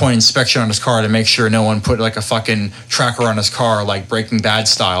 36-point inspection on his car to make sure no one put like a fucking tracker on his car, like Breaking Bad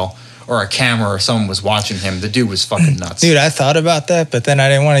style, or a camera, or someone was watching him. The dude was fucking nuts. Dude, I thought about that, but then I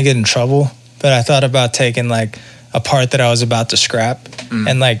didn't want to get in trouble. But I thought about taking like a part that I was about to scrap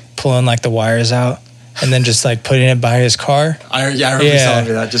and like pulling like the wires out and then just like putting it by his car. I remember you telling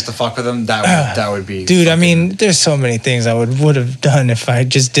me that just to fuck with him. That would be. Dude, I mean, there's so many things I would have done if I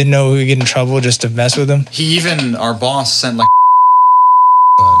just didn't know we would get in trouble just to mess with him. Our boss sent like.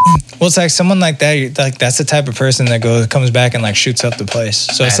 Well, it's like someone like that. Like that's the type of person that comes back and like shoots up the place.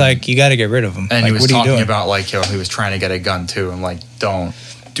 So it's like you got to get rid of him. And like, he was what talking about like he was trying to get a gun too. I'm like,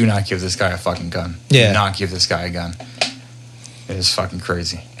 do not give this guy a fucking gun. Yeah. Do not give this guy a gun. It is fucking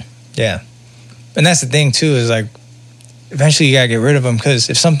crazy. Yeah, and that's the thing too. Is like eventually you gotta get rid of him because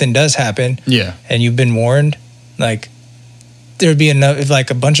if something does happen, and you've been warned, like there'd be enough. If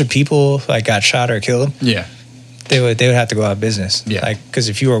like a bunch of people like got shot or killed, they would have to go out of business. Yeah, like because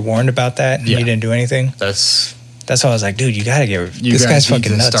if you were warned about that and you didn't do anything, that's why I was like, dude, you gotta get this guy's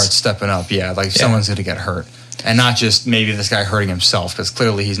fucking nuts. Start stepping up. Yeah, like someone's gonna get hurt, and not just maybe this guy hurting himself because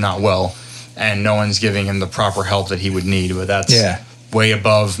clearly he's not well, and no one's giving him the proper help that he would need. But that's way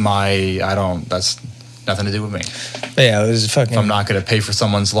above my. That's nothing to do with me. But yeah, it was fucking. If I'm not gonna pay for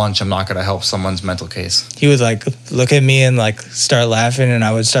someone's lunch, I'm not gonna help someone's mental case. He would like look at me and like start laughing, and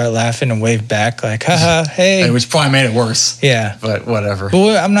I would start laughing and wave back like, haha, hey. Which probably made it worse. Yeah. But whatever. But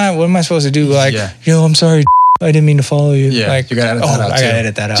what am I supposed to do? Like, yo, I'm sorry, I didn't mean to follow you. Yeah, like, you gotta edit that out. I gotta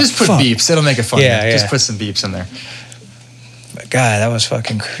edit that out. Just put beeps. It'll make it funny. Yeah. Just put some beeps in there. But God, that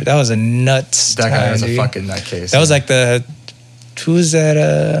was a nuts. That guy was dude. A fucking nutcase. That was like who was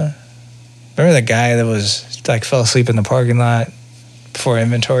that? Remember the guy that was like fell asleep in the parking lot before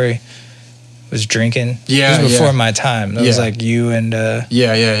inventory? Was drinking. Yeah, it was before my time. It was like you and.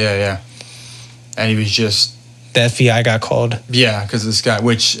 Yeah. And he was just. The FBI got called. Yeah, because this guy,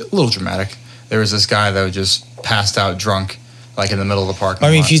 which a little dramatic. There was this guy that was just passed out drunk, like in the middle of the parking lot.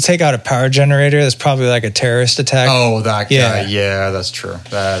 I mean, if you take out a power generator, that's probably like a terrorist attack. Oh, that guy. Yeah, that's true.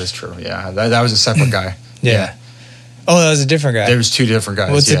 That is true. Yeah, that was a separate guy. Yeah. Oh, that was a different guy. There was two different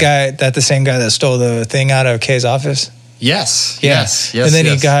guys. What's the guy? That the same guy that stole the thing out of Kay's office? Yes. And then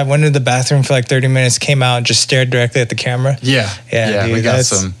he went into the bathroom for like 30 minutes, came out and just stared directly at the camera. Yeah. Dude, we got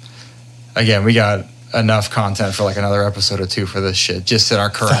some. Again, we got enough content for like another episode or two for this shit, just at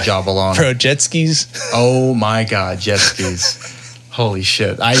our current job alone. Bro, jet skis. Oh my God, jet skis. Holy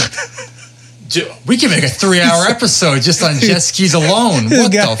shit. We can make a 3-hour episode just on jet skis alone.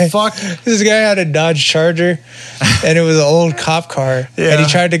 What the fuck? This guy had a Dodge Charger, and it was an old cop car. Yeah. And he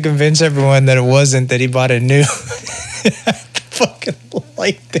tried to convince everyone that it wasn't, that he bought a new fucking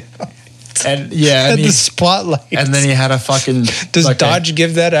light down. And the spotlight. And then he had a fucking. Does Dodge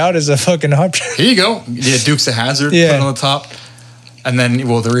give that out as a fucking option? Here you go. Yeah, Dukes of Hazzard put on the top. And then,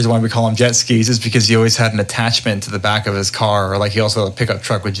 the reason why we call them jet skis is because he always had an attachment to the back of his car, or like he also had a pickup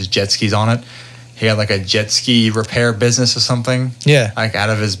truck with just jet skis on it. He had like a jet ski repair business or something. Yeah. Like out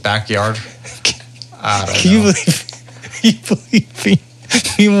of his backyard. I don't know. Can you believe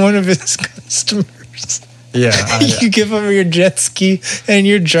me one of his customers? Yeah. You give him your jet ski and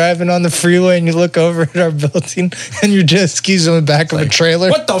you're driving on the freeway and you look over at our building and your jet ski's on the back of a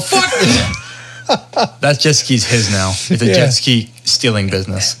trailer. What the fuck? That jet ski's his now. It's a jet ski stealing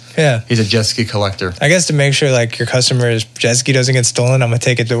business. Yeah. He's a jet ski collector. I guess to make sure like your customer's jet ski doesn't get stolen, I'm going to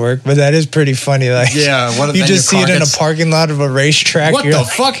take it to work. But that is pretty funny. Like, yeah. You just see it in a parking lot of a racetrack. What the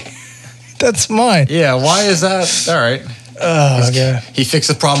fuck? That's mine. Yeah. Why is that? All right. Oh, God. He fixed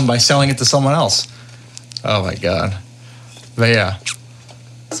the problem by selling it to someone else. Oh, my God. But, yeah.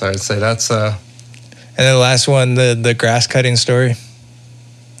 So I'd say that's... And then the last one, the grass cutting story.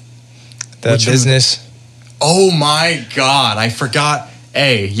 The Which business. Oh, my God. I forgot.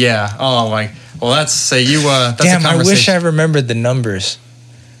 Yeah. Oh, my... Well, that's that's damn, a conversation. I wish I remembered the numbers.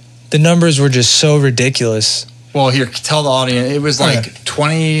 The numbers were just so ridiculous. Well, here, tell the audience. It was like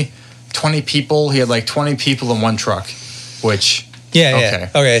 20 people. He had like 20 people in one truck, which...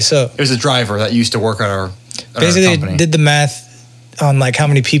 Yeah. Okay, so... It was a driver that used to work at our basically, did the math on like how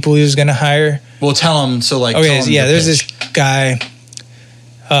many people he was going to hire. Well, tell him. So like... Okay, there's this guy.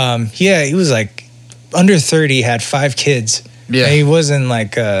 He was like under 30, had 5 kids. Yeah. And he wasn't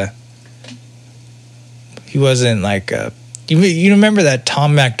like... You remember that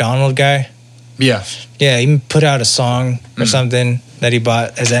Tom MacDonald guy? Yeah. Yeah, he put out a song or something that he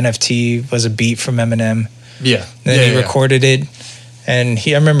bought as NFT, was a beat from Eminem. Yeah. And then he recorded it. And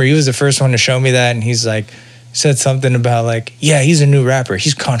I remember he was the first one to show me that. And he's like, said something about like, yeah, he's a new rapper.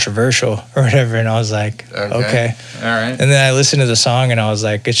 He's controversial or whatever. And I was like, okay. All right. And then I listened to the song and I was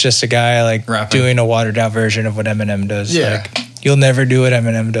like, it's just a guy like rapping, doing a watered down version of what Eminem does. Yeah. Like, you'll never do what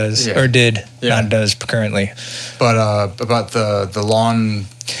Eminem does or did, not does currently. But about the lawn.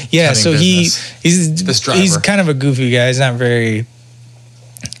 Yeah, so he's kind of a goofy guy. He's not a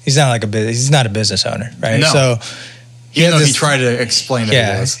business owner, right? No. So he tried to explain it.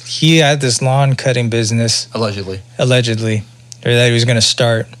 Yeah, he had this lawn cutting business allegedly, or that he was going to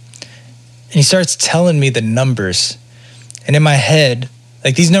start, and he starts telling me the numbers, and in my head,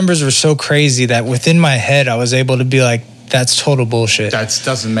 like these numbers were so crazy that within my head I was able to be like, that's total bullshit. That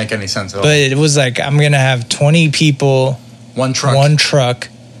doesn't make any sense at all. But it was like, I'm going to have 20 people, one truck.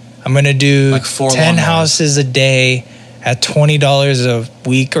 I'm going to do like 10 houses a day at $20 a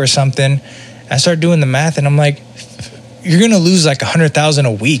week or something. I start doing the math and I'm like, you're going to lose like $100,000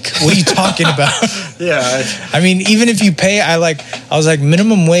 a week. What are you talking about? Yeah. I mean, even if you pay, I was like,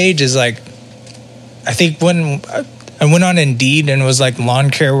 minimum wage is like, I think when I went on Indeed and it was like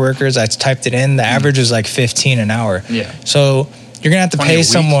lawn care workers, I typed it in, the average was like $15 an hour. Yeah. So you're going to have to pay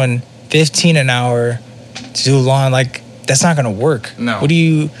someone $15 an hour to do lawn. Like, that's not going to work. No. What do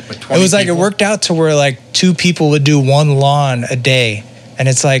you... It was like, it worked out to where like 2 people would do 1 lawn a day. And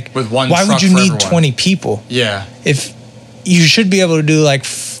it's like, with one why would you need everyone? 20 people? Yeah. If you should be able to do like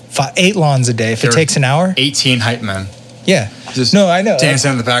 8 lawns a day if it takes an hour. 18 hype men. Yeah. Just no, I know.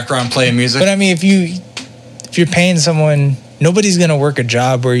 Dancing in the background, playing music. But I mean, if you're paying someone, nobody's going to work a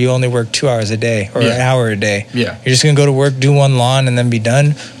job where you only work 2 hours a day or an hour a day. Yeah. You're just going to go to work, do 1 lawn, and then be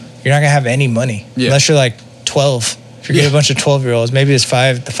done. You're not going to have any money unless you're like 12. If you get a bunch of 12-year-olds, maybe it's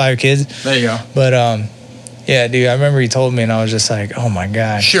 5 kids. There you go. But yeah, dude, I remember he told me, and I was just like, oh my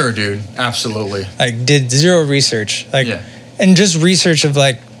god. Sure, dude, absolutely. Like, did zero research, and just research of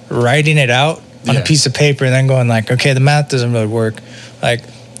like writing it out on a piece of paper, and then going like, okay, the math doesn't really work. Like,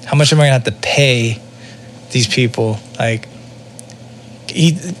 how much am I gonna have to pay these people? Like,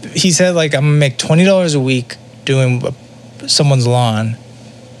 he said like, I'm gonna make $20 a week doing someone's lawn.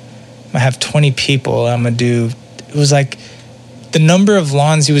 I have 20 people. I'm gonna do. It was like the number of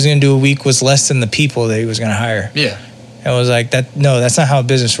lawns he was going to do a week was less than the people that he was going to hire. Yeah. It was like that. No, that's not how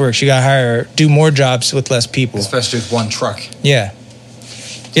business works. You got to do more jobs with less people. Especially with 1 truck. Yeah.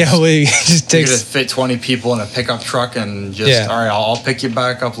 Yeah. Well, it just takes. You could fit 20 people in a pickup truck and just, all right, I'll pick you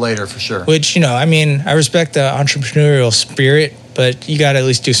back up later for sure. Which, I mean, I respect the entrepreneurial spirit, but you got to at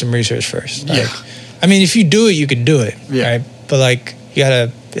least do some research first. Like, I mean, if you do it, you could do it. Yeah. Right? But like, you got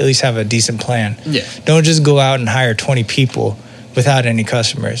to at least have a decent plan. Yeah. Don't just go out and hire 20 people without any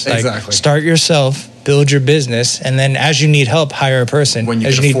customers. Like, exactly. Start yourself, build your business, and then as you need help, hire a person.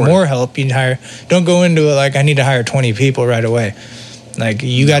 As you need more help, you hire. Don't go into it like, I need to hire 20 people right away. Like,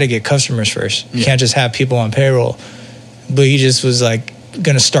 you got to get customers first. You can't just have people on payroll. But he just was like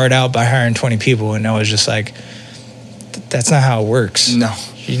going to start out by hiring 20 people, and I was just like, that's not how it works. No.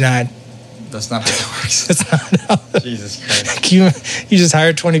 You're not. That's not how it works. That's not how. Jesus Christ. You just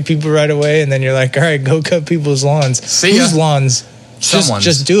hire 20 people right away, and then you're like, all right, go cut people's lawns. Whose lawns?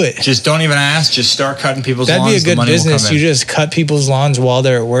 Just do it. Just don't even ask. Just start cutting people's lawns. That'd be a good business. You just cut people's lawns while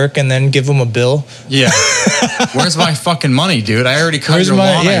they're at work and then give them a bill. Yeah. Where's my fucking money, dude? I already cut your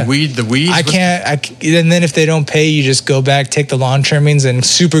lawn. I weed the weeds. I can't. And then if they don't pay, you just go back, take the lawn trimmings, and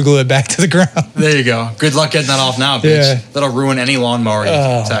super glue it back to the ground. There you go. Good luck getting that off now, bitch. Yeah. That'll ruin any lawnmower you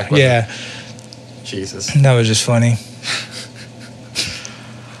attack with. Yeah. Jesus. That was just funny.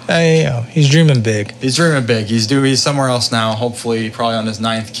 He's dreaming big. He's dreaming big. He's somewhere else now. Hopefully, probably on his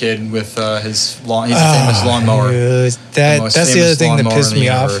 9th kid with his lawn. He's a famous lawnmower. Dude, that's the other thing that pissed me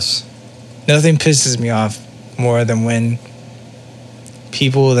off. Nothing pisses me off more than when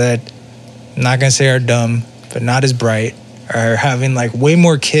people that, I'm not going to say are dumb, but not as bright, are having like way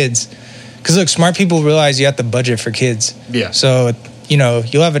more kids. Because look, smart people realize you have to budget for kids. Yeah. So, you know,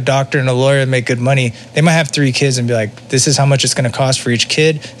 you'll have a doctor and a lawyer that make good money. They might have 3 kids and be like, this is how much it's going to cost for each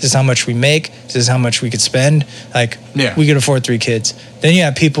kid. This is how much we make. This is how much we could spend. Like, we could afford 3 kids. Then you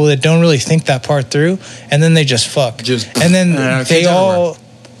have people that don't really think that part through, and then they just fuck. And then and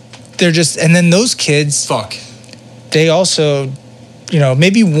then those kids. Fuck. They also, you know,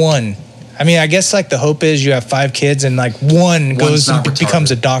 maybe one. I mean, I guess like the hope is you have 5 kids and like one goes and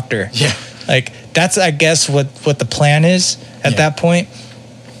becomes a doctor. Yeah. Like that's, I guess, what the plan is at that point.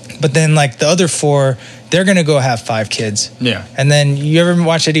 But then like the other 4, they're going to go have 5 kids. Yeah. And then you ever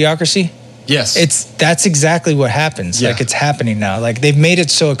watch Idiocracy? Yes. That's exactly what happens. Like it's happening now. Like they've made it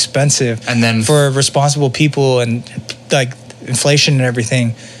so expensive and then for responsible people and like inflation and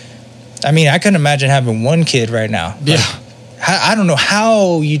everything. I mean, I couldn't imagine having 1 kid right now. Yeah. I don't know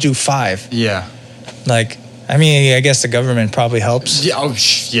how you do 5. Yeah. Like, I mean, I guess the government probably helps. Yeah. Oh,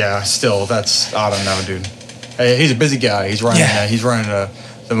 yeah. Still, that's, I don't know, dude. Hey, he's a busy guy. He's running. He's running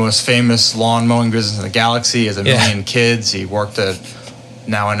the most famous lawn mowing business in the galaxy. He has a million kids. He worked at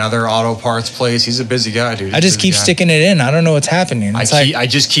now another auto parts place. He's a busy guy, dude. I just keep sticking it in. I don't know what's happening. I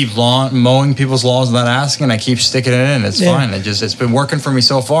just keep mowing people's lawns without asking. I keep sticking it in. It's fine. It's been working for me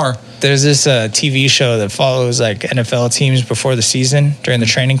so far. There's this TV show that follows like NFL teams before the season during the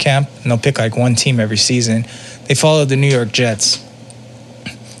training camp, and they'll pick like one team every season. They followed the New York Jets.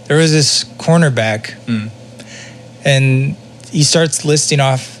 There was this cornerback, and he starts listing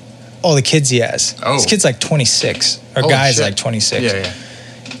off all the kids he has. Oh. This kid's like 26, or guy's like 26. Yeah.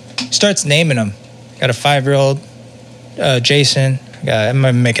 Starts naming them. Got a 5-year-old, Jason.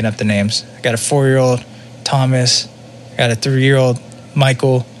 I'm making up the names. I got a 4-year-old, Thomas. I got a 3-year-old,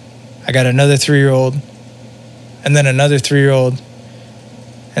 Michael. I got another 3-year-old, and then another 3-year-old,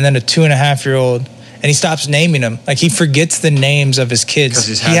 and then a 2.5-year-old. And he stops naming them. Like, he forgets the names of his kids. Because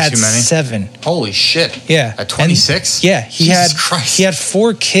he's he had too many? 7. Holy shit. Yeah. At 26? Yeah. He had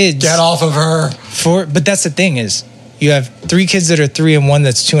 4 kids. Get off of her. But that's the thing is, you have 3 kids that are 3 and 1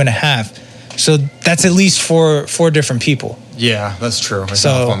 that's 2.5. So that's at least four different people. Yeah, that's true. It's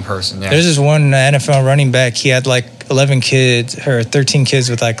not one person. Yeah. There's this one NFL running back. He had like 11 kids or 13 kids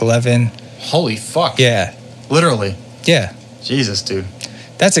with like 11. Holy fuck. Yeah. Literally. Yeah. Jesus, dude.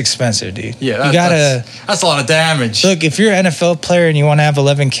 That's expensive, dude. Yeah, that's a lot of damage. Look, if you're an NFL player and you want to have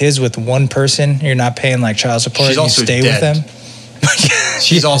 11 kids with one person, you're not paying like child support. She's also stay dead. with them.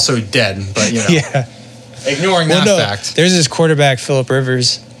 She's also dead, but you know. Yeah. Ignoring that fact. There's this quarterback, Phillip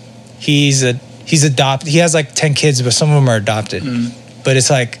Rivers. He's adopted. He has like 10 kids, but some of them are adopted. But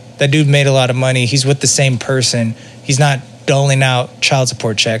it's like that dude made a lot of money. He's with the same person. He's not doling out child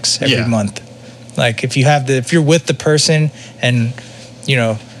support checks every month. Like if you're with the person, and you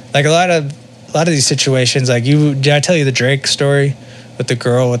know, like a lot of these situations, like did I tell you the Drake story with the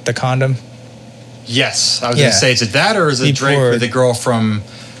girl with the condom? Yes, I was gonna say, is it that or is it Drake with the girl from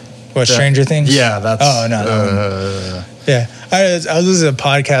Stranger Things? Yeah, that's. Oh no. Yeah, I was listening to a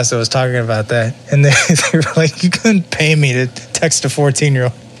podcast that was talking about that, and they were like, "You couldn't pay me to text a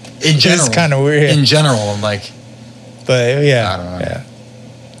 14-year-old." In general, it's kind of weird. In general, I'm like, but yeah, I don't know. Yeah,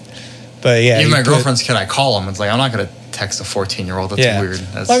 but yeah, even my girlfriend's kid, I call him. It's like I'm not gonna text a 14-year-old. That's weird.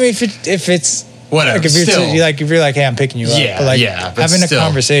 Well, I mean, if it's whatever, like if you're like, hey, I'm picking you up. But like having a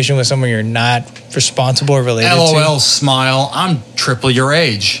conversation with someone you're not responsible or related to. LOL, smile. I'm triple your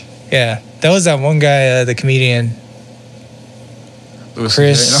age. Yeah, that was that one guy, the comedian.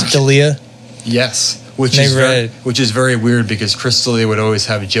 Chris D'Elia. Yes, which is very weird because Chris D'Elia would always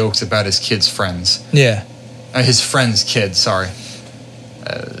have jokes about his kids' friends. Yeah. His friends' kids, sorry.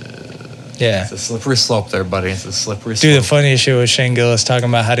 Yeah. It's a slippery slope there, buddy. It's a slippery slope. Dude, the funniest shit was Shane Gillis talking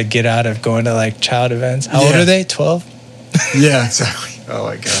about how to get out of going to like child events. How old are they? 12? Yeah, exactly. Oh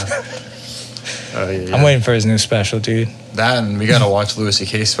my God. I'm waiting for his new special, dude. That, and we gotta watch Louis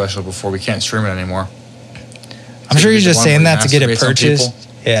C.K.'s special before we can't stream it anymore. I'm sure he's just saying that to get it purchased.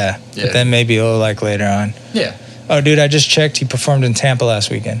 Yeah. But then maybe like later on. Yeah. Oh, dude, I just checked. He performed in Tampa last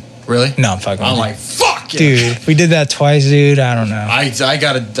weekend. Really? No, I'm fucking. I'm like, fuck, dude. We did that twice, dude. I don't know. I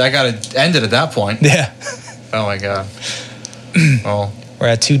gotta end it at that point. Yeah. Oh my God. Well, we're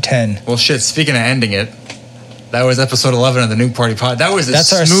at 2:10. Well, shit. Speaking of ending it, that was episode 11 of the Nuke Party Pod. That was the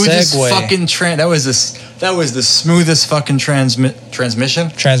smoothest fucking That was the smoothest fucking transmission.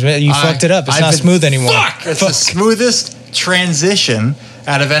 You fucked it up. It's not smooth anymore. It's the smoothest transition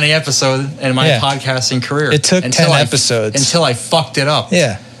out of any episode in my podcasting career. It took 10 episodes. Until I fucked it up.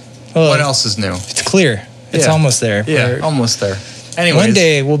 Yeah. Well, what else is new? It's clear. It's almost there. Yeah, almost there. Anyways. One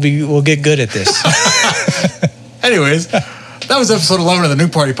day we'll get good at this. Anyways, that that was episode 11 of the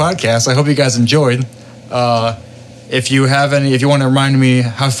Nuke Party podcast. I hope you guys enjoyed. If you want to remind me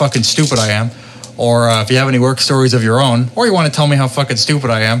how fucking stupid I am, or if you have any work stories of your own, or you want to tell me how fucking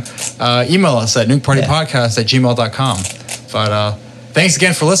stupid I am, email us at nukepartypodcast@gmail.com. But thanks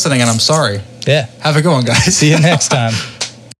again for listening, and I'm sorry. Yeah. Have a good one, guys. See you next time.